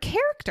another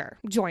character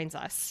joins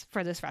us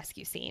for this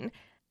rescue scene.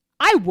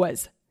 I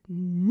was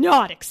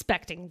not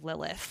expecting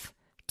Lilith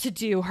to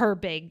do her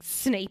big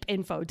Snape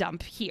info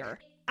dump here.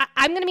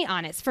 I'm going to be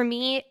honest. For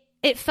me,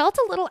 it felt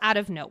a little out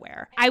of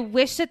nowhere. I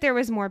wish that there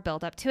was more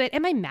build up to it.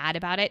 Am I mad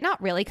about it?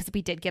 Not really, because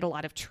we did get a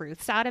lot of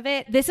truths out of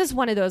it. This is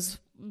one of those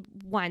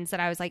ones that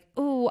I was like,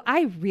 oh,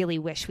 I really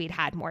wish we'd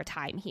had more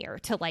time here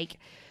to like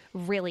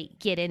really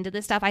get into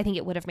this stuff. I think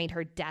it would have made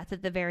her death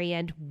at the very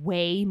end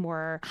way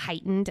more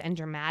heightened and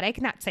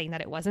dramatic. Not saying that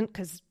it wasn't,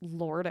 because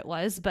Lord, it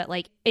was, but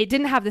like it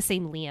didn't have the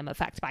same Liam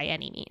effect by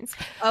any means.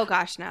 Oh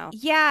gosh, no.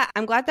 Yeah,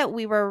 I'm glad that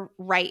we were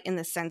right in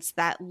the sense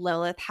that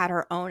Lilith had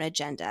her own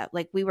agenda.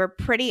 Like we were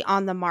pretty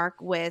on the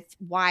mark with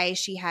why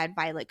she had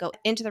Violet go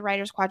into the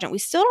Writer's Quadrant. We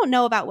still don't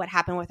know about what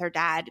happened with her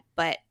dad,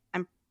 but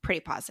I'm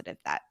pretty positive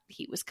that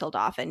he was killed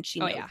off and she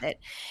knows it.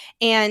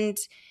 And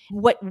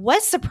what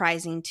was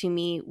surprising to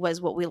me was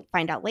what we'll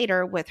find out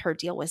later with her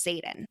deal with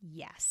Xaden.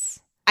 Yes.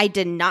 I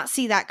did not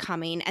see that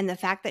coming. And the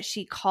fact that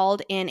she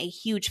called in a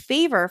huge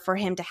favor for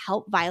him to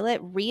help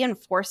Violet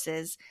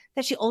reinforces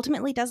that she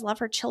ultimately does love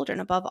her children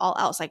above all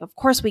else. Like, of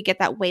course, we get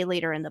that way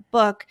later in the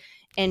book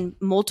in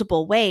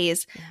multiple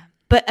ways. Yeah.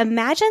 But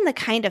imagine the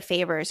kind of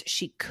favors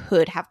she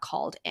could have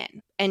called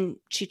in, and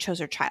she chose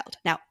her child.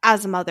 Now,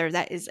 as a mother,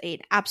 that is an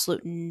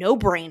absolute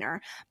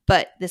no-brainer,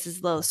 but this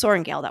is Lilith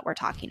Sorrengail that we're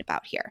talking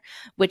about here,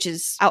 which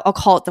is, I'll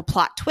call it the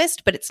plot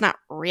twist, but it's not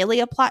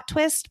really a plot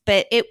twist,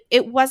 but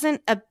it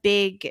wasn't a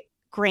big,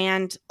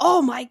 grand,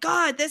 oh my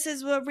God, this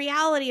is the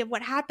reality of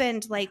what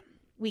happened, like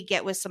we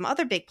get with some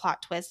other big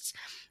plot twists.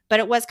 but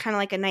it was kind of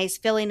like a nice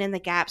filling in the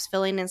gaps,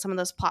 filling in some of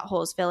those plot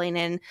holes, filling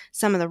in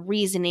some of the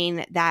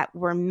reasoning that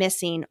were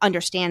missing,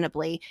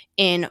 understandably,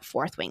 in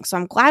Fourth Wing. So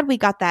I'm glad we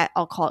got that,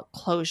 I'll call it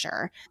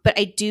closure. But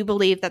I do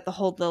believe that the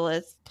whole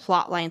Lilith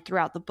plotline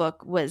throughout the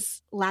book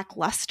was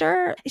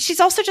lackluster. She's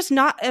also just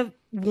not a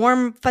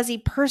warm, fuzzy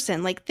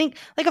person. Like,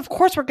 of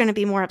course we're going to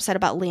be more upset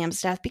about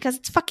Liam's death because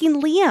it's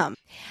fucking Liam.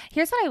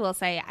 Here's what I will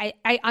say.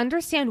 I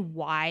understand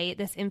why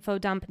this info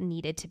dump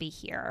needed to be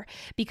here,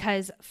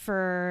 because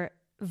for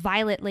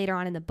Violet later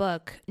on in the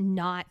book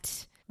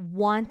not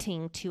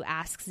wanting to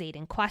ask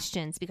Xaden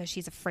questions because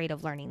she's afraid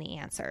of learning the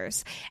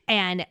answers.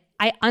 And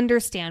I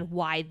understand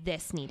why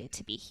this needed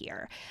to be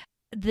here.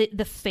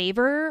 The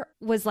favor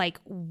was like,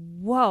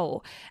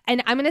 whoa.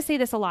 And I'm going to say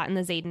this a lot in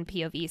the Xaden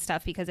POV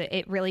stuff because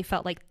it really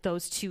felt like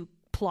those two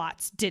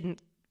plots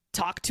didn't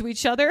talk to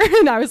each other.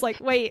 And I was like,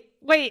 wait.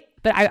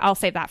 But I'll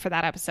save that for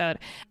that episode.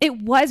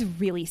 It was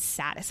really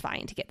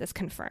satisfying to get this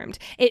confirmed.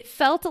 It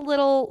felt a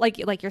little like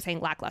you're saying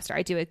lackluster.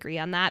 I do agree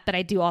on that. But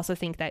I do also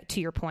think that,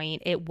 to your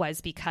point, it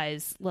was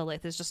because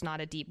Lilith is just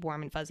not a deep,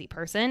 warm, and fuzzy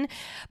person.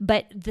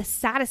 But the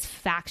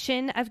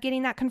satisfaction of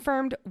getting that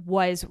confirmed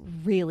was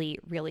really,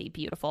 really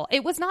beautiful.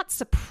 It was not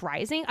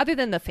surprising, other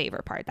than the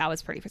favor part. That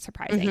was pretty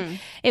surprising. Mm-hmm.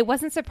 It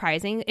wasn't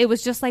surprising. It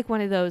was just like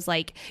one of those,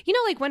 like, you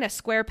know, like when a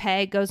square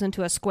peg goes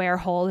into a square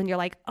hole and you're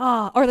like,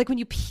 oh, or like when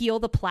you peel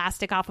the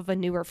plastic off of a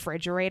new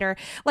refrigerator.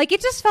 Like,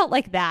 it just felt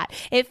like that.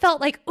 It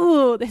felt like,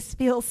 ooh, this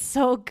feels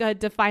so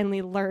good to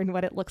finally learn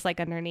what it looks like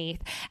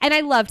underneath. And I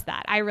loved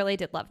that. I really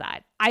did love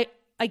that. I,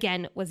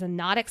 again, was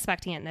not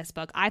expecting it in this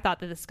book. I thought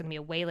that this was going to be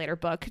a way later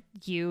book.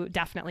 You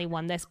definitely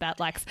won this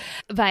bet, Lex.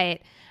 But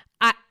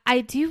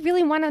I do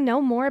really want to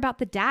know more about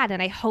the dad,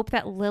 and I hope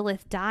that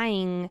Lilith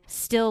dying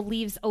still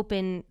leaves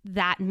open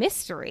that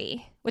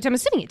mystery, which I'm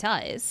assuming it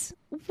does.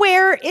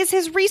 Where is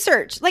his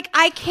research? Like,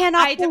 I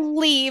cannot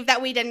believe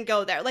that we didn't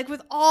go there. Like,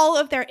 with all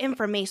of their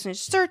information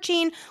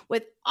searching,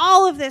 with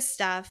all of this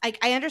stuff,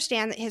 I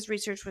understand that his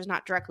research was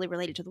not directly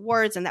related to the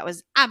wards, and that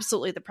was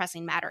absolutely the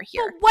pressing matter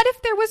here. But what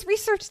if there was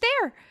research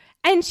there,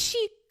 and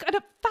she could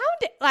have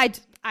found it?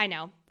 I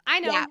know.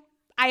 Yeah.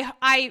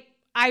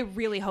 I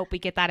really hope we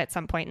get that at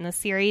some point in the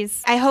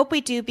series. I hope we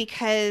do,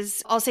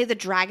 because I'll say the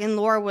dragon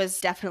lore was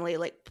definitely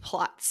like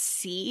plot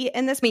C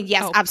in this. I mean,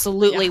 yes,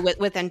 absolutely. Yeah.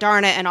 With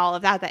Andarna and all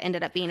of that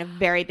ended up being a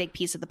very big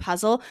piece of the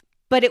puzzle.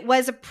 But it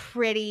was but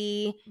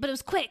it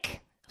was quick.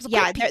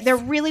 There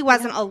really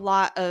wasn't a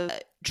lot of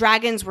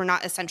dragons were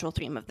not a central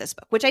theme of this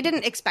book, which I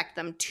didn't expect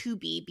them to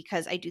be,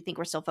 because I do think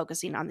we're still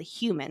focusing on the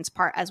humans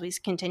part as we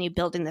continue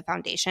building the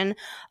foundation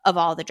of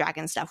all the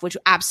dragon stuff, which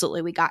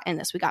absolutely we got in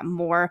this. We got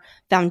more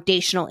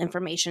foundational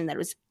information that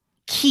was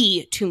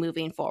key to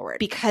moving forward,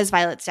 because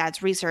Violet's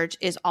dad's research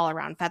is all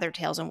around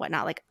feathertails and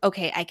whatnot. Like,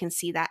 okay, I can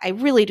see that. I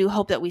really do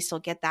hope that we still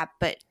get that,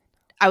 but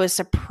I was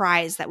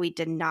surprised that we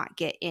did not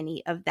get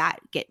any of that,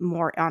 get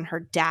more on her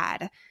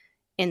dad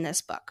in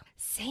this book.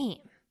 Same.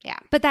 Yeah.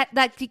 But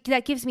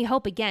that gives me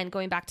hope, again,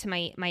 going back to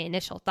my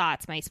initial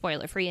thoughts, my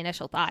spoiler-free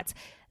initial thoughts.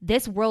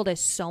 This world is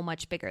so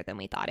much bigger than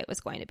we thought it was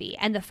going to be.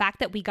 And the fact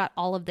that we got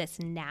all of this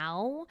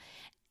now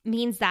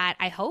means that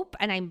I hope,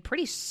 and I'm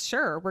pretty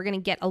sure, we're going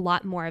to get a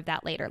lot more of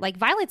that later. Like,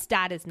 Violet's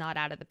dad is not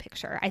out of the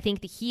picture. I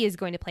think that he is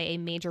going to play a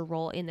major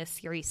role in this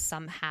series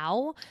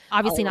somehow.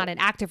 Obviously not an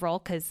active role,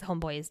 because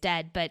Homeboy is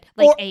dead, but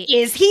like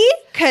is he?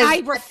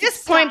 Because at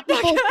this point,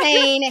 people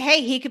saying,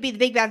 hey, he could be the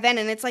big bad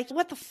Venom. It's like,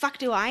 what the fuck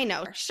do I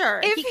know?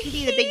 Sure, he can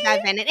be the big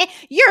bad Venom.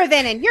 You're a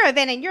Venom, you're a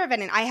Venom, you're a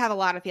Venom. I have a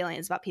lot of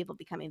feelings about people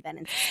becoming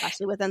Venoms,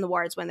 especially within the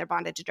wards when they're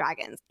bonded to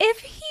dragons.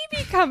 If he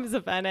becomes a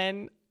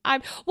Venom, so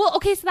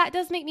that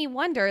does make me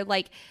wonder,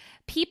 like,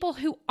 people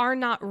who are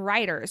not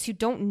writers, who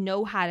don't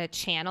know how to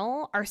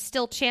channel, are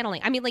still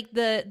channeling. I mean, like,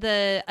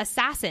 the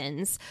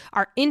assassins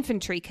are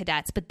infantry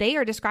cadets, but they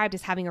are described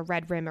as having a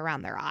red rim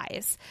around their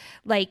eyes.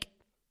 Like,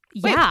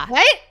 yeah. Wait,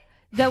 what?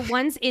 The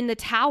ones in the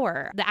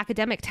tower, the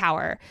academic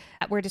tower,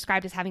 were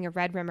described as having a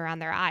red rim around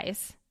their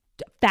eyes.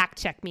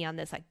 Fact check me on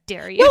this, I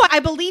dare you. No, I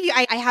believe you.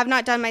 I have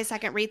not done my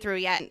second read through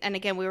yet, and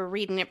again, we were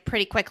reading it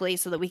pretty quickly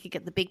so that we could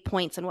get the big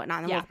points and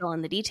whatnot, and we'll fill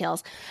in the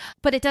details.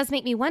 But it does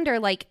make me wonder,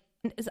 like,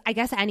 I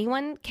guess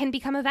anyone can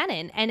become a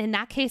Venom, and in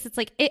that case, it's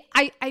like we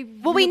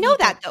know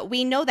that, though.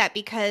 We know that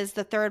because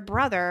the third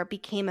brother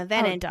became a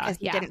Venom because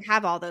he didn't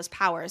have all those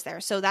powers there.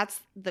 So that's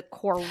the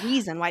core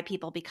reason why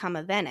people become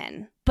a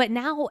Venom. But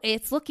now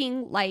it's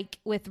looking like,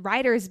 with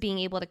writers being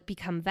able to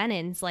become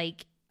Venoms,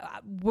 like,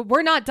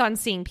 we're not done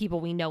seeing people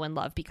we know and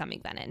love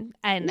becoming Venom.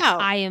 And no.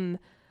 I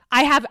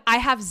have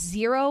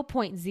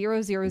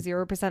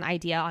 0.000%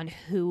 idea on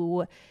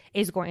who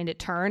is going to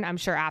turn. I'm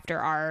sure after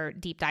our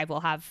deep dive we'll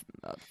have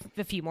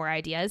a few more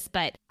ideas,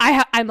 but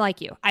I'm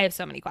like you. I have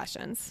so many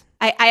questions.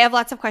 I have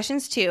lots of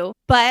questions too,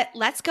 but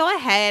let's go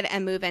ahead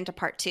and move into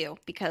part 2,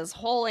 because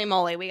holy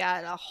moly, we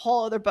got a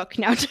whole other book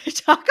now to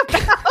talk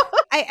about.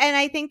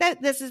 I think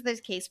that this is the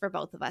case for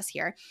both of us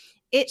here.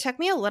 It took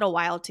me a little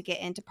while to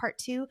get into part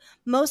 2,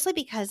 mostly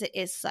because it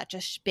is such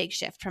a big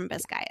shift from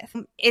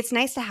Basgiath. It's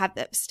nice to have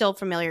the still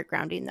familiar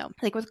grounding, though,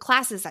 like with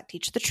classes that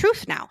teach the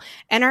truth now,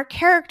 and our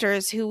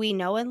characters who we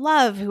know and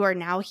love who are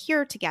now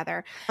here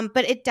together.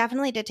 But it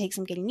definitely did take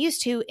some getting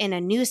used to in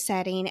a new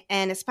setting,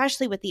 and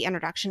especially with the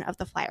introduction of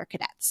the Flyer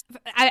Cadets.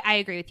 I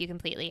agree with you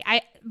completely.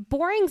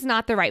 Boring's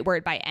not the right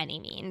word by any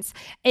means.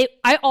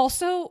 I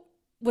also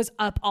was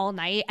up all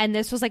night, and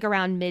this was like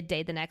around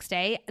midday the next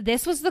day.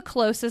 This was the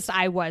closest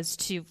I was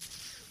to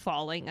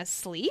falling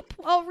asleep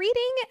while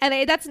reading,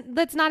 and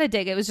that's not a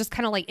dig. It was just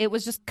kind of like, it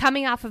was just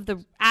coming off of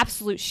the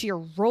absolute sheer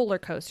roller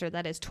coaster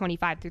that is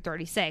 25 through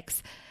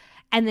 36,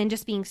 and then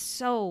just being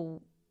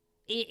so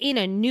in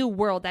a new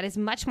world that is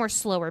much more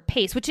slower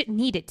pace, which it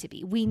needed to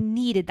be. We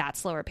needed that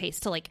slower pace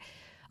to like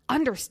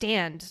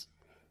understand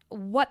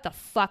what the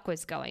fuck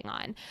was going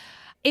on.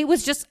 It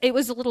was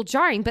a little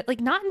jarring, but like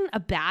not in a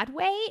bad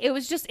way.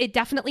 It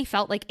definitely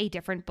felt like a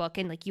different book,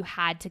 and like you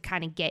had to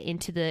kind of get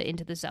into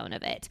the zone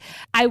of it.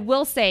 I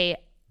will say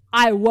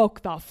I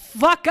woke the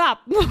fuck up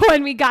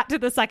when we got to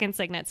the second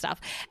Signet stuff.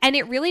 And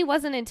it really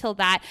wasn't until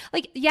that,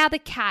 like, yeah, the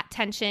Cat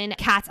tension,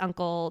 Cat's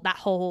uncle, that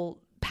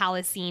whole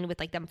palace scene with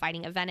like them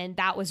fighting a Venom,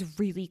 that was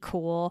really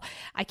cool.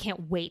 I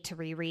can't wait to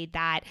reread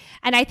that.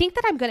 And I think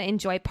that I'm going to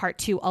enjoy part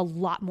 2 a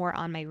lot more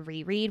on my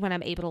reread when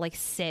I'm able to like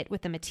sit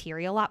with the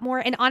material a lot more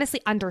and honestly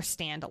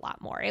understand a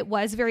lot more. It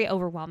was very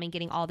overwhelming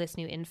getting all this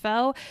new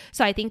info.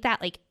 So I think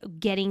that like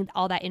getting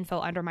all that info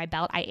under my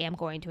belt, I am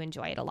going to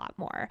enjoy it a lot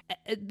more.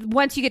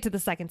 Once you get to the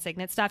second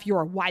Signet stuff,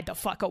 you're wide the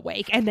fuck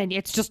awake, and then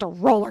it's just a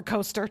roller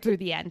coaster through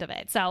the end of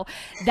it. So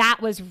that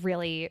was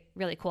really,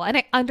 really cool. And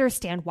I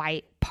understand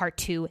why part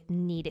 2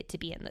 needed to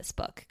be in this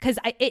book, because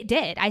it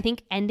did. I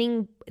think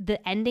the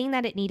ending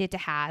that it needed to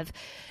have,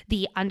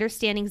 the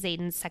understanding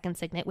Xaden's second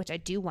Signet, which I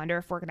do wonder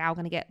if we're now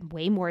going to get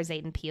way more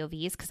Xaden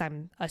POVs, because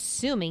I'm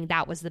assuming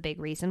that was the big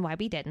reason why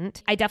we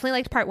didn't. I definitely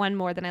liked part 1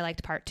 more than I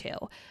liked part 2,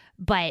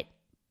 but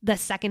the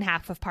second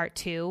half of part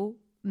 2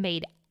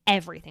 made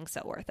everything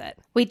so worth it.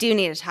 We do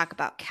need to talk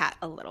about Kat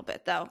a little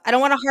bit, though. I don't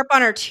want to harp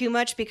on her too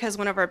much, because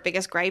one of our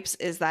biggest gripes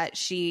is that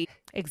she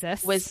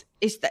exists.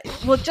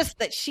 Just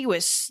that she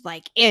was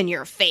like in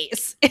your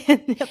face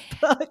in the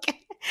book.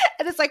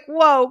 And it's like,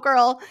 whoa,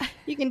 girl,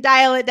 you can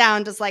dial it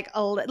down just like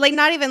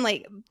not even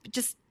like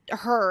just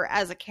her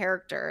as a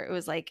character. It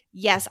was like,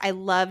 yes, I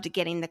loved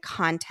getting the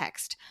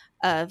context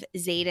of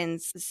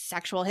Xaden's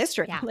sexual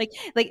history. Yeah.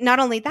 Like not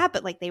only that,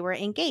 but like they were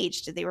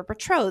engaged, they were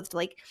betrothed.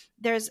 Like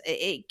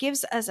it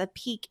gives us a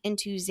peek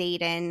into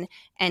Xaden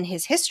and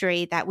his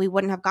history that we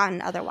wouldn't have gotten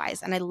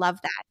otherwise. And I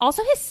love that.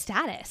 Also his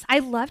status. I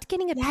loved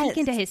getting a peek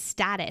into his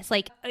status.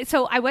 Like,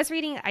 so I was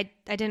reading, I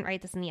didn't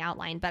write this in the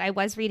outline, but I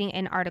was reading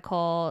an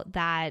article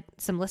that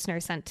some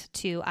listeners sent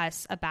to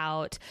us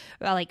about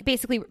like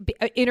basically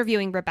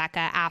interviewing Rebecca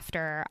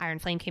after Iron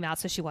Flame came out.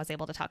 So she was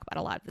able to talk about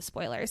a lot of the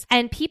spoilers.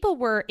 And people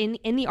were in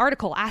the article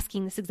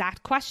asking this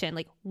exact question,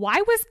 like,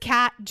 why was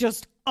Kat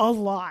just a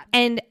lot?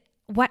 And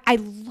what I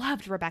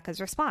loved Rebecca's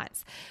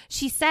response.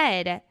 She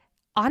said,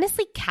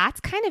 honestly,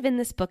 Kat's kind of in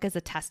this book as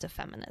a test of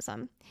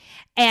feminism.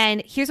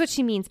 And here's what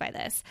she means by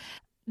this.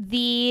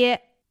 The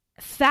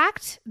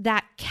fact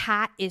that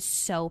Kat is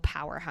so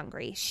power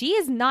hungry, she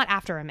is not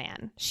after a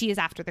man. She is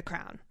after the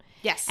crown.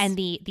 Yes. And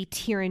the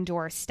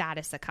Tyrandor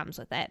status that comes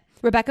with it.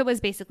 Rebecca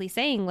was basically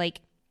saying, like,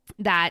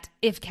 that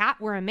if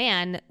Kat were a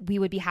man, we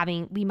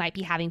might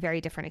be having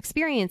very different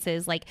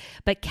experiences. Like,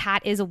 but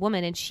Kat is a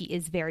woman and she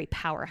is very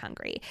power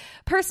hungry.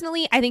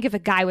 Personally, I think if a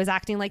guy was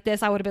acting like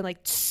this, I would have been like,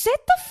 sit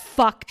the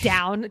fuck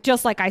down,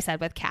 just like I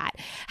said with Kat.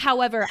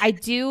 However, I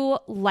do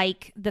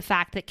like the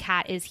fact that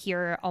Kat is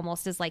here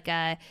almost as like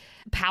a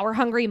power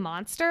hungry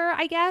monster,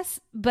 I guess.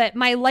 But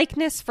my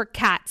likeness for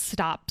Kat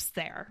stops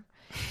there.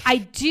 I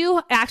do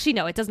actually,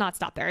 no, it does not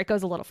stop there. It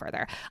goes a little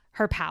further.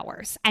 Her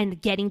powers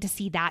and getting to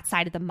see that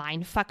side of the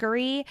mind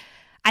fuckery.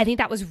 I think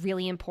that was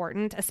really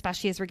important,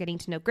 especially as we're getting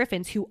to know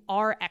Griffins, who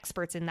are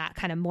experts in that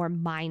kind of more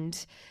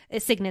mind.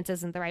 Signets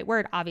isn't the right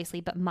word,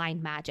 obviously, but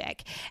mind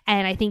magic.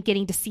 And I think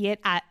getting to see it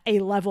at a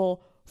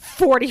level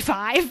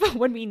 45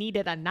 when we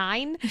needed a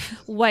 9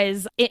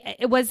 was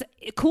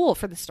cool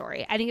for the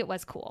story. I think it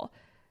was cool.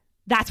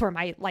 That's where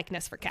my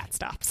likeness for Kat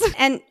stops.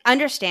 And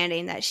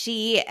understanding that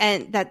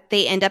that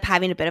they end up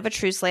having a bit of a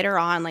truce later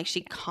on, like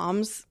she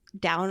calms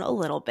down a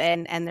little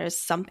bit and there's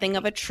something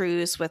of a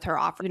truce with her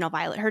offering,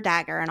 Violet her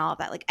dagger and all of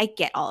that. Like I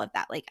get all of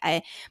that.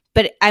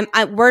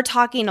 We're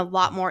talking a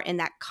lot more in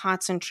that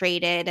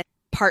concentrated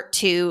part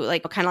 2,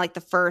 like kind of like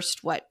the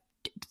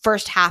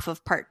first half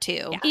of part 2.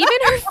 Yeah. Even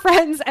her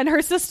friends and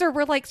her sister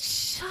were like,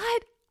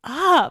 shut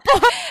up.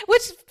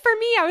 Which for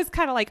me, I was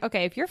kind of like,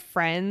 okay, if your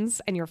friends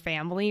and your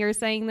family are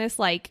saying this,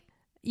 like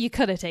you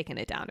could have taken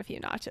it down a few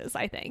notches.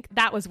 I think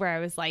that was where I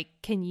was like,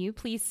 can you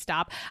please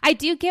stop? I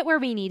do get where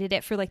we needed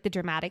it for like the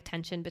dramatic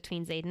tension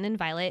between Xaden and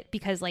Violet,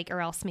 because like,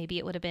 or else maybe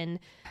it would have been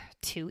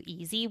too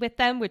easy with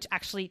them, which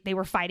actually they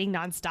were fighting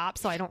nonstop.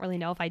 So I don't really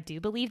know if I do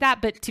believe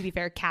that. But to be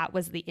fair, Kat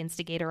was the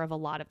instigator of a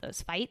lot of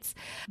those fights.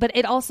 But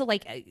it also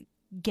like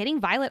getting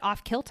Violet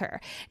off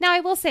kilter. Now I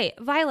will say,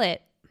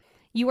 Violet,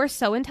 you are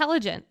so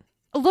intelligent.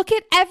 Look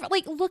at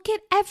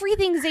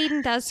everything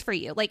Xaden does for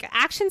you. Like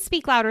actions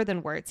speak louder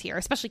than words here,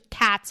 especially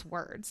Kat's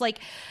words. Like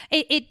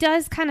it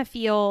does kind of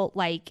feel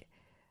like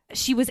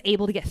she was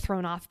able to get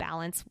thrown off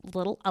balance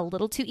a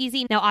little too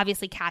easy. Now,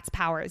 obviously, Kat's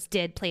powers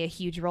did play a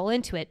huge role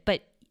into it,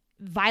 but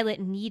Violet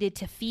needed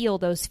to feel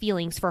those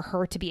feelings for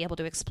her to be able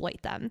to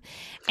exploit them.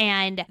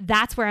 And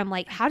that's where I'm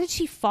like, how did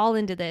she fall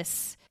into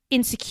this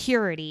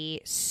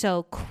insecurity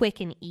so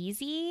quick and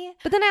easy?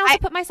 But then I also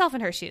put myself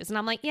in her shoes and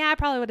I'm like, yeah, I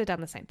probably would have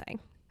done the same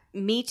thing.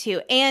 Me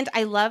too. And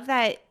I love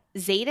that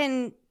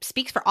Xaden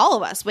speaks for all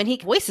of us when he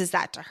voices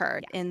that to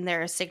her in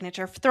their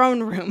signature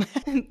throne room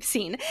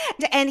scene.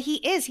 And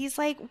he's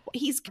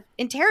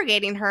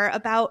interrogating her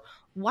about,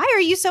 why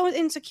are you so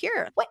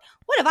insecure? What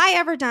have I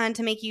ever done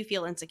to make you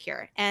feel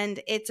insecure? And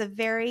it's a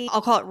very,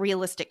 I'll call it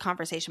realistic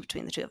conversation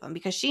between the two of them,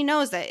 because she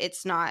knows that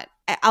it's not,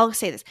 I'll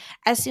say this,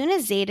 as soon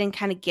as Xaden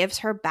kind of gives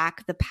her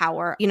back the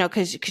power,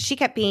 because she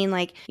kept being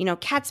like,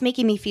 Kat's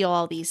making me feel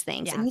all these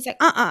things. Yeah. And he's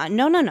like,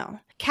 no.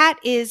 Kat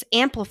is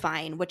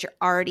amplifying what you're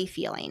already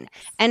feeling.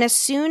 And as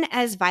soon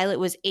as Violet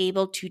was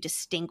able to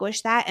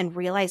distinguish that and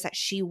realize that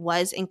she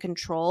was in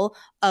control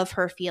of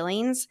her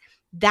feelings,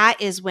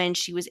 that is when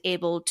she was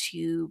able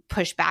to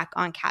push back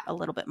on Kat a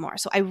little bit more.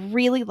 So I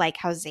really like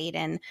how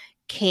Xaden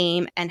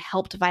came and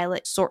helped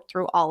Violet sort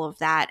through all of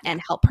that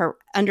and help her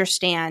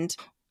understand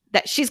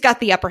that she's got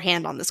the upper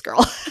hand on this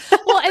girl.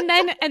 Well,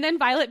 and then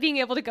Violet being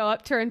able to go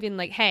up to her and being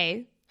like,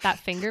 hey, that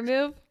finger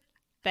move,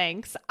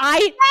 thanks.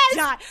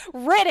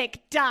 Riddick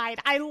died.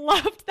 I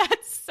loved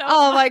that so much.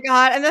 Oh my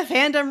God. And the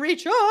fandom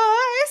rejoiced.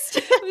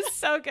 It was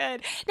so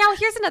good. Now,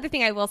 here's another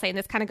thing I will say, and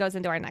this kind of goes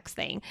into our next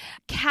thing.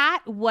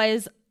 Kat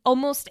was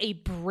almost a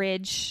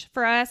bridge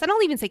for us. I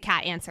don't even say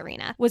Kat and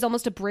Serena was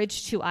almost a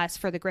bridge to us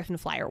for the Griffin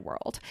Flyer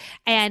world.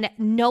 And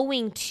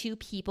knowing two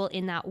people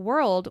in that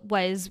world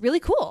was really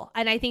cool.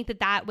 And I think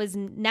that was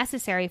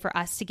necessary for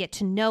us to get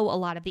to know a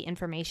lot of the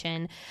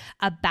information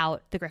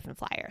about the Griffin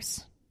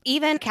Flyers.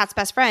 Even Kat's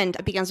best friend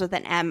begins with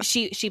an M.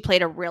 She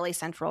played a really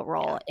central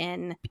role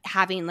in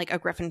having like a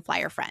Griffin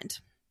Flyer friend.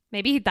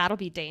 Maybe that'll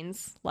be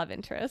Dane's love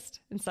interest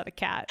instead of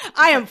Kat.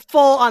 I am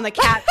full on the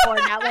Kat board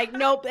now. Like,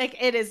 nope,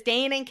 it is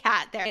Dane and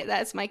Kat there.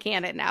 That's my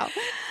canon now.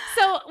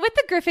 So with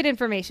the Griffin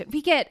information,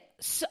 we get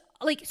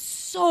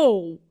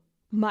so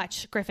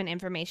much Griffin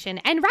information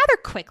and rather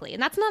quickly.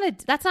 And that's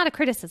not a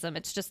criticism.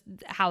 It's just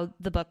how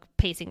the book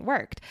pacing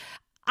worked.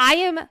 I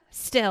am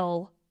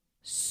still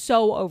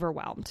so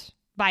overwhelmed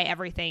by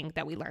everything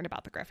that we learned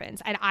about the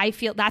Griffins. And I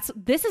feel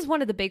this is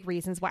one of the big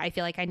reasons why I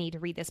feel like I need to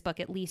read this book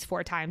at least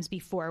 4 times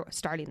before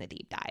starting the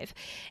deep dive,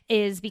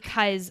 is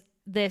because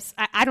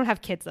I don't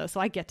have kids though, so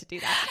I get to do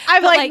that.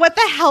 I'm like, what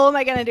the hell am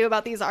I going to do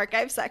about these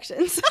archive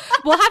sections?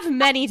 We'll have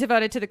many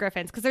devoted to the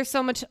Griffins because there's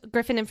so much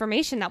Griffin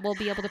information that we'll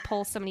be able to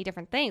pull so many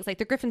different things. Like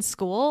the Griffin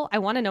School, I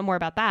want to know more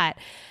about that.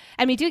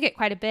 And we do get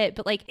quite a bit,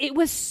 but like it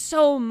was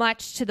so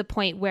much to the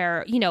point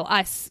where,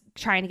 us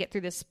trying to get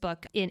through this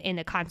book in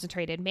a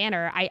concentrated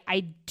manner, I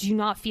do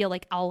not feel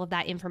like all of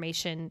that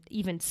information,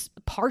 even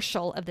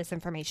partial of this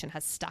information,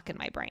 has stuck in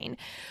my brain.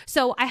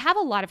 So I have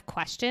a lot of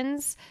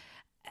questions.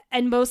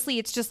 And mostly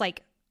it's just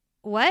like,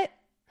 what?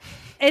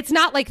 It's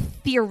not like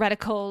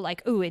theoretical,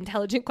 like, ooh,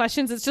 intelligent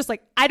questions. It's just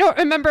like, I don't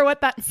remember what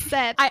that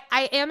said.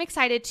 I am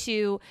excited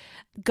to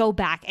go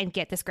back and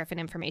get this Griffin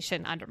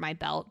information under my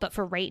belt. But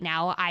for right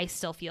now, I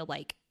still feel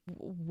like,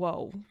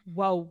 whoa.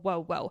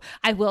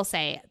 I will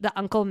say the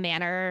Uncle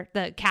Manor,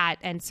 the Kat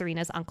and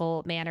Serena's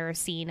Uncle Manor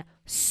scene,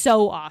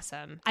 so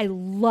awesome. I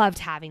loved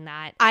having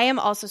that. I am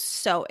also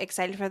so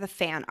excited for the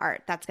fan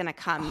art that's going to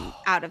come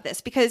out of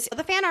this, because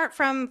the fan art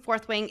from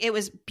Fourth Wing, it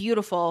was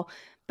beautiful,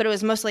 but it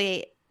was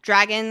mostly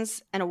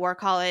dragons and a war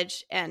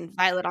college and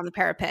Violet on the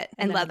parapet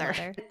and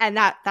leather. And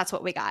that's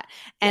what we got.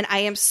 And I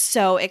am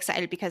so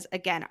excited because,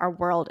 again, our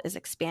world is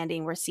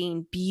expanding. We're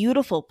seeing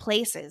beautiful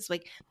places.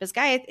 Like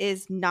Basgiath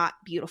is not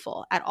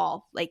beautiful at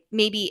all, like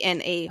maybe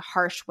in a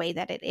harsh way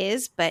that it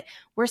is, but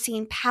we're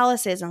seeing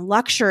palaces and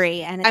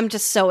luxury. And I'm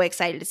just so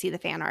excited to see the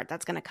fan art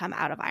that's going to come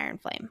out of Iron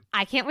Flame.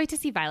 I can't wait to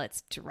see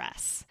Violet's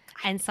dress.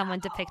 And someone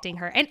depicting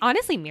her. And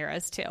honestly,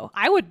 Mira's too.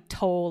 I would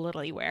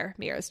totally wear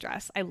Mira's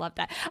dress. I love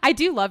that. I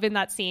do love in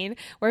that scene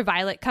where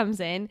Violet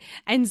comes in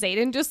and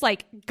Xaden just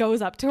like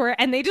goes up to her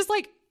and they just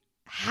like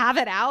have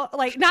it out,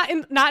 like not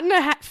in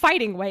a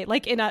fighting way,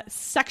 like in a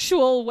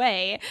sexual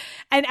way.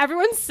 And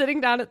everyone's sitting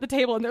down at the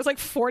table and there's like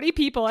 40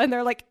 people and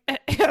they're like,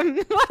 like,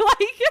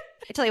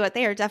 I tell you what,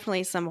 they are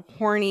definitely some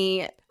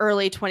horny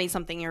early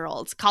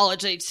 20-something-year-olds,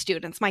 college-age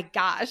students. My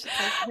gosh,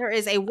 there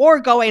is a war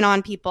going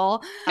on,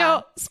 people.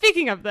 Now,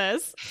 speaking of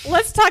this,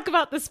 let's talk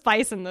about the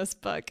spice in this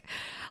book.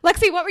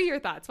 Lexi, what were your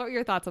thoughts? What were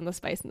your thoughts on the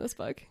spice in this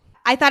book?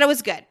 I thought it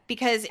was good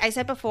because I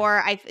said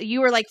before, you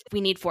were like,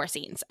 we need 4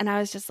 scenes. And I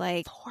was just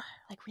like, 4?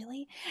 Like,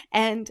 really?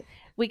 And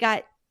we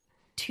got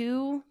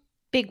 2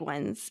 big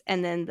ones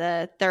and then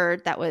the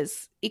third that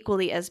was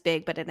equally as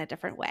big but in a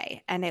different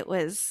way. And I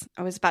was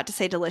about to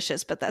say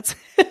delicious, but that's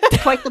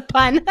quite the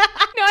pun. No,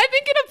 I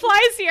think it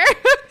applies here.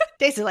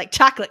 Tasted like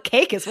chocolate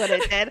cake is what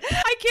it did.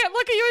 I can't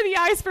look at you in the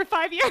eyes for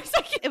 5 years.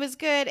 It was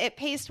good. It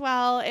paced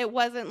well. It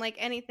wasn't like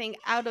anything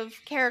out of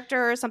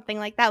character or something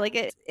like that. Like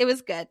it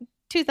was good.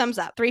 2 thumbs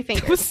up, 3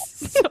 fingers. It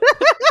was so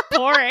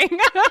boring.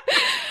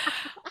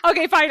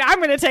 Okay, fine. I'm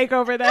going to take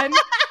over then.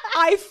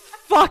 I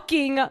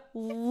fucking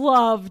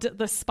loved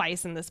the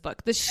spice in this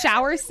book. The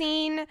shower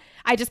scene,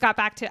 I just got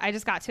to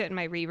it in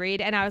my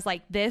reread, and I was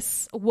like,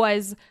 this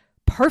was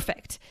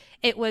perfect.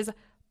 It was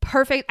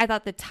perfect. I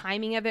thought the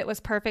timing of it was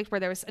perfect, where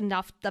there was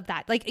enough of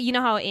that. Like, you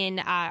know how in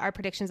our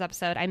predictions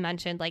episode I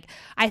mentioned, like,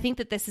 I think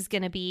that this is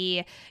going to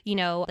be, you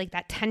know, like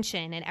that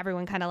tension and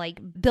everyone kind of like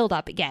build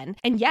up again.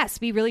 And yes,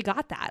 we really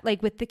got that,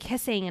 like with the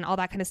kissing and all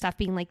that kind of stuff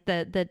being like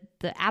the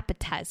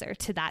appetizer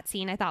to that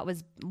scene. I thought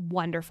was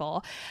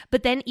wonderful.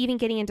 But then even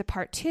getting into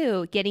part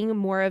 2, getting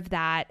more of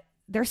that,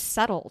 they're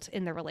settled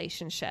in the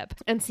relationship,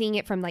 and seeing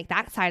it from like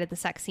that side of the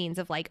sex scenes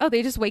of like, oh,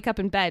 they just wake up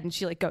in bed and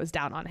she like goes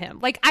down on him.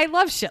 Like, I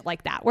love shit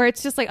like that, where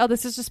it's just like, oh,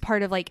 this is just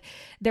part of like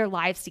their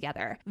lives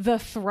together. The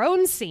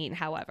throne scene,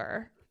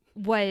 however,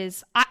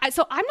 was,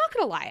 so I'm not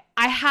going to lie,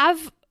 I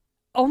have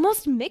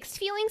almost mixed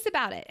feelings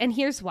about it. And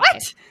here's why.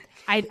 What?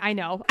 I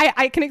know.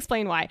 I can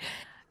explain why.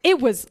 It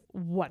was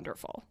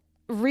wonderful.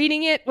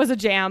 Reading it was a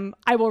jam.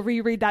 I will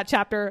reread that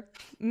chapter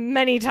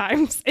many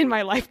times in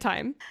my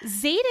lifetime.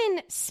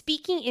 Xaden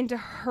speaking into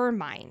her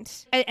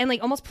mind and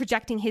like almost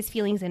projecting his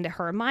feelings into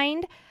her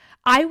mind.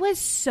 I was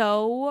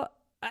so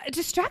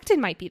distracted,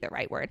 might be the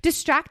right word.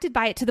 Distracted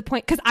by it to the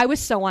point, because I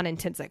was so on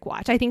Intrinsic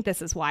Watch. I think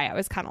this is why I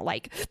was kind of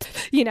like,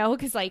 you know,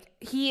 because like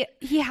he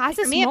has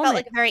this For me, moment. it felt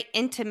like very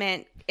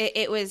intimate.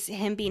 It was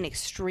him being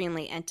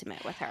extremely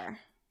intimate with her.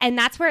 And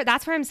that's where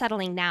I'm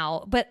settling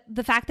now. But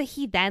the fact that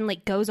he then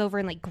like goes over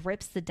and like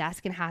grips the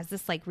desk and has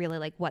this like really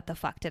like, what the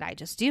fuck did I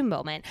just do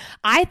moment?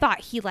 I thought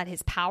he let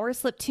his power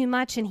slip too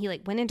much and he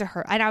like went into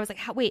her. And I was like,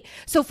 wait.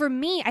 So for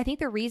me, I think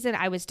the reason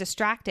I was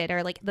distracted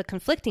or like the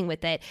conflicting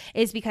with it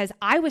is because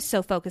I was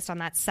so focused on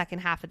that second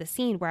half of the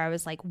scene where I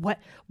was like, what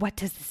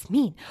does this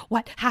mean?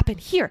 What happened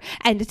here?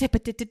 And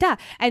da-da-da-da-da.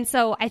 And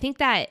so I think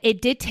that it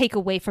did take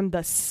away from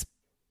the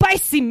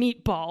spicy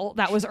meatball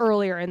that was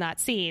earlier in that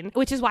scene,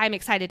 which is why I'm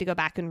excited to go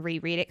back and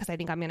reread it, because I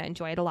think I'm going to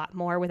enjoy it a lot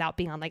more without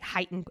being on like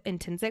heightened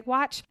Intrinsic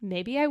Watch.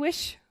 Maybe I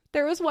wish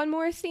there was one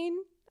more scene.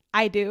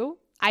 I do.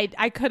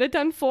 I could have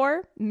done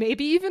 4,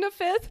 maybe even a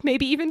 5th,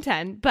 maybe even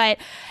 10, but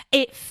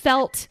it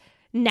felt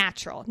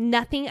natural.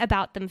 Nothing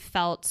about them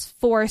felt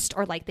forced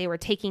or like they were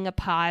taking a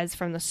pause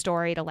from the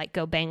story to like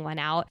go bang one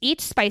out.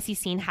 Each spicy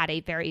scene had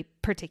a very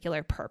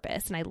particular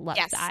purpose, and I love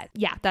that.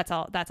 Yeah, that's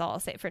all I'll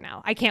say for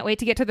now. I can't wait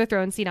to get to the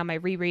throne scene on my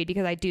reread,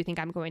 because I do think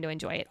I'm going to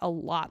enjoy it a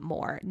lot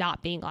more,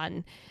 not being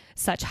on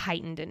such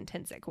heightened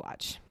Intrinsic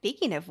Watch.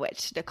 Speaking of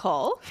which,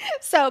 Nicole,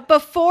 so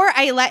before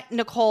I let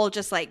Nicole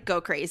just like go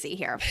crazy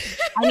here,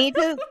 I need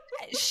to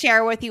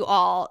share with you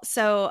all.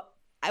 So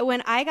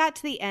when I got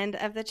to the end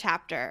of the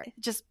chapter,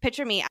 just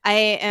picture me. I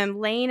am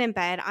laying in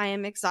bed. I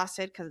am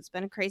exhausted because it's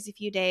been a crazy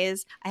few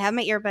days. I have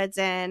my earbuds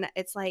in.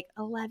 It's like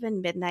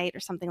 11 midnight or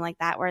something like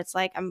that, where it's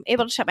like I'm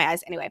able to shut my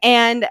eyes anyway.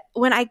 And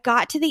when I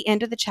got to the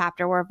end of the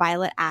chapter where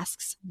Violet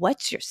asks,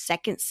 "What's your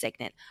second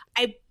signet?"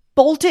 I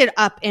bolted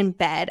up in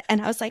bed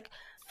and I was like,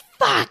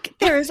 fuck,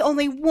 there is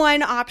only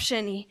one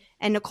option.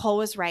 And Nicole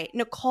was right.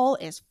 Nicole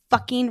is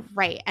fucking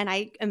right. And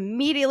I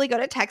immediately go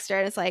to text her,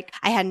 and it's like,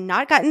 I had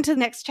not gotten to the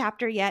next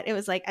chapter yet. It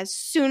was like, as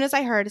soon as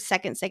I heard a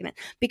second signet,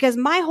 because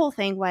my whole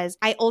thing was,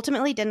 I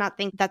ultimately did not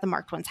think that the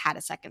marked ones had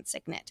a second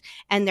signet,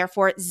 and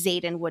therefore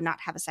Xaden would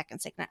not have a second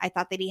signet. I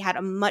thought that he had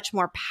a much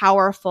more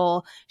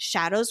powerful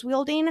shadows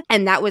wielding,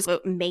 and that was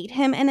what made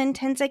him an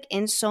Intrinsic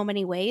in so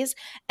many ways.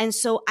 And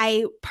so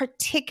I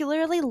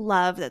particularly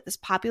love that this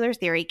popular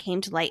theory came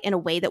to light in a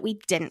way that we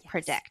didn't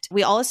predict.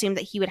 We all assumed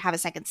that he would have a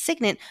second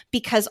signet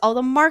because all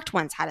the marked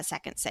ones had a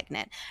second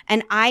signet.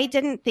 And I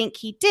didn't think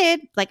he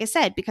did, like I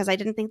said, because I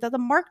didn't think that the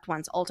marked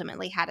ones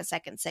ultimately had a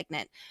second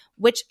signet,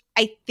 which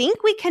I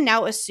think we can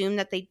now assume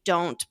that they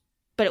don't,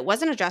 but it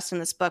wasn't addressed in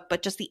this book.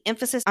 But just the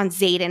emphasis on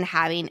Xaden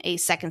having a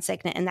second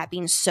signet and that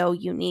being so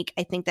unique,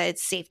 I think that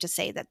it's safe to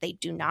say that they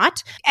do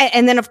not.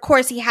 And then, of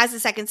course, he has a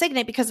second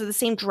signet because of the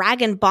same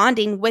dragon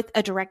bonding with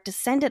a direct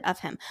descendant of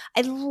him.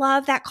 I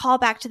love that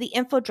callback to the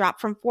info drop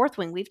from Fourth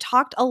Wing. We've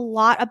talked a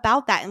lot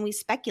about that, and we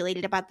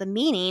speculated about the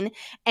meaning.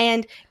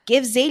 And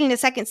give Xaden a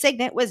second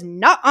signet was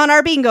not on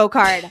our bingo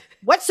card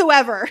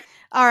whatsoever.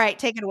 All right,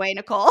 take it away,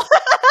 Nicole.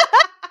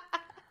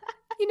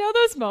 You know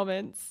those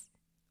moments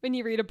when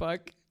you read a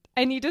book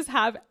and you just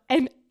have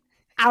an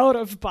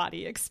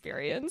out-of-body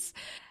experience?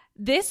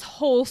 This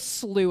whole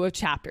slew of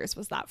chapters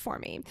was that for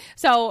me.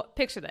 So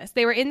picture this.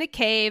 They were in the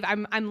cave.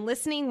 I'm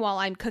listening while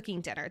I'm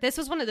cooking dinner. This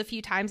was one of the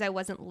few times I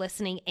wasn't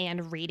listening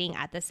and reading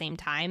at the same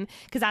time,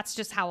 because that's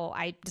just how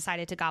I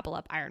decided to gobble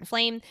up Iron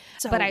Flame.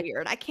 So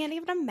weird. I can't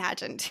even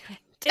imagine doing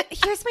it.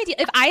 Here's my deal.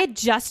 If I had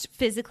just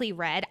physically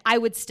read, I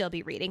would still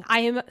be reading.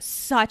 I am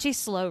such a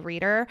slow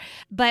reader,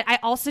 but I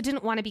also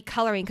didn't want to be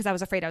coloring because I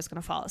was afraid I was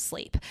going to fall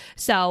asleep.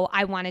 So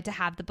I wanted to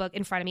have the book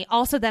in front of me.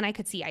 Also, then I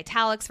could see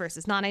italics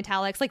versus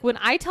non-italics. Like, when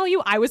I tell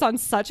you I was on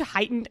such a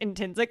heightened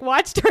Intrinsic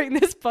Watch during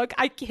this book,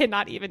 I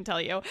cannot even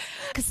tell you,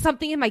 because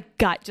something in my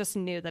gut just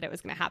knew that it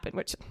was going to happen,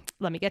 which,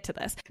 let me get to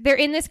this. They're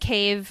in this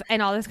cave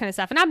and all this kind of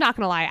stuff. And I'm not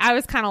going to lie, I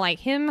was kind of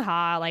like,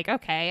 like,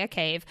 okay, a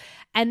cave.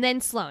 And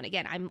then Sloane,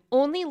 again, I'm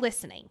only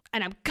listening. listening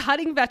and I'm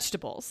cutting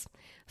vegetables.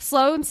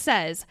 Sloane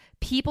says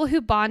people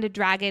who bond a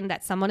dragon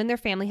that someone in their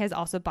family has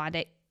also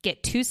bonded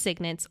get 2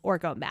 signets or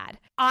go mad.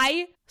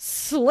 I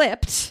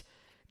slipped,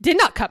 did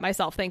not cut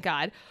myself, thank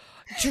God,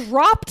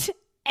 dropped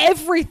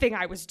everything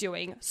I was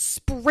doing,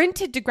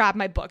 sprinted to grab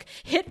my book,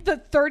 hit the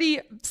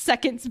 30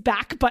 seconds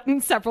back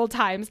button several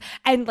times,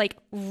 and like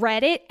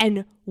read it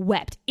and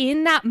wept.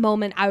 In that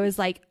moment, I was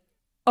like,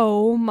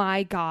 oh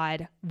my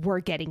God, we're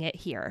getting it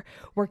here.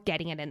 We're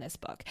getting it in this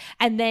book.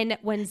 And then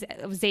when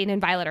Zane and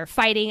Violet are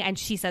fighting and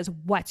she says,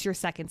 what's your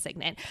second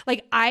signet?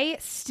 Like I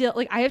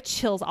have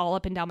chills all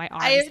up and down my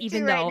arms,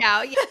 even though right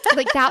now. Yeah.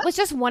 like that was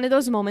just one of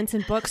those moments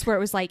in books where it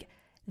was like,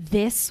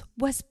 this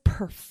was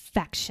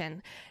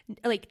perfection.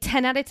 Like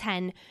 10 out of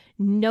 10,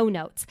 no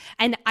notes.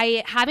 And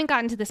I haven't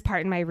gotten to this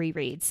part in my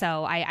reread,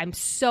 so I'm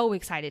so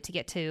excited to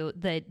get to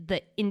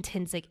the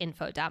intrinsic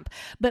info dump.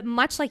 But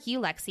much like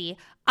you, Lexi,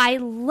 I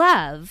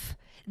love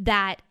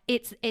that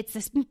it's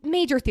this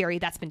major theory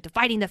that's been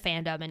dividing the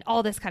fandom and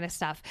all this kind of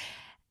stuff.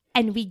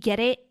 And we get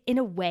it in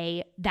a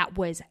way that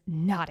was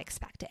not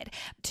expected.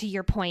 To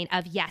your point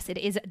of, yes, it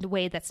is a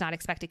way that's not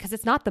expected because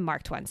it's not the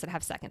marked ones that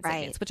have second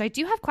signets, which I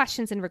do have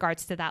questions in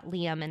regards to that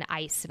Liam and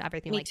Ice and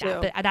everything like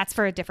that. But that's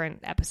for a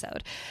different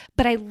episode.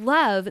 But I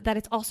love that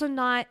it's also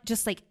not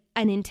just like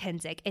an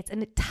intrinsic, it's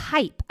a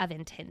type of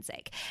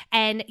intrinsic.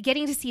 And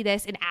getting to see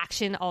this in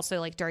action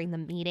also like during the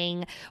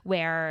meeting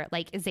where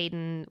like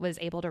Xaden was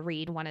able to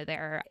read one of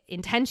their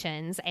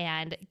intentions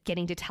and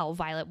getting to tell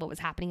Violet what was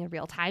happening in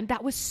real time,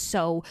 that was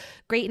so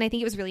great. And I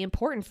think it was really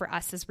important for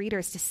us as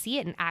readers to see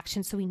it in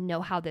action so we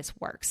know how this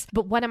works.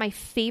 But one of my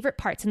favorite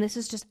parts, and this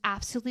is just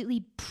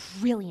absolutely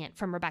brilliant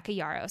from Rebecca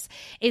Yarros,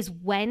 is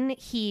when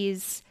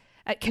he's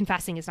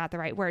confessing is not the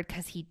right word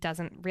because he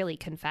doesn't really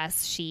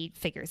confess. She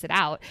figures it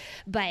out.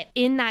 But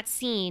in that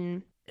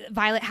scene,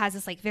 Violet has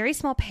this like very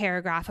small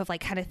paragraph of like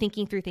kind of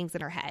thinking through things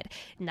in her head.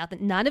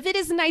 None of it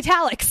is in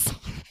italics.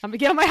 I'm gonna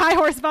get on my high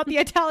horse about the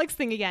italics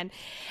thing again.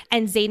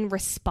 And Xaden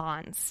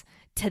responds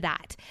to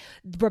that.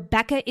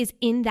 Rebecca is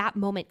in that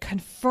moment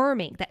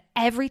confirming that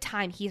every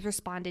time he's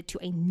responded to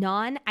a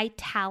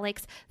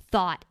non-italics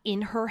thought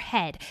in her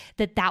head,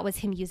 that was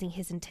him using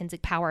his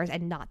intrinsic powers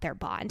and not their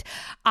bond.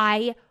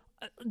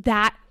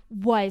 That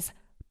was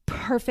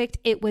perfect.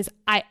 It was,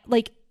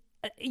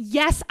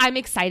 yes, I'm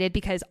excited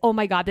because, oh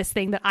my God, this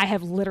thing that I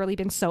have literally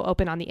been so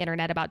open on the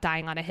internet about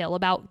dying on a hill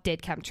about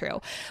did come true.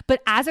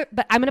 But I'm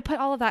going to put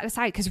all of that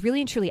aside because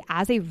really and truly,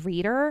 as a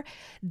reader,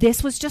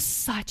 this was just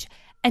such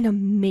an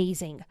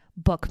amazing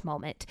book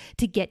moment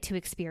to get to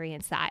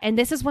experience that. And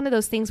this is one of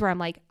those things where I'm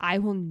like, I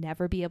will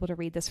never be able to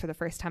read this for the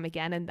first time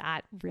again. And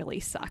that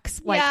really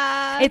sucks. Like,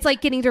 it's like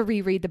getting to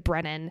reread the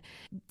Brennan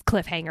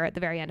cliffhanger at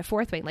the very end of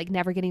Fourth Wing. Like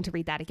never getting to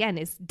read that again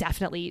is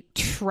definitely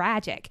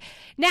tragic.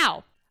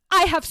 Now,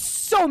 I have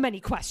so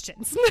many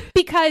questions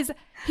because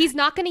he's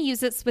not going to use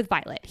this with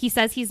Violet. He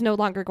says he's no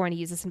longer going to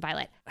use this in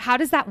Violet. How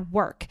does that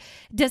work?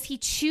 Does he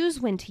choose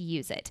when to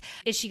use it?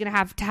 Is she going to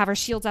have her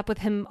shields up with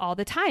him all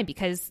the time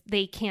because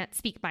they can't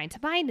speak mind to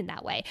mind in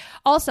that way?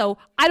 Also,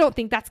 I don't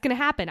think that's going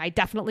to happen. I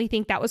definitely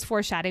think that was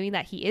foreshadowing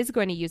that he is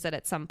going to use it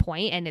at some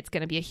point and it's going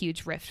to be a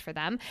huge rift for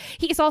them.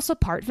 He's also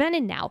part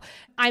Venin now.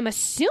 I'm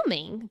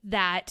assuming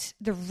that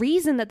the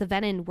reason that the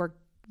Venin were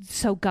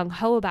so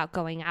gung-ho about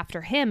going after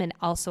him, and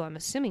also I'm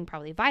assuming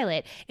probably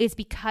Violet, is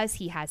because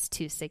he has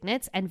 2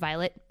 signets and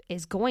Violet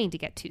is going to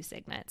get 2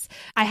 signets.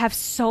 I have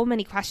so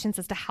many questions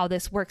as to how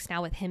this works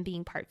now with him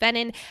being part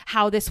Venin,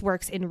 how this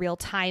works in real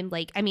time.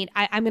 Like, I mean,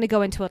 I'm going to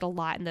go into it a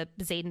lot in the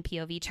Xaden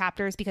POV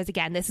chapters because,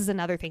 again, this is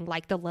another thing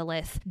like the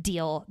Lilith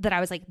deal that I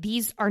was like,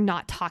 these are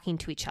not talking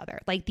to each other.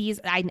 Like these,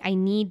 I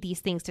need these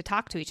things to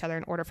talk to each other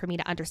in order for me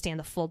to understand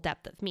the full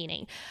depth of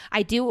meaning.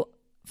 I do.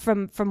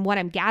 From what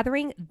I'm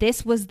gathering,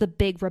 this was the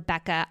big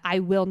Rebecca, I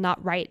will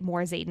not write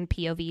more Xaden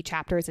POV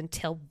chapters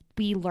until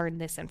we learn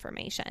this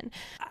information.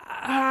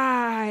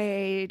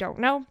 I don't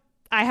know.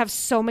 I have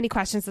so many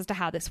questions as to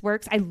how this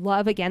works. I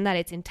love, again, that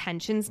it's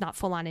intentions, not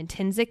full-on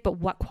intrinsic, but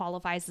what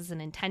qualifies as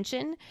an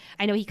intention.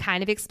 I know he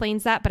kind of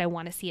explains that, but I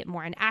want to see it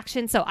more in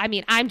action. So, I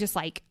mean, I'm just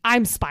like,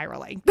 I'm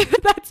spiraling.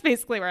 That's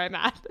basically where I'm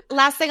at.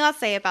 Last thing I'll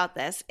say about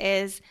this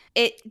is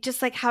it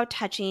just like how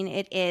touching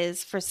it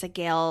is for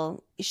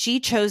Sigil.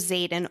 She chose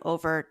Xaden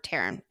over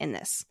Taran in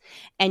this.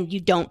 And you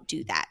don't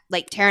do that.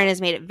 Like Taran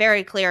has made it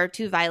very clear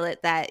to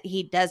Violet that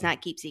he does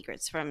not keep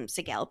secrets from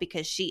Sigil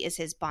because she is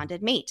his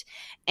bonded mate.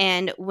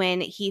 And when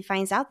he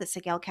finds out that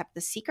Sigil kept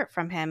the secret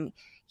from him,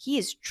 he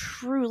is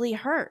truly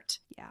hurt.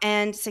 Yeah.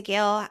 And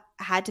Sigil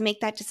had to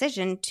make that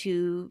decision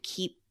to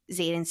keep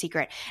Xaden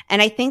secret.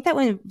 And I think that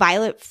when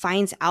Violet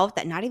finds out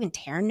that not even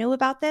Taran knew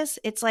about this,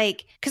 it's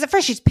like, because at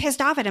first she's pissed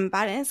off at him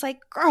about it. And it's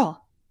like,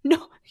 girl,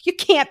 no, you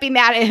can't be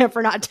mad at him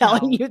for not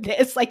telling you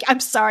this. Like, I'm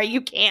sorry,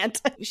 you can't.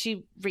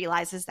 She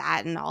realizes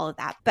that and all of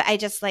that. But I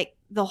just like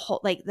the whole,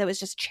 like, that was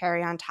just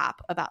cherry on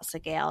top about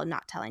Sigil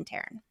not telling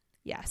Taran.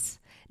 Yes.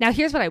 Now,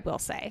 here's what I will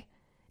say.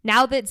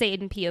 Now that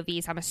Xaden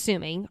POVs, I'm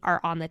assuming, are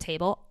on the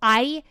table,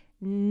 I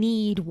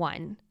need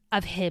one.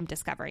 of him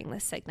discovering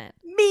this signet.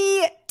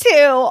 Me too.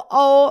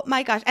 Oh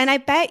my gosh. And I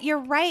bet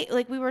you're right.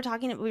 Like we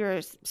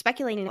were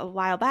speculating a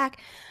while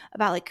back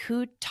about like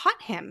who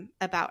taught him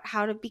about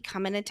how to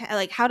become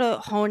like how to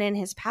hone in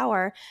his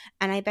power.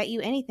 And I bet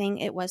you anything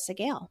it was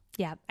Sigale.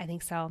 Yeah, I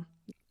think so.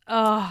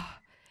 Oh,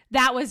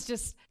 that was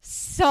just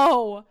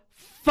so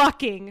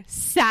fucking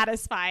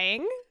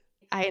satisfying.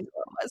 I know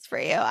it was for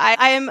you.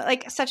 I am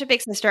like such a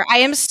big sister. I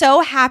am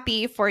so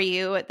happy for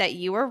you that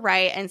you were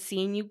right and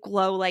seeing you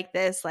glow like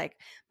this. Like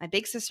my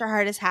big sister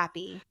heart is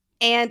happy.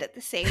 And at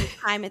the same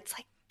time, it's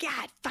like,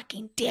 God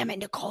fucking damn it,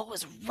 Nicole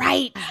was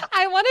right.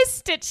 I want to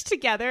stitch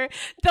together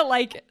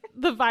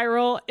the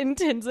viral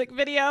Intrinsic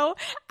video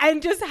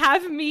and just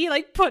have me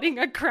like putting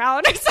a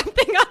crown or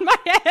something on my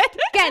head.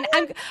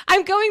 Again,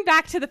 I'm going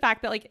back to the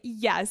fact that like,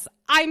 yes,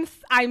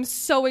 I'm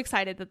so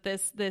excited that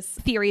this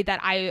theory that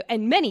I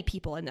and many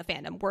people in the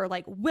fandom were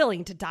like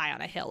willing to die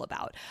on a hill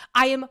about.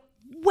 I am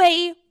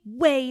way,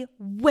 way,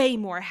 way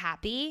more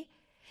happy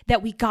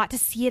that we got to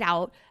see it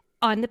out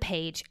on the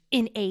page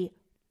in a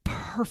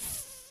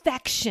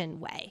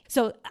perfection way.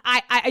 So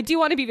I do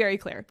want to be very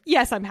clear.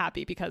 Yes, I'm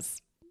happy because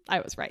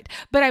I was right.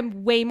 But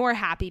I'm way more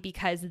happy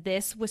because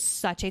this was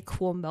such a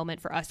cool moment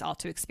for us all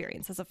to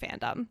experience as a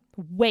fandom.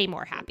 Way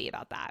more happy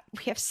about that.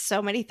 We have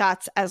so many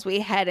thoughts as we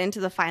head into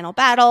the final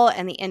battle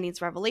and the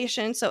ending's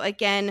revelation. So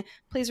again,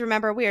 please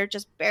remember we are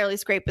just barely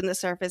scraping the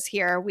surface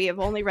here. We have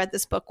only read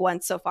this book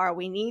once so far.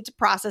 We need to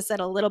process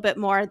it a little bit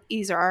more.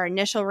 These are our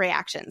initial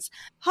reactions.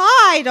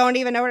 I don't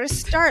even know where to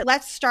start.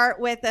 Let's start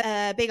with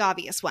a big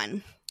obvious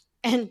one.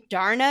 And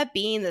Darna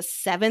being the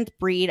 7th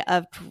breed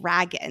of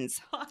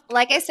dragons.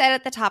 Like I said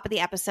at the top of the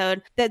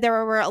episode, that there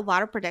were a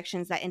lot of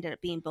predictions that ended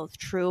up being both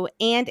true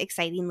and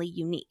excitingly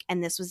unique.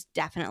 And this was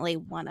definitely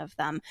one of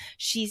them.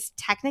 She's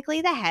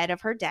technically the head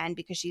of her den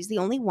because she's the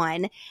only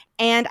one.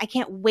 And I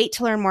can't wait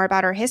to learn more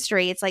about her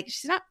history. It's like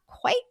she's not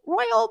quite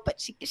royal,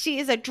 but she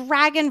is a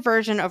dragon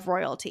version of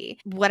royalty,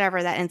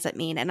 whatever that ends up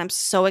meaning. And I'm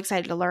so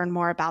excited to learn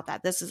more about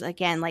that. This is,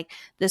 again, like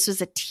this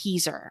was a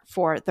teaser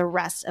for the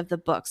rest of the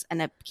books and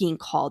it being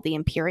called the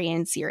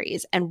Empyrean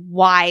series and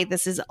why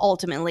this is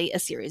ultimately a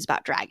series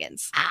about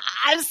dragons.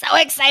 I'm so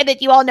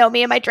excited. You all know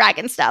me and my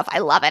dragon stuff. I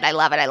love it. I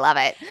love it. I love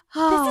it.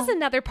 This is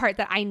another part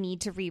that I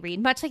need to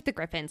reread, much like the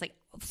Griffins, like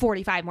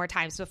 45 more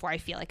times before I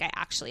feel like I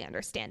actually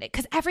understand it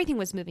because everything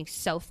was moving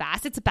so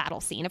fast. It's a battle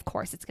scene. Of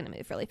course, it's going to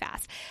move really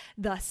fast.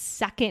 The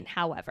second,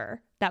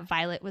 however, that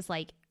Violet was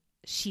like,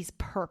 she's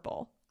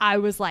purple, I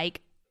was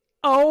like,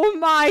 oh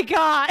my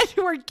God,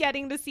 we're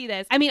getting to see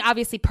this. I mean,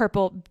 obviously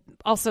purple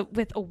also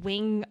with a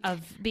wing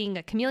of being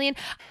a chameleon.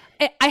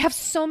 I have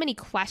so many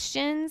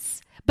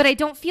questions, but I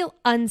don't feel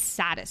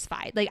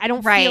unsatisfied. Like, I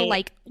don't feel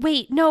like,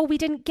 wait, no, we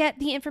didn't get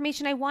the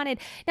information I wanted.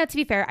 Now, to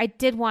be fair, I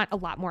did want a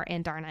lot more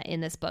Andarna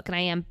in this book, and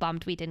I am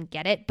bummed we didn't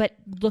get it. But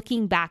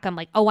looking back, I'm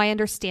like, oh, I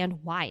understand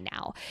why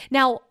now.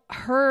 Now,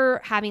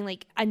 her having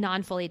like a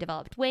non-fully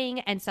developed wing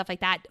and stuff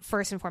like that,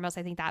 first and foremost,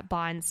 I think that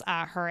bonds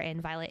her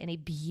and Violet in a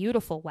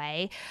beautiful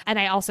way. And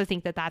I also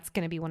think that that's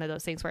going to be one of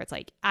those things where it's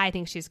like, I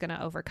think she's going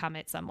to overcome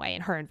it some way,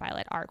 and her and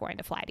Violet are going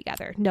to fly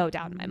together. No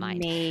doubt in my mind.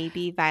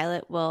 Maybe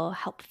Violet will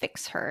help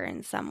fix her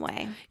in some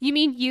way. You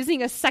mean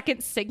using a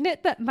second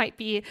signet that might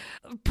be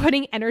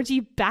putting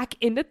energy back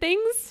into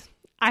things?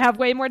 I have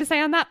way more to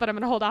say on that, but I'm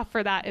going to hold off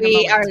for that in a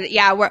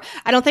moment.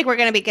 I don't think we're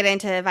going to be getting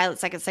into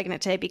Violet's second signet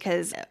today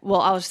because,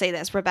 well, I'll say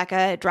this.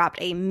 Rebecca dropped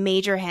a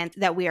major hint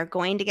that we are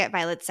going to get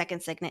Violet's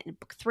second signet in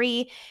book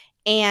 3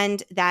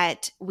 and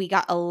that we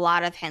got a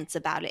lot of hints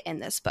about it in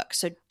this book.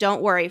 So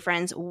don't worry,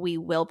 friends. We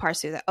will parse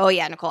through that. Oh,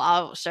 yeah, Nicole,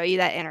 I'll show you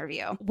that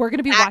interview. We're going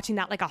to be watching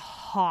that like a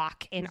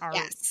hawk in our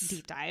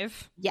deep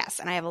dive. Yes,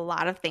 and I have a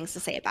lot of things to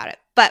say about it,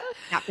 but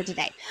not for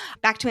today.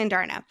 Back to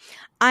Andarna.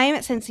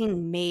 I'm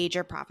sensing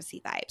major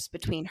prophecy vibes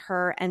between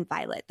her and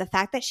Violet. The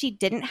fact that she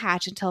didn't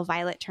hatch until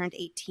Violet turned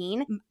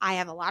 18. I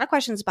have a lot of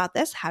questions about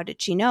this. How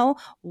did she know?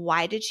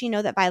 Why did she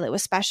know that Violet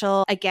was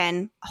special?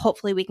 Again,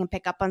 hopefully we can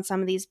pick up on some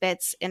of these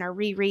bits in our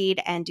reread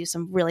and do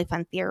some really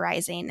fun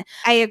theorizing.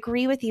 I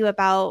agree with you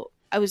about,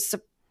 I was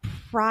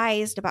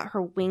surprised about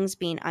her wings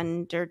being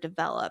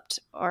underdeveloped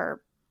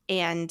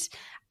and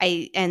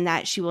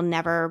that she will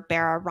never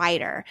bear a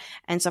rider.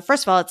 And so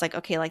first of all, it's like,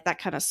 okay, like that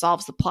kind of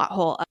solves the plot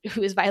hole of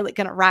who is Violet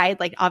going to ride?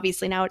 Like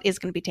obviously now it is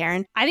going to be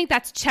Taryn. I think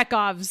that's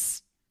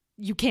Chekhov's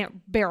you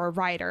can't bear a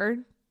rider,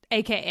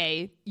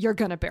 AKA you're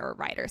going to bear a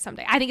rider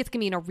someday. I think it's going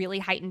to be in a really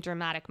heightened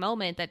dramatic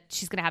moment that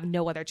she's going to have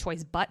no other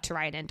choice but to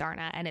ride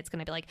Andarna. And it's going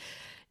to be like,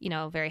 you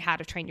know, very How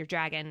to Train Your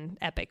Dragon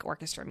epic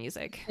orchestra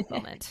music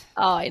moment.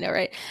 Oh, I know,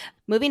 right?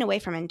 Moving away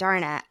from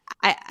Andarna,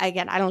 I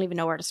don't even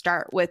know where to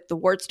start with the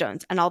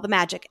Wardstones and all the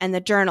magic and the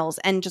journals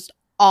and just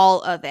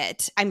all of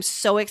it. I'm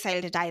so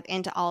excited to dive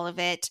into all of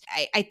it.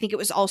 I think it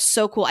was all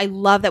so cool. I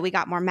love that we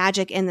got more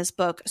magic in this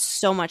book,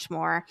 so much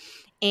more.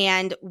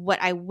 And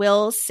what I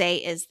will say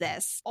is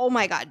this. Oh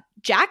my God.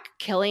 Jack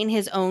killing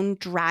his own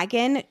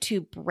dragon to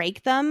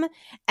break them,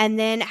 and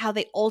then how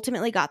they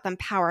ultimately got them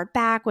powered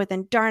back with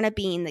Andarna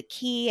being the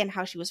key and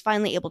how she was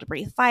finally able to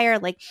breathe fire.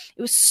 Like,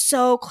 it was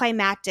so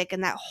climactic,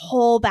 and that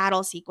whole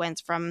battle sequence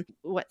from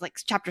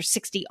chapter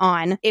 60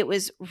 on, it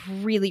was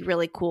really,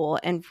 really cool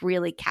and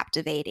really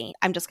captivating.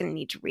 I'm just going to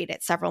need to read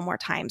it several more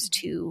times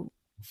to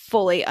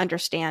fully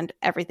understand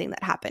everything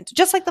that happened.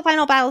 Just like the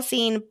final battle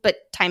scene, but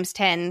times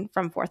 10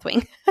 from Fourth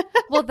Wing.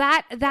 Well,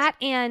 that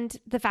and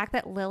the fact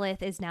that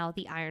Lilith is now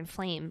the Iron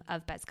Flame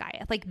of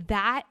Basgiath, like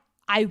that,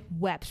 I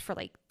wept for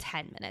like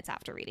 10 minutes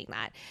after reading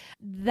that.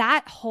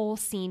 That whole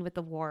scene with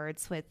the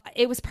wards,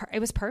 it was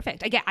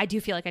perfect. Again, I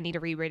do feel like I need to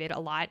reread it a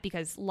lot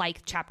because,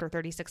 like chapter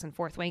 36 in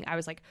Fourth Wing, I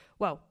was like,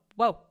 whoa.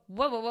 But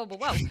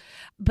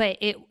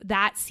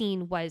that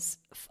scene was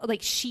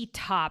like, she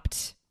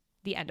topped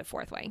the end of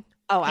Fourth Wing.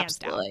 Oh,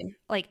 absolutely. Down.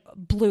 Like,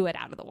 blew it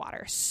out of the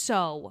water.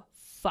 So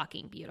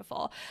fucking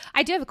beautiful.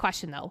 I do have a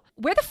question though.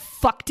 Where the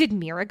fuck did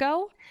Mira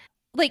go?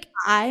 Like,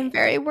 I'm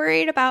very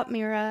worried about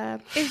Mira.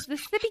 Is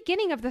this the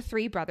beginning of the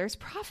Three Brothers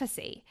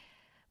prophecy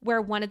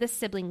where one of the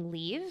sibling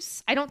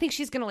leaves? I don't think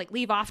she's going to like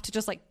leave off to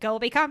just like go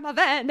become a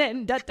Ven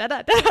and da da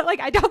da da. Like,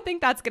 I don't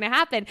think that's going to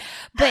happen.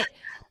 But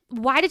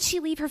why did she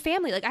leave her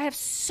family? Like, I have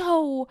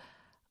so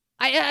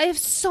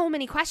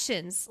many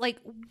questions. Like,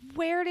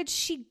 where did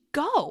she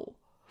go?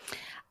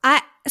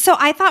 So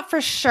I thought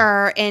for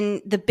sure in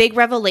the big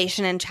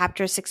revelation in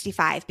chapter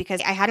 65,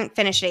 because I hadn't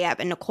finished it yet,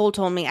 and Nicole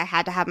told me I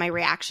had to have my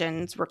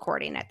reactions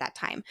recording at that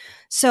time.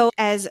 So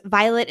as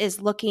Violet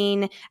is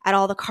looking at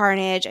all the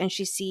carnage and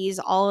she sees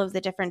all of the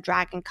different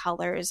dragon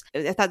colors,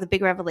 I thought the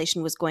big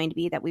revelation was going to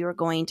be that we were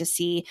going to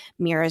see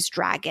Mira's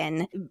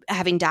dragon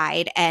having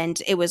died,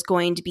 and it was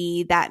going to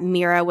be that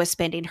Mira was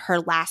spending her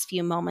last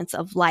few moments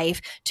of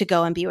life to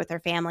go and be with her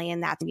family,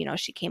 and that,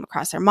 she came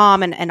across her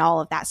mom and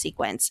all of that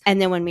sequence.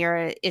 And then when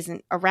Mira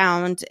isn't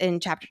around in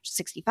chapter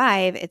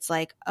 65, it's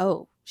like,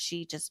 oh,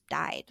 she just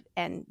died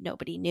and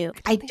nobody knew.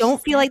 I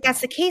don't feel like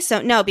that's the case.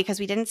 So no, because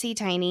we didn't see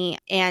Tiny,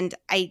 and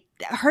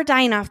her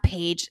dying off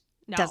page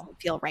doesn't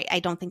feel right.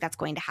 I don't think that's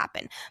going to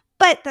happen.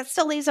 But that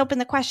still leaves open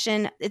the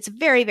question. It's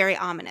very, very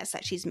ominous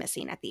that she's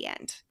missing at the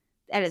end.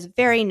 That is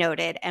very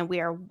noted, and we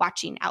are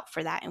watching out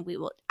for that, and we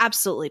will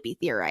absolutely be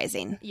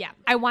theorizing. Yeah.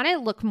 I want to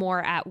look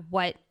more at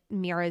what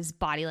Mira's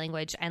body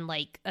language and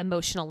like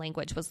emotional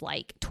language was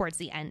like towards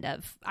the end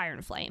of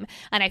Iron Flame.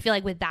 And I feel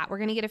like with that, we're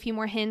going to get a few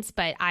more hints,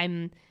 but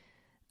I'm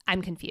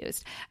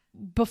confused.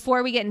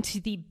 Before we get into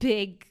the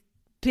big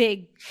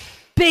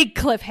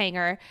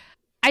cliffhanger,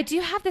 I do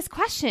have this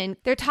question.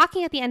 They're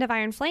talking at the end of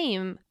Iron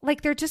Flame,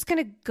 like they're just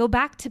going to go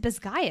back to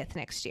Basgiath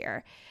next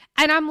year.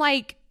 And I'm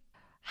like,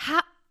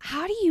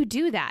 how do you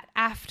do that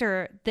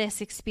after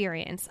this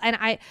experience? And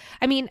I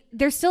mean,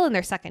 they're still in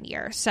their second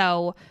year.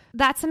 So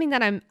that's something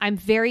that I'm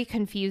very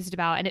confused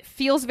about. And it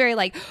feels very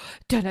like,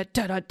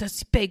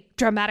 this big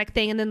dramatic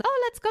thing. And then,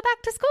 oh, let's go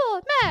back to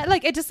school. Meh.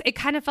 Like it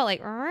kind of felt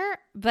like,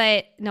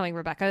 but knowing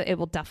Rebecca, it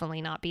will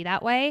definitely not be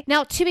that way.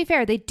 Now, to be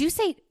fair, they do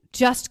say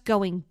just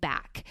going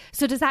back.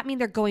 So does that mean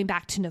they're going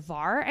back to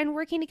Navarre and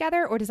working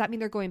together, or does that mean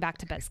they're going back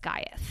to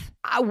Basgiath?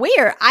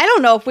 Weird. I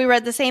don't know if we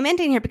read the same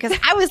ending here, because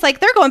I was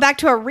like, they're going back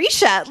to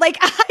Orisha. Like,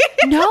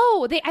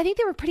 no, I think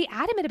they were pretty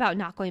adamant about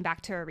not going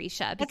back to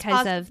Orisha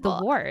because of the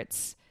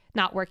wards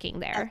not working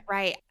there. That's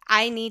right.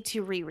 I need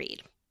to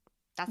reread.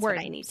 That's what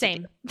I need to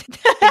do.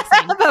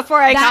 Same.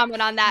 Before I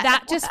comment on that.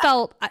 That just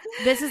felt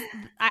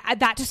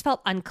that just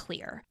felt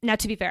unclear. Now,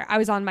 to be fair, I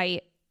was on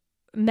my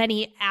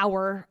many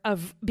hour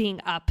of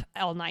being up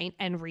all night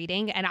and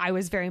reading, and I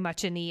was very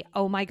much in the,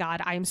 oh my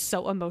God, I am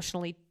so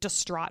emotionally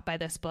distraught by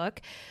this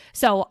book.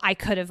 So I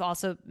could have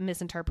also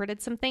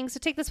misinterpreted some things, so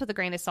take this with a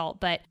grain of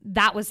salt, but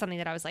that was something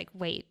that I was like,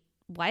 wait,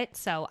 what?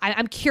 So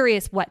I'm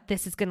curious what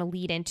this is going to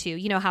lead into.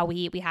 You know how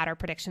we had our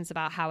predictions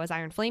about how is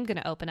Iron Flame going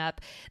to open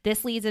up.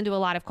 This leads into a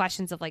lot of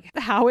questions of like,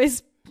 how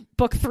is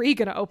book 3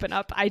 going to open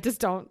up? I just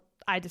don't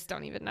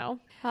even know.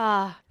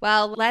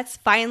 Well, let's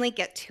finally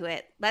get to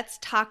it. Let's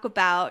talk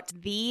about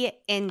the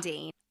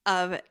ending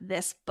of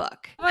this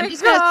book. I'm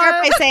just going to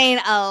start by saying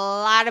a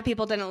lot of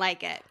people didn't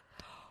like it.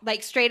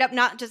 Like, straight up,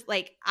 not just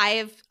like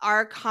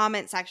our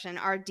comment section,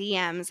 our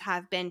DMs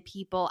have been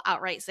people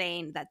outright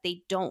saying that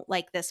they don't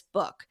like this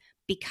book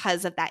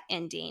because of that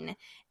ending,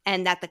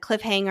 and that the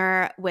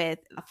cliffhanger with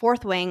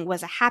Fourth Wing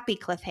was a happy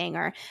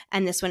cliffhanger,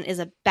 and this one is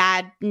a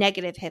bad,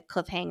 negative hit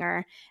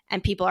cliffhanger,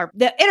 and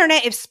the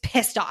internet is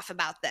pissed off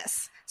about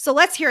this. So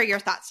let's hear your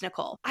thoughts,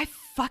 Nicole. I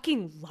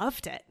fucking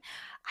loved it.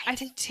 I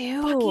did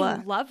too.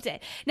 Fucking loved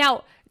it.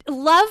 Now,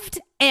 loved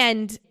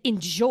and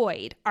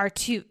enjoyed are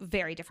two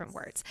very different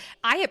words.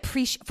 I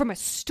appreciate from a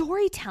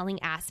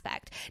storytelling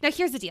aspect. Now,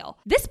 here's the deal.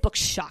 This book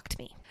shocked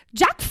me.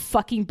 Jack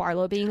fucking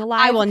Barlow being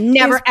alive. I will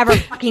never, ever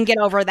fucking get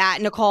over that,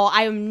 Nicole.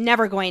 I am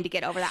never going to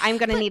get over that. I'm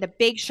going to need a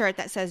big shirt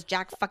that says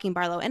Jack fucking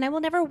Barlow, and I will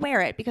never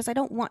wear it because I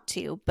don't want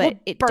to, but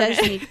it does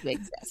need to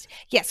exist.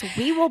 Yes,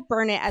 we will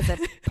burn it as a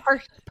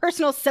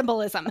personal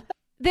symbolism.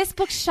 This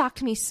book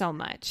shocked me so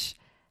much.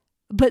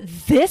 But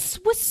this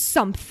was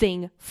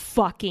something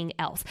fucking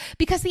else,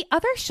 because the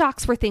other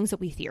shocks were things that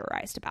we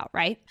theorized about,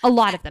 right? A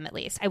lot of them, at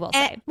least, I will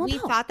say. Well, we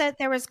thought that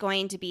there was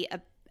going to be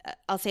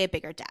I'll say a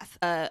bigger death,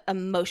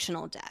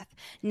 emotional death.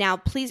 Now,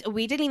 please,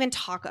 we didn't even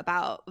talk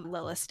about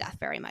Lilith's death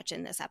very much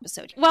in this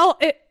episode. Well,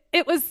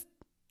 it was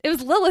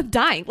Lilith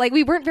dying. Like,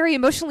 we weren't very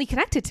emotionally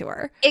connected to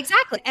her.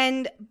 Exactly.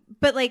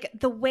 But like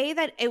the way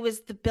that it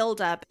was, the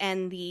buildup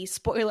and the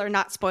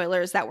not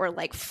spoilers that were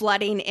like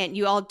flooding, and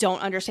you all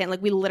don't understand.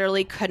 Like, we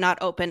literally could not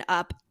open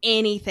up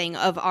anything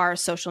of our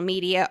social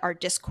media, our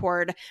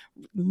Discord,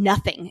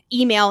 nothing,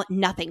 email,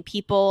 nothing.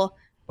 People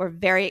were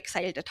very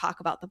excited to talk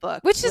about the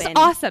book, which is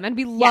awesome, and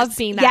we love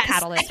being that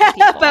catalyst for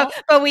people.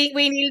 but we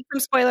needed some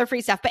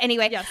spoiler-free stuff. But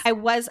anyway, I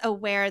was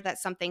aware that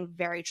something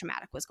very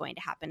traumatic was going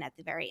to happen at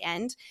the very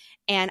end,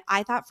 and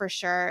I thought for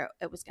sure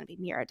it was going to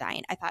be Mira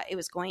dying. I thought it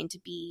was going to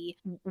be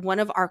one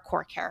of our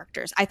core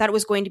characters. I thought it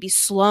was going to be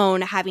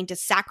Sloane having to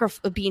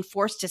being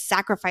forced to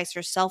sacrifice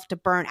herself to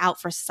burn out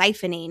for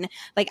siphoning.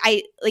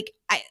 I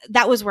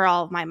that was where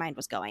all of my mind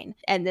was going,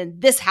 and then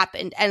this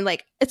happened, and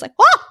like it's like,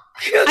 oh.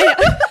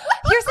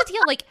 Here's the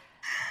deal, like,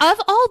 of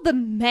all the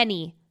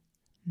many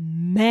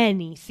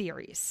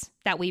theories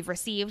that we've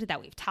received,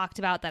 that we've talked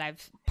about, that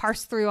I've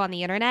parsed through on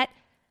the internet,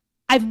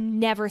 I've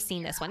never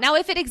seen this one. Now,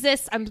 if it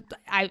exists,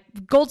 I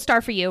gold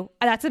star for you.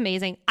 That's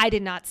amazing. I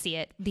did not see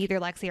it. Neither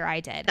Lexi or I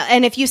did.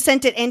 And if you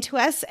sent it in to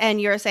us and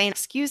you're saying,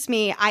 excuse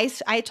me,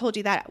 I told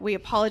you that, we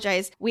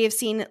apologize. We have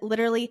seen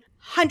literally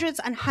hundreds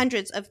and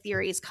hundreds of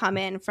theories come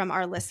in from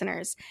our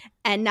listeners,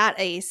 and not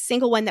a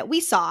single one that we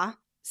saw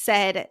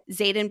said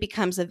Xaden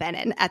becomes a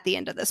Venin at the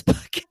end of this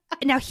book.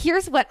 Now,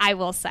 here's what I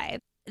will say.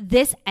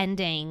 This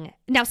ending,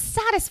 now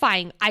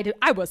satisfying,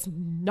 I was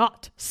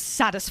not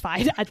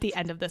satisfied at the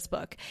end of this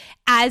book.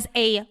 As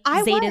a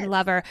Xaden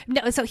lover.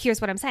 No, so here's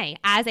what I'm saying.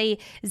 As a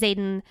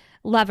Xaden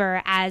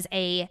lover,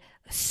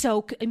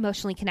 so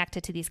emotionally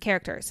connected to these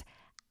characters,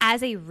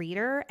 as a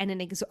reader and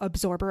an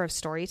absorber of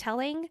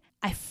storytelling,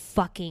 I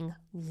fucking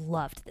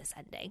loved this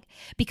ending.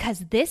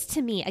 Because this,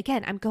 to me,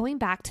 again, I'm going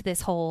back to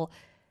this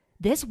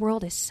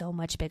world is so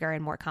much bigger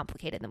and more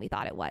complicated than we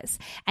thought it was.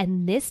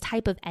 And this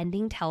type of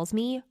ending tells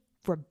me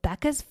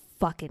Rebecca's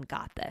fucking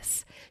got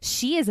this.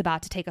 She is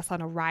about to take us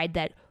on a ride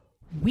that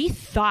we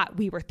thought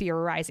we were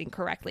theorizing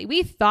correctly.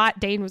 We thought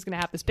Dane was going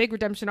to have this big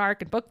redemption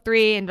arc in book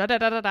 3 and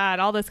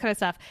and all this kind of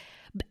stuff.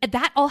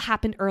 That all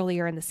happened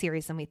earlier in the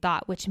series than we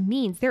thought, which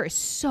means there is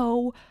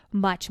so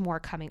much more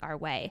coming our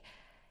way.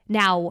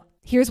 Now,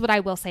 here's what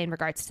I will say in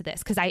regards to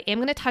this, because I am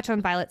going to touch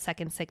on Violet's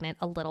second signet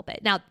a little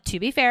bit. Now, to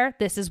be fair,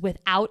 this is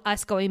without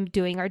us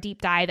doing our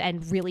deep dive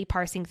and really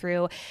parsing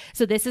through.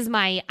 So this is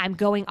I'm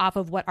going off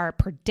of what our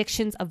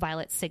predictions of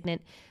Violet's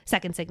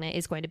second signet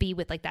is going to be,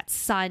 with like that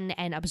sun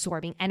and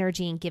absorbing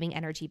energy and giving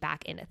energy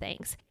back into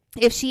things.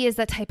 If she is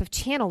that type of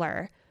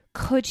channeler,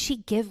 could she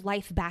give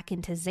life back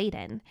into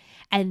Xaden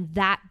and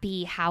that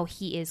be how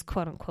he is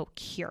quote unquote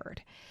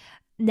cured?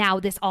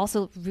 Now, this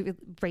also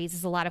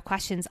raises a lot of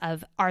questions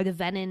of, are the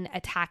Venin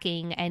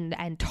attacking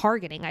and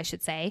targeting, I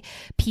should say,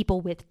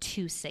 people with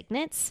 2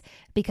 signets?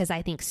 Because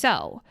I think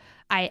so.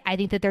 I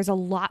think that there's a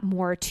lot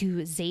more to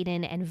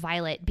Xaden and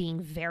Violet being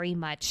very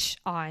much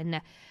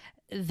on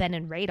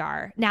Venin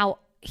radar. Now,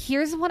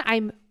 here's what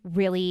I'm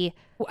really,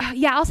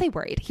 I'll say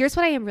worried. Here's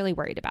what I am really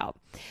worried about.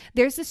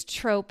 There's this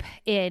trope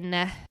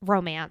in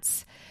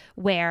romance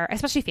where,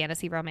 especially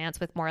fantasy romance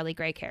with morally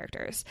gray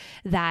characters,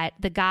 that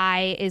the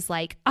guy is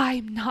like,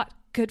 I'm not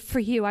good for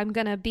you, I'm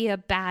gonna be a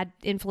bad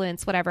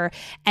influence, whatever,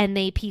 and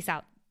they peace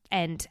out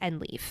and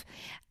leave.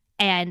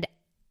 And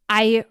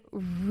I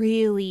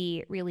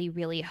really, really,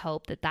 really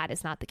hope that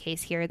is not the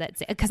case here.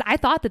 Because I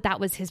thought that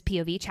was his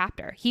POV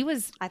chapter.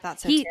 I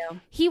thought so too.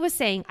 He was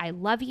saying, "I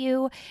love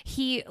you."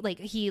 He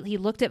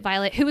looked at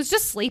Violet, who was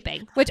just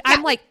sleeping. Which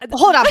I'm like,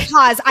 hold on,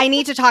 pause. I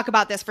need to talk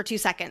about this for 2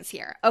 seconds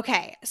here.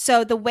 Okay,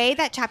 so the way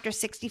that chapter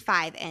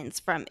 65 ends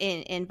from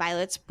in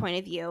Violet's point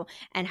of view,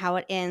 and how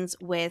it ends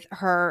with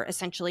her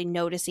essentially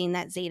noticing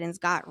that Xaden's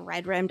got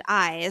red-rimmed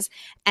eyes,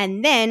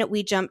 and then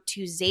we jump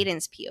to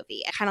Xaden's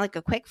POV, kind of like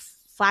a quick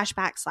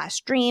flashback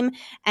 / dream,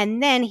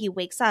 and then he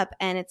wakes up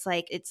and it's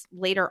like it's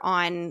later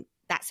on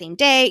that same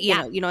day,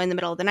 you know, in the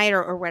middle of the night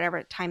or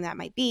whatever time that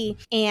might be,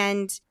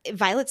 and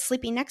Violet's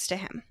sleeping next to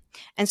him,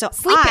 and so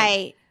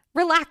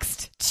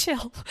relaxed,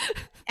 chill.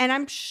 And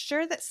I'm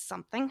sure that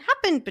something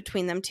happened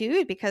between them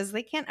two, because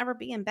they can't ever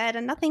be in bed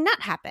and nothing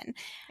not happen.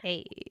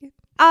 Hey,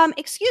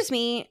 excuse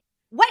me,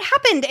 what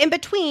happened in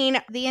between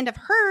the end of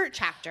her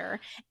chapter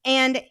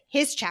and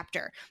his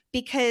chapter?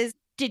 Because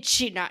did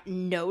she not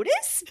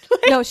notice?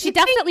 No, she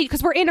definitely,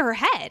 because we're in her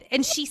head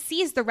and she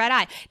sees the red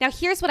eye. Now,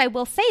 here's what I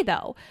will say,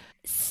 though.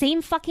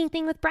 Same fucking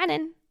thing with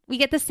Brennan. We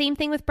get the same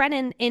thing with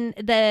Brennan in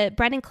the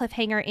Brennan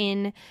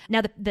cliffhanger.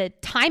 Now the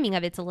timing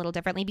of it's a little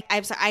differently.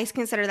 I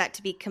consider that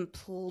to be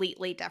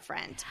completely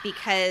different,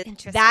 because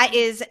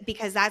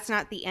that's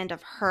not the end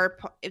of her.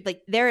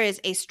 Like, there is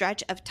a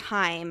stretch of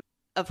time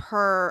of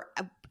her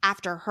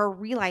after her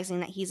realizing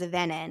that he's a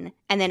Venin,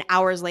 and then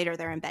hours later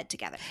they're in bed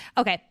together.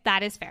 Okay,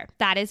 that is fair.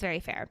 That is very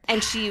fair.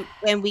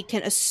 And we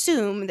can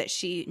assume that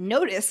she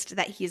noticed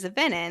that he's a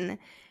Venin.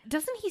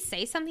 Doesn't he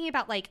say something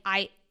about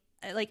I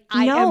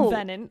am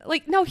Venin?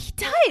 Like, no, he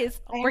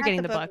does. We're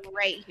getting the book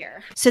right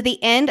here. So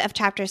the end of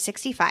chapter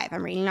 65,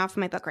 I'm reading off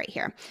my book right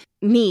here.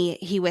 Me,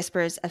 he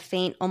whispers, a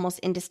faint, almost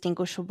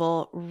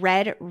indistinguishable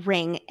red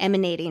ring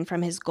emanating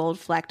from his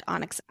gold-flecked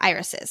onyx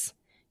irises.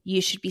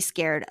 You should be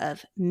scared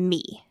of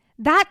me.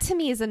 That to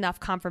me is enough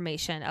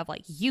confirmation of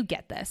you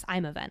get this.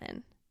 I'm a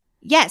Venin.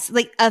 Yes,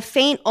 like a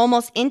faint,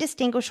 almost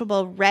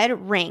indistinguishable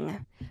red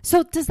ring.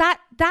 So does that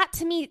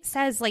to me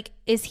says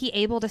is he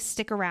able to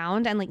stick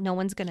around and no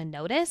one's going to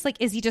notice?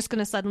 Is he just going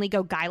to suddenly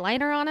go guy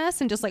liner on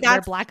us and just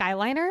wear black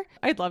eyeliner?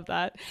 I'd love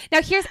that.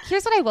 Now here's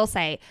what I will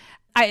say.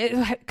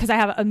 Because I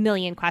have a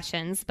million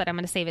questions, but I'm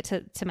going to save it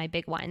to my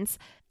big ones.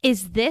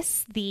 Is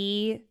this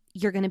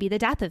you're going to be the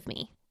death of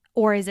me?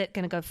 Or is it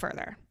going to go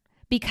further?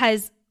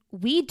 Because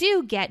we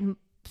do get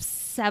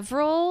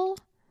several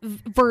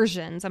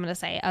versions, I'm going to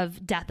say,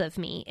 of death of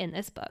me in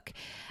this book.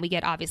 We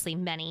get obviously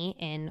many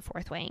in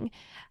Fourth Wing.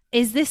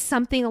 Is this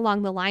something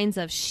along the lines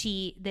of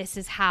this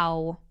is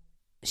how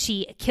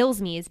she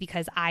kills me, is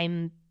because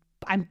I'm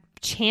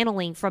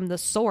channeling from the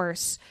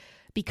source,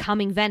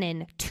 becoming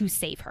Venin to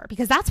save her?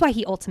 Because that's why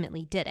he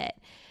ultimately did it.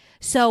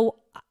 So,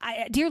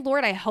 dear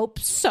Lord, I hope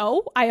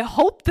so. I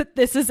hope that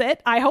this is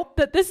it. I hope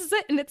that this is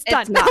it, and it's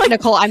done. It's not,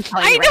 Nicole. I'm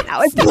telling you right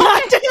now. It's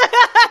not.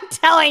 I'm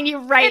telling you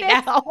right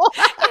now.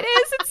 It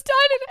is. It's done.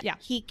 Yeah.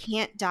 He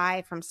can't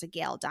die from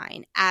Sgaeyl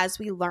dying, as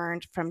we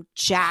learned from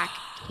Jack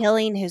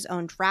killing his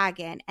own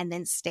dragon and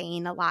then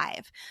staying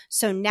alive.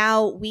 So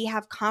now we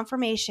have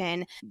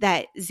confirmation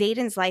that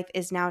Xaden's life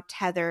is now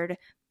tethered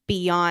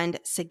beyond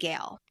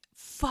Sgaeyl.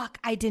 Fuck,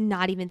 I did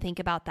not even think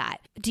about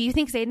that. Do you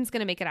think Xaden's going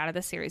to make it out of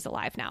this series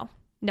alive now,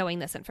 knowing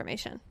this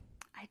information?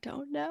 I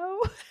don't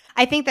know.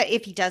 I think that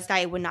if he does die,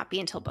 it would not be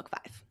until book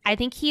 5. I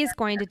think he is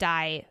going to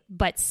die,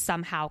 but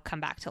somehow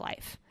come back to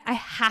life. I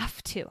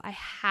have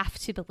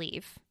to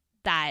believe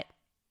that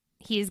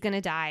he is going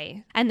to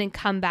die and then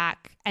come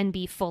back and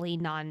be fully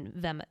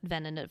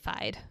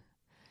non-veninified.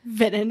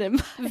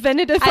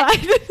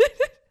 Veninified.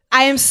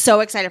 I am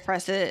so excited for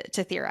us to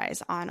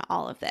theorize on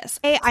all of this.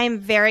 I am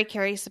very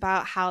curious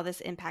about how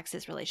this impacts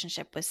his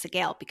relationship with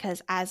Sgaeyl,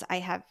 because as I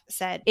have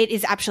said, it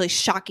is absolutely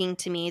shocking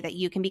to me that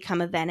you can become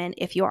a Venin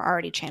if you are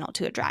already channeled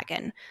to a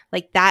dragon.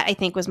 That, I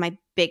think, was my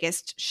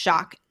biggest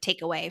shock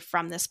takeaway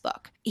from this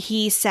book.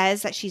 He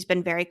says that she's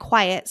been very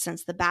quiet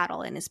since the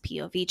battle in his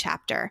POV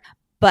chapter,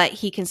 but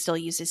he can still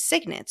use his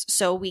signets.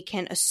 So we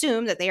can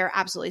assume that they are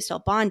absolutely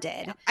still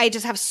bonded. I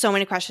just have so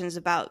many questions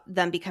about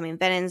them becoming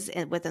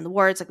Venins within the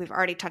wards. We've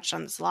already touched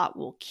on this a lot.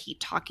 We'll keep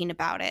talking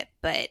about it.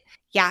 But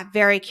yeah,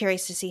 very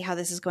curious to see how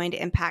this is going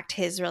to impact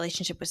his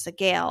relationship with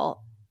Sgaeyl.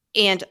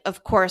 And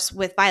of course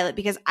with Violet,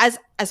 because as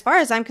far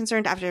as I'm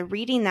concerned, after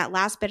reading that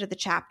last bit of the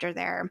chapter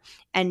there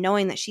and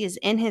knowing that she is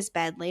in his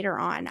bed later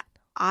on,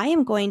 I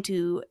am going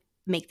to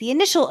make the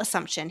initial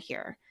assumption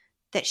here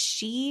that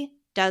she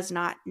does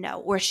not know,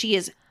 or she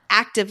is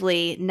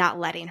actively not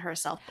letting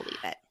herself believe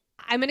it.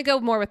 I'm going to go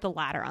more with the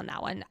latter on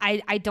that one.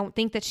 I don't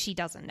think that she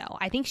doesn't know.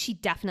 I think she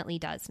definitely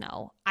does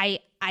know.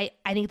 I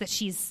think that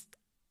she's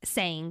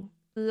saying,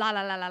 la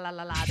la la la la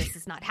la la, this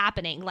is not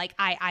happening.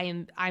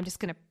 I'm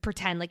just going to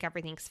pretend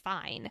everything's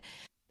fine.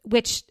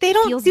 Which they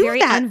don't feels do very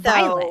that, unviolent.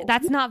 though.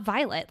 That's not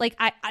violent.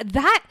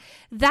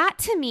 That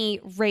to me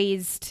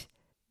raised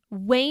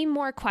way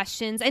more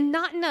questions, and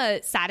not in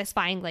a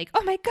satisfying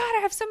oh my god, I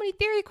have so many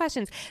theory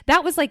questions.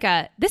 That was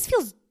this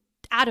feels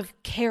out of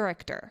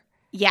character.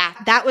 Yeah,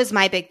 that was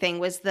my big thing,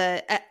 was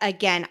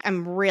again,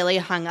 I'm really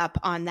hung up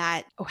on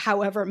that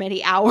however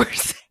many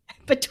hours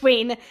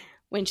between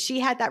when she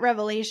had that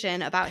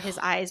revelation about his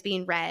eyes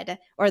being red,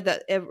 or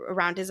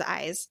around his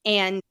eyes,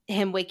 and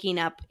him waking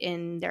up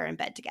they're in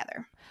bed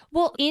together.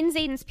 Well, in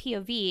Xaden's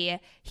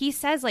POV, he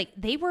says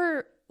they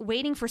were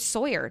waiting for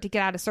Sawyer to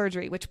get out of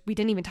surgery, which we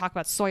didn't even talk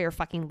about Sawyer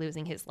fucking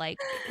losing his leg.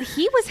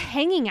 He was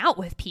hanging out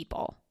with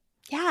people.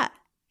 Yeah.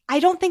 I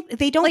don't think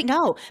they don't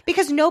know,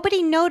 because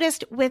nobody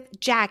noticed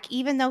with Jack,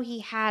 even though he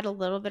had a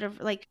little bit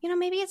of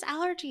maybe it's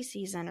allergy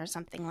season or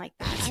something like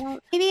that.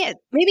 Maybe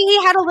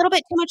he had a little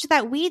bit too much of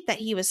that weed that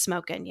he was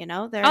smoking,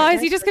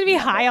 Is he just going to be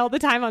high all the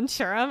time on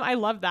Shurim? I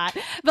love that.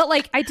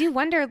 But I do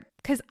wonder,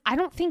 because I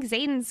don't think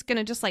Xaden's going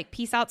to just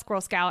peace out,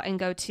 Squirrel Scout, and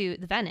go to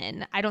the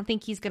Venin. I don't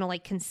think he's going to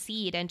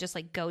concede and just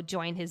go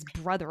join his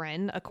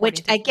brethren.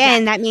 Which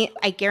again, that means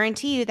I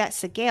guarantee you that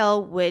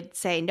Sgaeyl would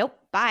say, nope,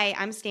 bye,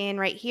 I'm staying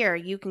right here.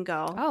 You can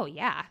go. Oh,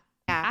 yeah.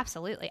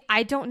 Absolutely.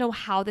 I don't know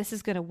how this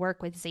is going to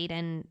work with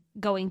Xaden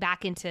going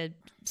back into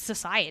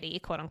society,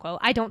 quote unquote.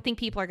 I don't think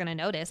people are going to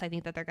notice. I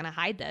think that they're going to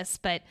hide this,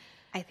 but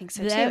I think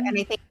so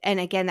too. And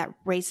again, that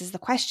raises the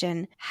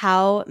question,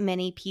 how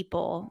many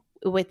people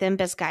within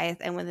Bisgayeth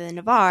and within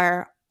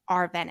Navarre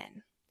are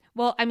Venin?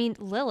 Well, I mean,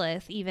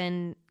 Lilith,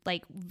 even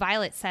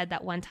Violet said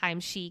that one time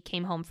she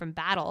came home from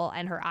battle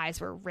and her eyes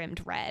were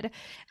rimmed red,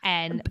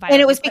 and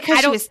Violet it was because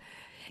she was.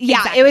 Yeah,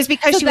 Exactly. it was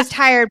because So she was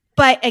tired.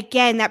 But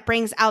again, that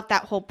brings out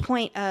that whole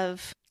point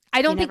of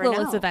I don't you think never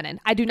Lilith's know. a venom.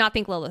 I do not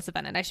think Lilith's a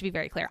venom. I should be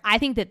very clear. I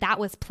think that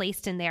was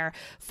placed in there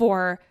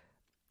for,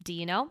 do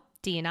you know?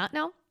 Do you not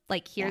know?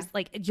 Like, here's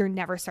like, you're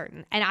never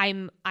certain.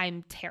 And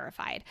I'm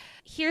terrified.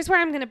 Here's where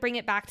I'm going to bring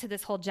it back to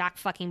this whole Jack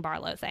fucking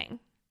Barlow thing.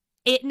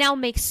 It now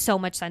makes so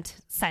much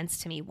sense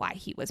to me why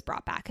he was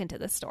brought back into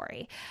the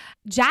story.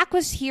 Jack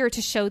was here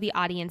to show the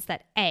audience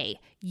that A,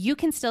 you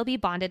can still be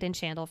bonded and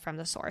channeled from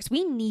the source.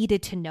 We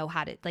needed to know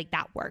how to, like,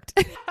 that worked.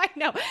 I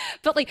know.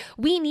 But like,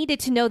 we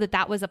needed to know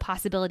that was a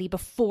possibility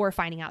before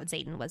finding out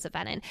Xaden was a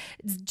venom.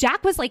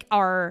 Jack was like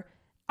our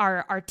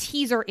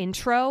teaser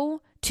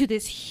intro to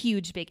this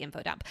huge big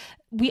info dump.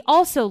 We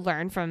also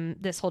learned from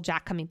this whole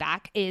Jack coming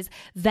back is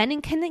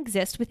venom can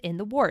exist within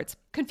the wards.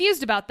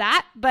 Confused about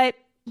that, but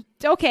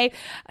okay.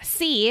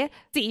 C,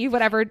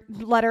 whatever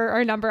letter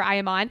or number I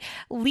am on,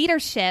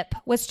 leadership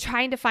was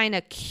trying to find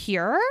a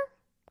cure,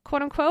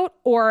 quote unquote,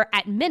 or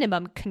at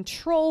minimum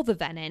control the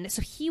venom.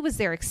 So he was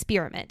their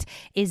experiment.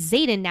 Is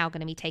Xaden now going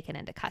to be taken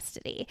into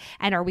custody?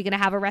 And are we going to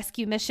have a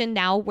rescue mission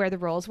now where the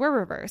roles were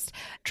reversed?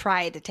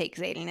 Try to take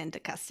Xaden into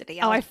custody.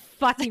 I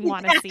fucking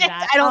want to see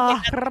that. I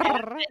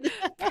don't think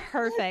that's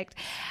perfect.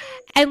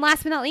 And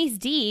last but not least,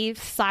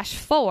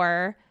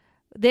 D/4,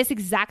 this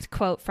exact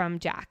quote from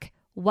Jack.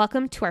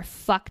 Welcome to our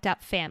fucked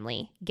up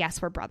family.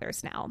 Guess we're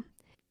brothers now.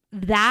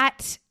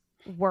 That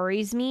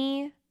worries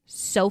me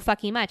so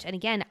fucking much. And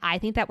again, I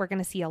think that we're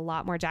going to see a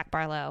lot more Jack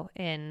Barlow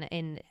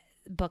in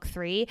book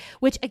 3,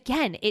 which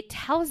again, it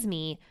tells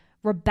me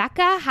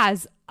Rebecca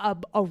has a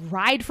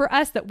ride for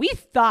us that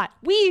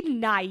we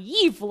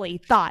naively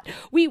thought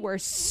we were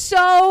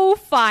so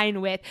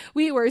fine with.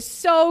 We were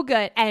so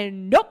good.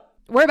 And nope,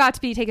 we're about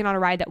to be taken on a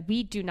ride that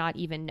we do not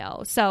even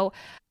know. So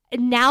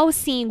now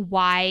seeing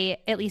why,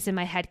 at least in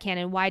my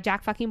headcanon, why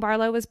Jack fucking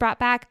Barlow was brought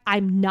back,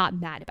 I'm not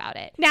mad about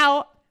it.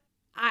 Now,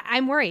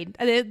 I'm worried.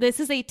 This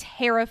is a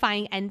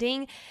terrifying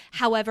ending.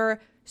 However,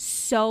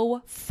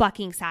 so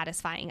fucking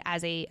satisfying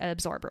as a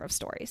absorber of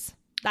stories.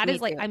 That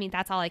is like, I mean,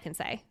 that's all I can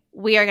say.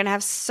 We are going to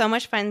have so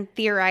much fun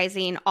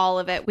theorizing all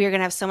of it. We are going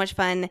to have so much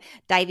fun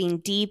diving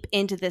deep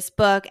into this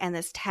book and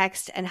this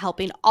text and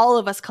helping all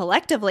of us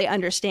collectively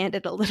understand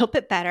it a little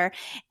bit better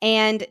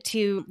and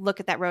to look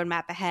at that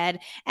roadmap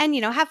ahead and,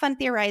 you know, have fun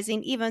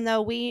theorizing, even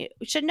though we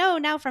should know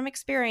now from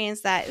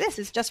experience that this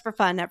is just for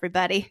fun,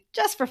 everybody.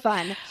 Just for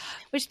fun.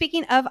 Which,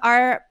 speaking of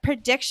our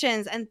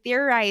predictions and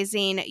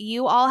theorizing,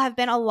 you all have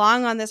been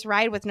along on this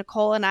ride with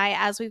Nicole and I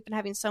as we've been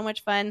having so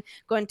much fun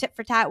going tit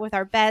for tat with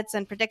our bets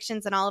and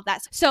predictions and all of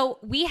that. So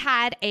we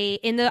had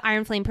in the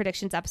Iron Flame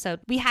predictions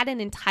episode, we had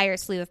an entire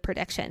slew of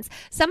predictions.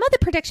 Some of the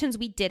predictions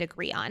we did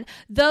agree on.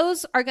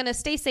 Those are going to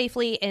stay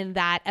safely in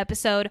that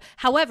episode.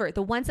 However,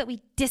 the ones that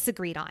we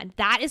disagreed on,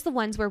 that is the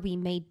ones where we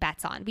made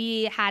bets on.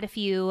 We had a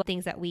few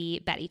things that we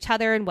bet each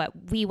other and what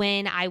we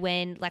win, I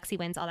win, Lexi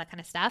wins, all that kind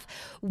of stuff.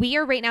 We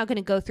are right now going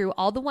to go through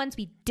all the ones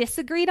we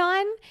disagreed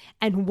on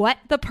and what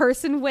the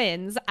person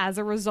wins as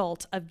a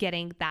result of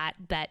getting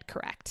that bet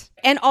correct.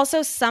 And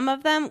also some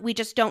of them we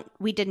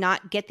did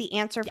not get the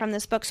answer from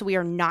this book, so we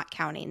are not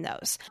counting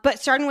those. But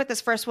starting with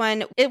this first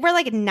one, we're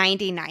like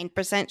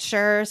 99%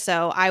 sure,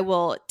 so I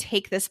will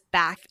take this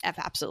back if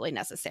absolutely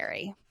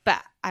necessary.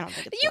 But I don't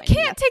think it's You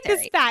can't take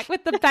this back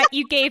with the bet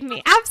you gave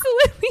me.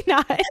 Absolutely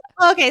not.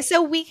 Okay,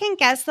 so we can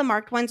guess the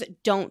marked ones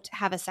don't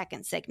have a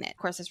second signet. Of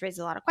course, this raises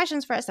a lot of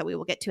questions for us that we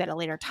will get to at a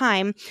later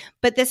time.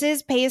 But this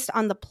is based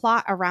on the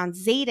plot around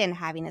Xaden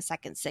having a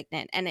second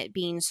signet and it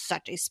being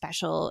such a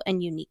special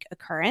and unique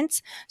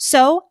occurrence.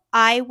 So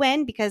I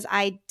win because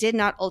I did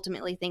not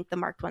ultimately think the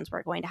marked ones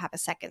were going to have a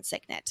second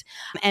signet.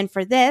 And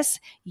for this,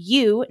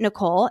 you,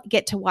 Nicole,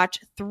 get to watch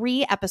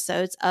 3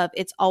 episodes of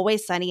It's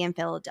Always Sunny in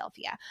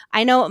Philadelphia.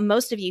 I know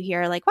most of you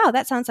here are like, wow,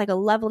 that sounds like a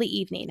lovely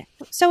evening.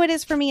 So it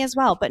is for me as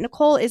well. But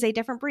Nicole is a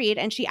different breed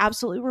and she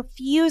absolutely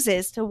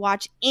refuses to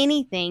watch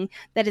anything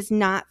that is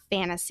not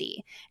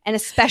fantasy. And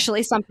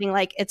especially something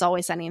like It's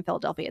Always Sunny in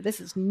Philadelphia. This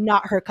is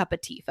not her cup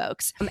of tea,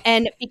 folks.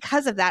 And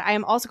because of that, I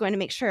am also going to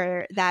make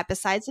sure that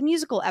besides the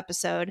musical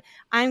episode,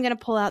 I'm going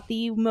to pull out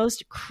the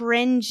most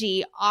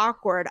cringy,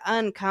 awkward,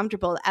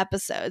 uncomfortable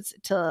episodes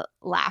to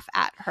laugh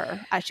at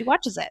her as she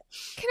watches it.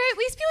 Can I at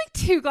least be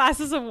like 2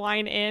 glasses of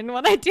wine in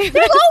when I do There's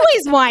this?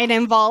 always wine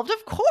involved,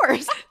 of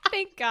course.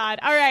 Thank God.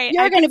 All right.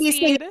 You're going to be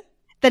seeing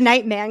The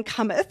Night Man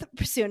Cometh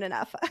soon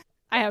enough.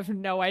 I have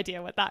no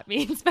idea what that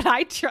means, but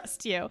I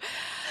trust you.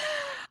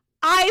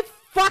 I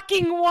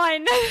fucking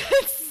won.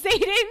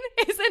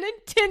 Xaden is an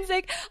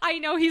intrinsic. I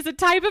know he's a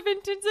type of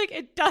intrinsic.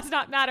 It does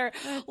not matter.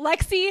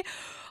 Lexi,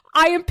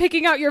 I am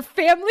picking out your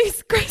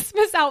family's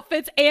Christmas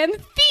outfits and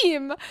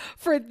theme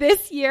for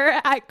this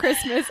year at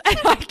Christmas, and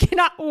I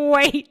cannot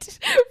wait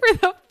for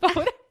the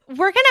photo.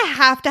 We're going to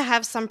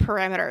have some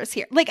perimeters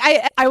here. Like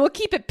I will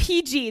keep it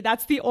PG.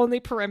 That's the only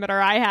perimeter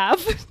I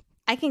have.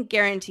 I can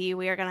guarantee you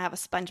we are going to have a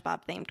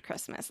SpongeBob themed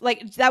Christmas.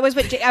 Like that was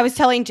what I was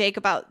telling Jake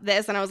about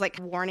this. And I was like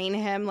warning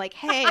him like,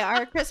 hey,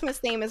 our Christmas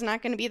theme is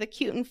not going to be the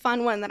cute and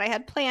fun one that I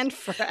had planned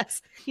for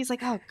us. He's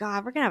like, oh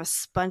God, we're going to have a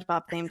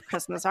SpongeBob themed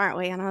Christmas, aren't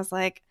we? And I was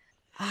like,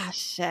 Ah,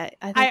 shit.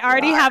 I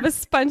already have a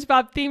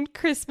SpongeBob themed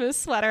Christmas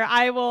sweater.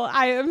 I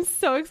am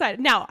so excited.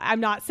 Now, I'm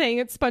not saying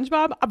it's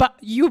SpongeBob, but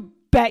you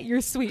bet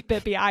your sweet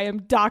Bippy I'm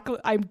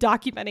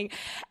documenting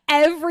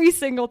every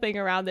single thing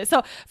around this.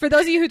 So for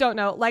those of you who don't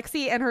know,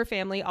 Lexi and her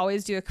family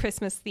always do a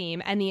Christmas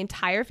theme, and the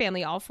entire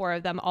family, all four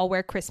of them, all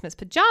wear Christmas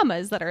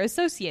pajamas that are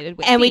associated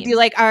with and themes. we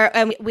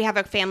do we have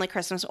a family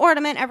Christmas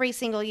ornament every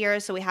single year,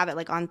 so we have it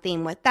like on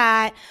theme with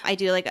that. I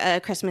do like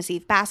a Christmas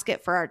Eve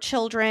basket for our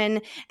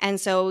children, and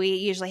so we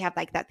usually have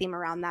like that theme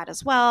around that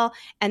as well.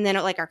 And then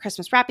like our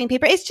Christmas wrapping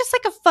paper, it's just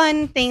like a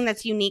fun thing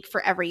that's unique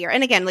for every year.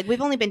 And again, like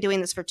we've only been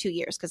doing this for 2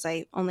 years because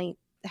I only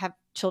have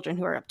children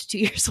who are up to 2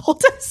 years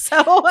old.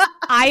 So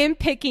I am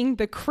picking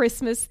the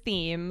Christmas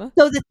theme.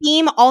 So the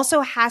theme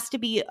also has to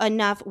be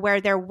enough where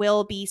there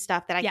will be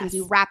stuff that I can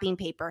do wrapping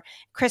paper,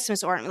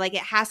 Christmas ornament. Like it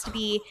has to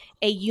be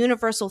a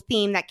universal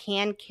theme that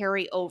can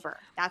carry over.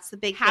 That's the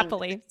big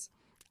Happily. thing.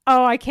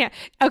 Oh, I can't.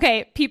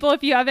 Okay, people,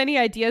 if you have any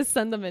ideas,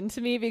 send them in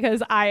to me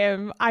because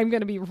I'm going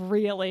to be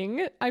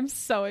reeling. I'm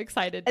so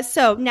excited.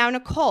 So now,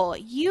 Nicole,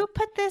 you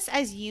put this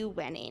as you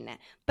winning,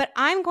 but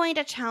I'm going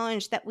to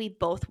challenge that we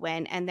both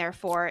win, and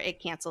therefore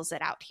it cancels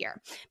it out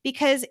here.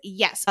 Because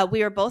yes,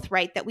 we were both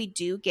right that we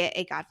do get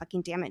a God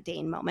fucking damn it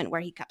Dane moment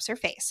where he cups her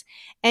face.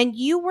 And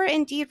you were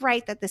indeed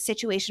right that the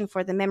situation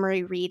for the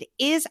memory read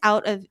is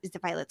out of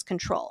Violet's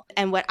control.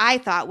 And what I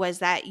thought was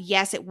that,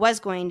 yes, it was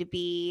going to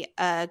be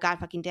a God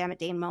fucking damn it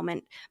Dane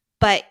moment,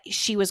 but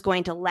she was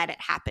going to let it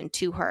happen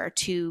to her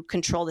to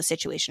control the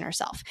situation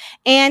herself.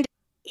 And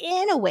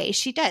in a way,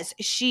 she does.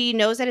 She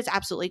knows that it's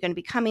absolutely going to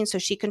be coming, so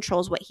she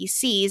controls what he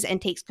sees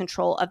and takes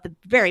control of the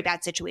very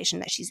bad situation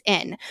that she's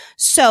in.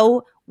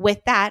 So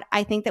with that,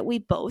 I think that we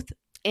both,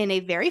 in a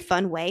very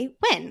fun way,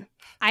 win.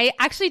 I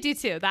actually do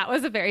too. That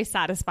was a very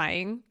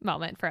satisfying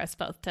moment for us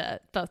both to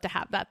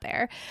have that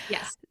there.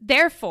 Yes.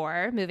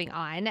 Therefore, moving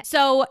on.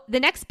 So the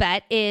next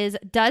bet is,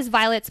 does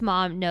Violet's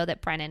mom know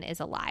that Brennan is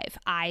alive?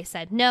 I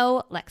said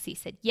no. Lexi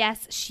said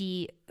yes.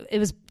 It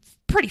was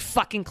pretty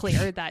fucking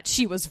clear that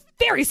she was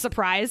very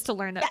surprised to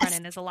learn that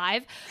Brennan is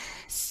alive.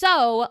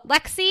 So,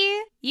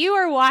 Lexi, you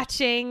are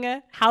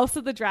watching House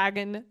of the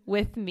Dragon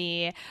with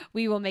me.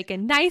 We will make a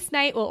nice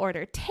night. We'll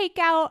order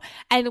takeout,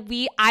 and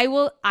I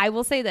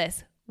will say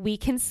this. We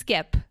can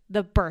skip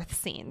the birth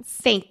scenes.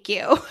 Thank you.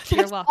 You're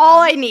That's welcome. all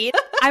I need.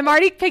 I'm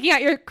already picking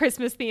out your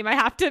Christmas theme. I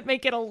have to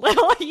make it a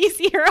little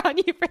easier on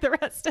you for the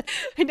rest of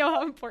I know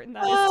how important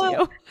that is to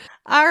you.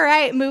 All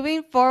right,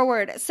 moving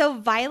forward. So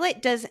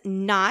Violet does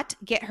not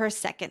get her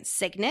second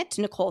signet.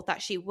 Nicole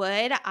thought she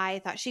would.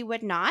 I thought she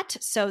would not.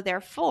 So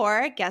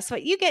therefore, guess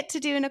what you get to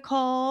do,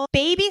 Nicole?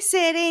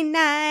 Babysitting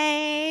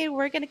night.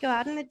 We're going to go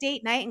out on a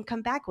date night and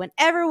come back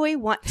whenever we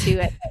want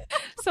to.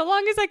 So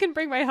long as I can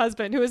bring my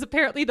husband, who is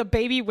apparently the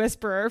baby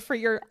whisperer for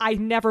your I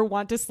never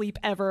want to sleep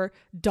ever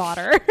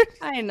daughter.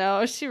 I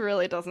know. She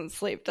really doesn't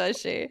sleep, does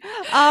she?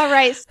 All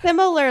right.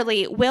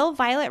 Similarly, will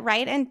Violet,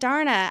 Wright, and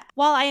Darna.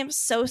 While I am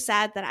so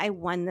sad that I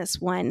won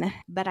this one,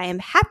 but I am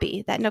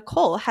happy that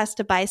Nicole has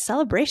to buy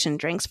celebration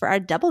drinks for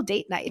our double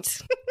date night.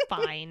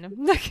 Fine.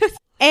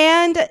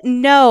 And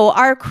no,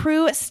 our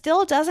crew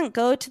still doesn't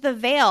go to the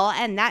Vale,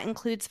 and that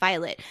includes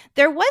Violet.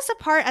 There was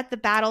a part at the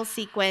battle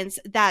sequence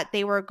that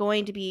they were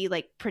going to be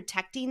like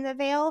protecting the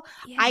Vale.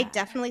 Yeah. I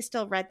definitely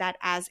still read that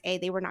as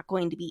they were not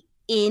going to be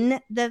in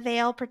the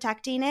Vale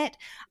protecting it.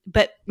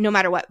 But no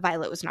matter what,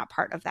 Violet was not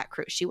part of that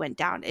crew. She went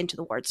down into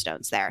the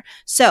Wardstones there.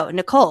 So,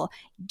 Nicole,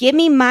 give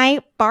me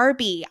my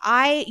Barbie.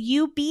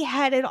 You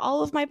beheaded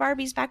all of my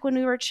Barbies back when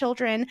we were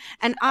children,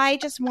 and I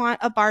just want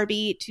a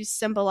Barbie to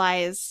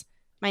symbolize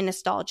my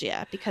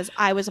nostalgia because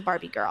I was a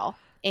Barbie girl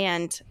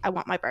and I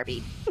want my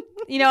Barbie.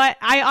 You know what?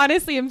 I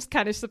honestly am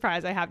kind of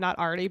surprised I have not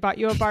already bought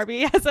you a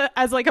Barbie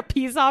as like a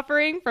peace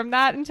offering from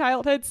that in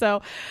childhood.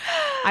 So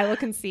I will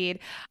concede.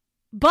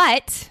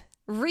 But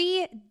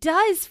Ree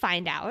does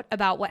find out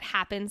about what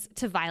happens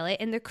to Violet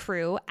and the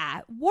crew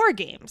at War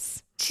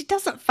Games. She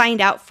doesn't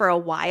find out for a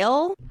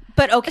while,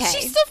 but okay.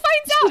 She still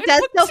finds out. She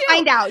does still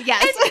find out,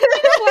 yes. And you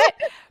know what?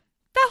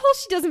 That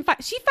whole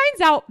she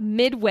finds out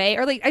midway,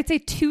 or like I'd say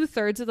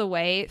 2/3 of the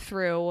way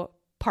through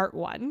part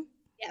 1.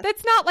 Yes.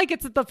 That's not like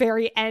it's at the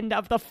very end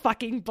of the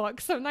fucking book.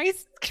 So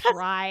nice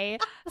try.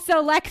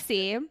 So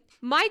Lexi,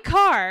 my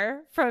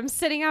car from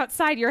sitting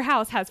outside your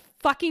house has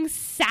fucking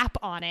sap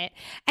on it.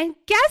 And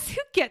guess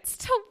who gets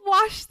to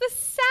wash the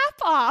sap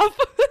off?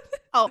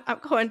 Oh, I'm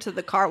going to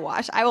the car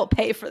wash. I will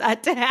pay for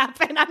that to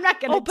happen. I'm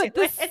not going to do it.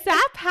 But the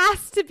sap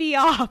has to be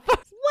off.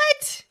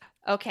 What?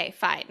 Okay,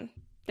 fine.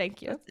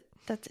 Thank you.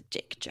 That's a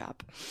Jake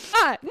job.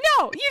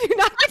 No, you do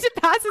not get to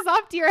pass this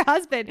off to your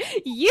husband.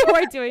 You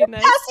are doing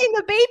this. Passing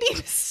the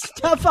baby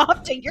stuff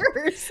off to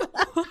yours.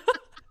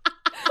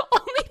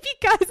 Only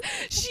because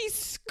she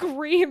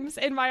screams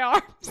in my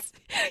arms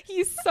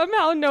He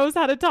somehow knows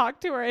how to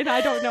talk to her, and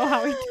I don't know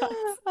how he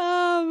does.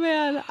 Oh,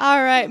 man.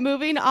 All right.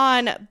 Moving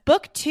on.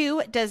 Book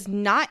 2 does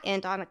not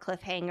end on a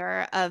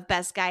cliffhanger of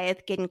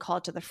Basgiath getting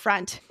called to the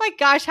front. My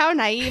gosh, how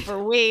naive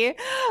are we?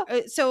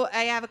 So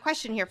I have a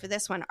question here for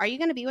this one. Are you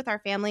going to be with our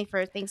family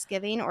for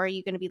Thanksgiving, or are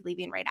you going to be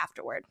leaving right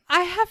afterward?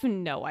 I have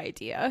no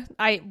idea.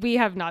 We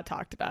have not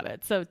talked about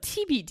it. So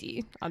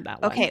TBD on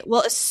that one. Okay.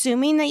 Well,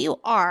 assuming that you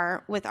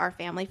are with our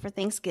family for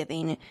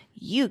Thanksgiving,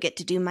 you get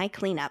to do my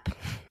cleanup.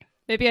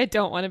 Maybe I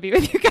don't want to be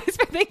with you guys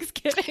for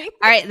Thanksgiving.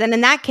 All right. Then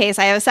in that case,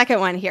 I have a second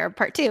one here,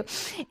 part 2.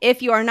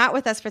 If you are not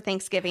with us for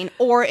Thanksgiving,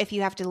 or if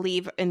you have to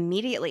leave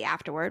immediately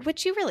afterward,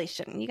 which you really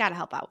shouldn't, you got to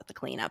help out with the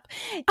cleanup.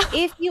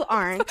 If you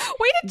aren't.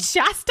 Way to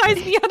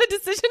chastise me on a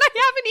decision I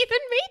haven't even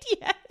made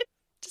yet.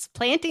 Just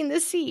planting the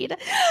seed.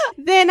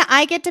 Then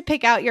I get to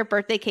pick out your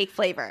birthday cake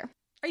flavor.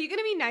 Are you going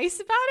to be nice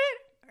about it?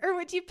 Or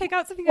would you pick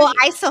out something? Well,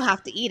 I still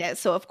have to eat it.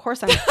 So, of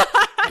course, I'm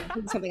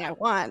doing something I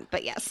want.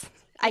 But yes,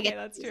 I get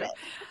that's to true. use it.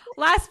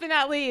 Last but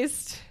not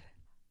least,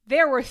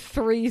 there were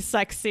 3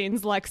 sex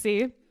scenes,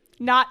 Lexi.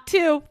 Not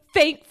 2.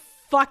 Thank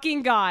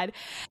fucking God.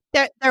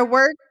 There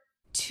were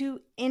 2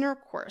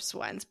 intercourse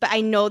ones, but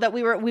I know that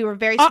we were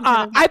very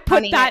I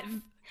put that.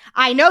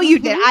 I know you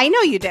did. I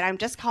know you did. I'm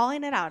just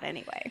calling it out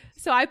anyway.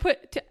 So I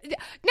put.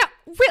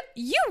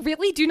 You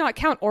really do not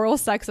count oral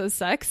sex as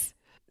sex?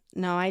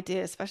 No, I do,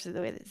 especially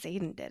the way that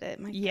Zayden did it.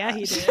 Yeah,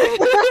 he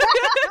did.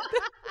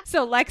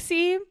 So,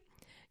 Lexi,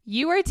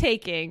 you are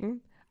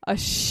taking a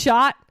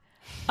shot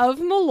of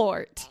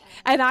Malort,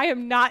 and I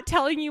am not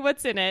telling you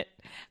what's in it,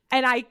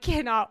 and I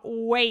cannot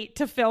wait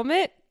to film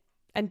it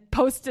and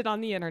post it on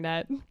the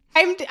internet.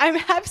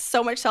 I have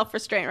so much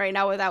self-restraint right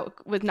now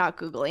with not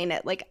Googling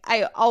it. Like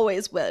I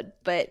always would,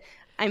 but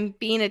I'm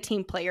being a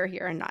team player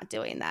here and not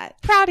doing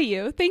that. Proud of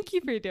you. Thank you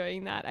for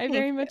doing that. I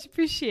very much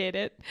appreciate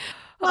it.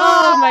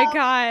 Oh my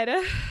God.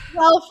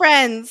 Well,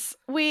 friends,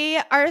 we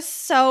are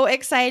so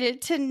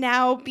excited to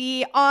now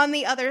be on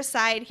the other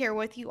side here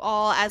with you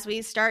all as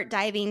we start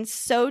diving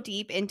so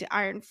deep into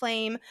Iron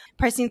Flame,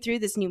 pressing through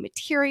this new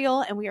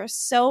material, and we are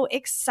so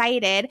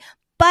excited.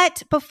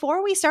 But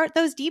before we start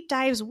those deep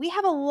dives, we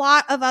have a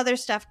lot of other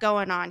stuff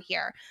going on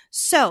here.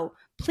 So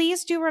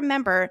please do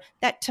remember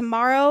that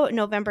tomorrow,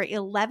 November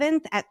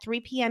 11th at 3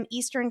 p.m.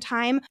 Eastern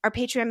Time, our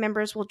Patreon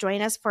members will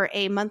join us for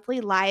a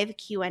monthly live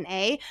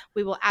Q&A.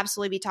 We will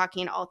absolutely be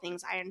talking all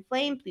things Iron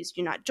Flame. Please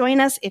do not join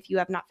us if you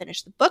have not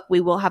finished the book.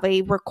 We will have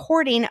a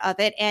recording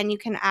of it, and you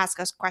can ask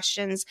us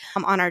questions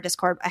on our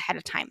Discord ahead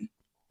of time.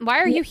 Why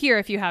are you here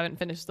if you haven't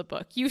finished the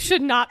book? You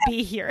should not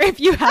be here if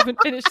you haven't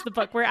finished the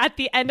book. We're at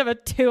the end of a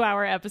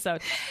 2-hour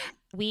episode.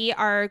 We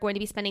are going to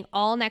be spending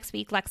all next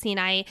week, Lexi and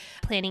I,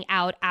 planning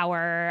out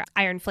our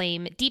Iron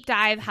Flame deep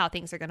dive, how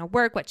things are going to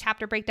work, what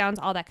chapter breakdowns,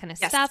 all that kind of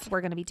stuff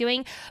we're going to be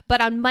doing. But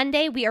on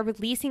Monday, we are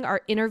releasing our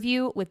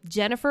interview with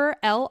Jennifer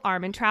L.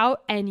 Armentrout.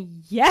 And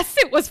yes,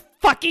 it was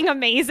fucking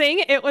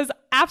amazing. It was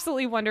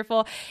absolutely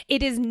wonderful.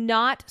 It is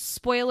not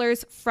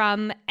spoilers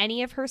from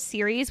any of her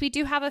series. We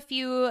do have a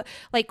few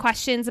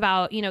questions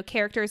about,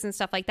 characters and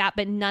stuff like that,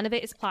 but none of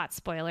it is plot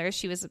spoilers.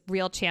 She was a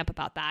real champ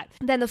about that.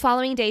 Then the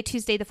following day,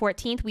 Tuesday the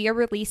 14th, we are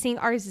releasing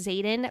our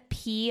Xaden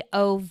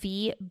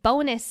POV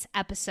bonus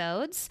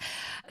episodes.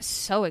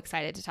 So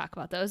excited to talk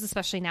about those,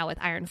 especially now with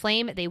Iron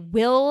Flame. They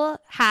will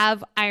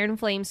have Iron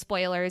Flame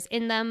spoilers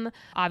in them.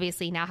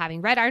 Obviously, now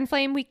having read Iron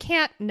Flame, we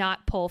can't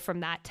not pull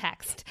from that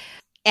text.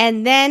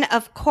 And then,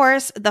 of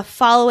course, the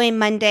following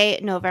Monday,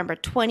 November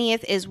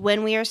 20th, is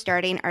when we are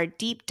starting our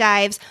deep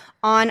dives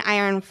on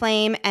Iron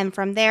Flame. And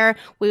from there,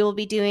 we will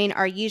be doing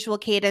our usual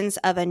cadence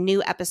of a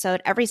new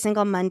episode every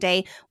single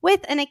Monday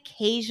with an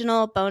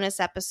occasional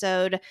bonus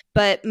episode.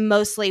 But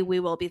mostly,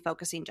 we will be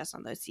focusing just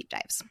on those deep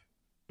dives.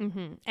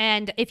 Mm-hmm.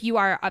 And if you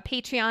are a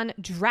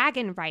Patreon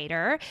Dragon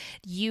Writer,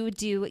 you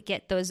do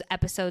get those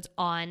episodes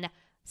on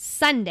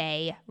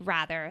Sunday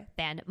rather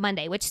than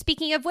Monday, which,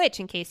 speaking of which,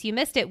 in case you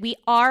missed it, we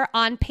are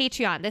on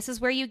Patreon. This is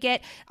where you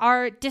get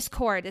our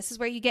Discord. This is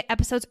where you get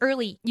episodes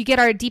early. You get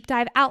our deep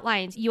dive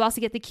outlines. You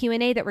also get the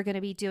Q&A that we're going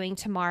to be doing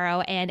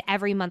tomorrow and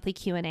every monthly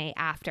Q&A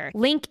after.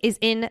 Link is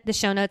in the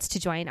show notes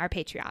to join our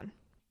Patreon.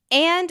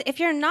 And if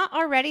you're not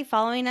already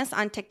following us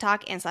on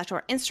TikTok and /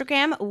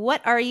 Instagram,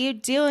 what are you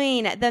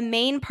doing? The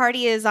main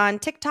party is on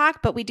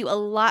TikTok, but we do a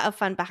lot of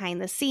fun behind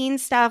the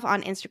scenes stuff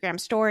on Instagram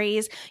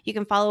stories. You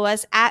can follow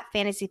us at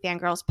Fantasy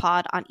Fangirls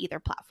Pod on either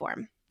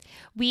platform.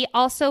 We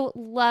also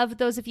love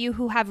those of you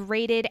who have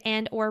rated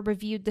and or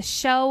reviewed the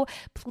show.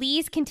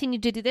 Please continue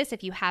to do this.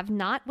 If you have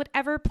not,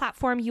 whatever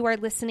platform you are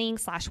listening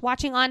 /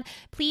 watching on,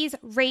 please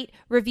rate,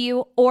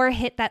 review, or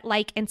hit that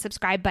like and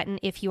subscribe button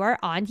if you are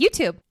on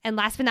YouTube. And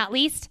last but not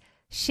least,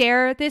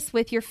 share this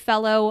with your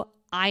fellow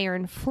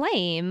Iron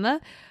Flame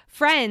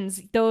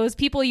friends, those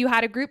people you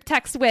had a group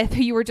text with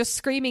who you were just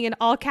screaming in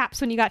all caps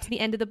when you got to the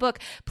end of the book.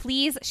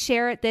 Please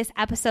share this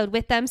episode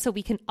with them so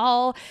we can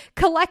all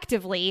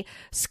collectively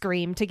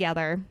scream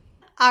together.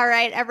 All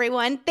right,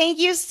 everyone. Thank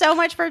you so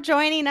much for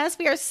joining us.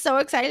 We are so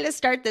excited to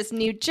start this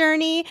new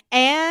journey.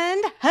 And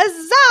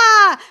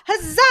huzzah!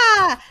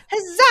 Huzzah!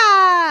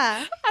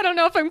 Huzzah! I don't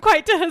know if I'm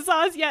quite to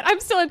huzzahs yet. I'm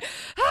still in.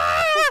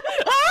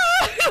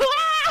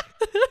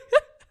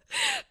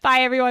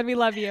 Bye, everyone. We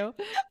love you.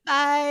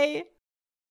 Bye.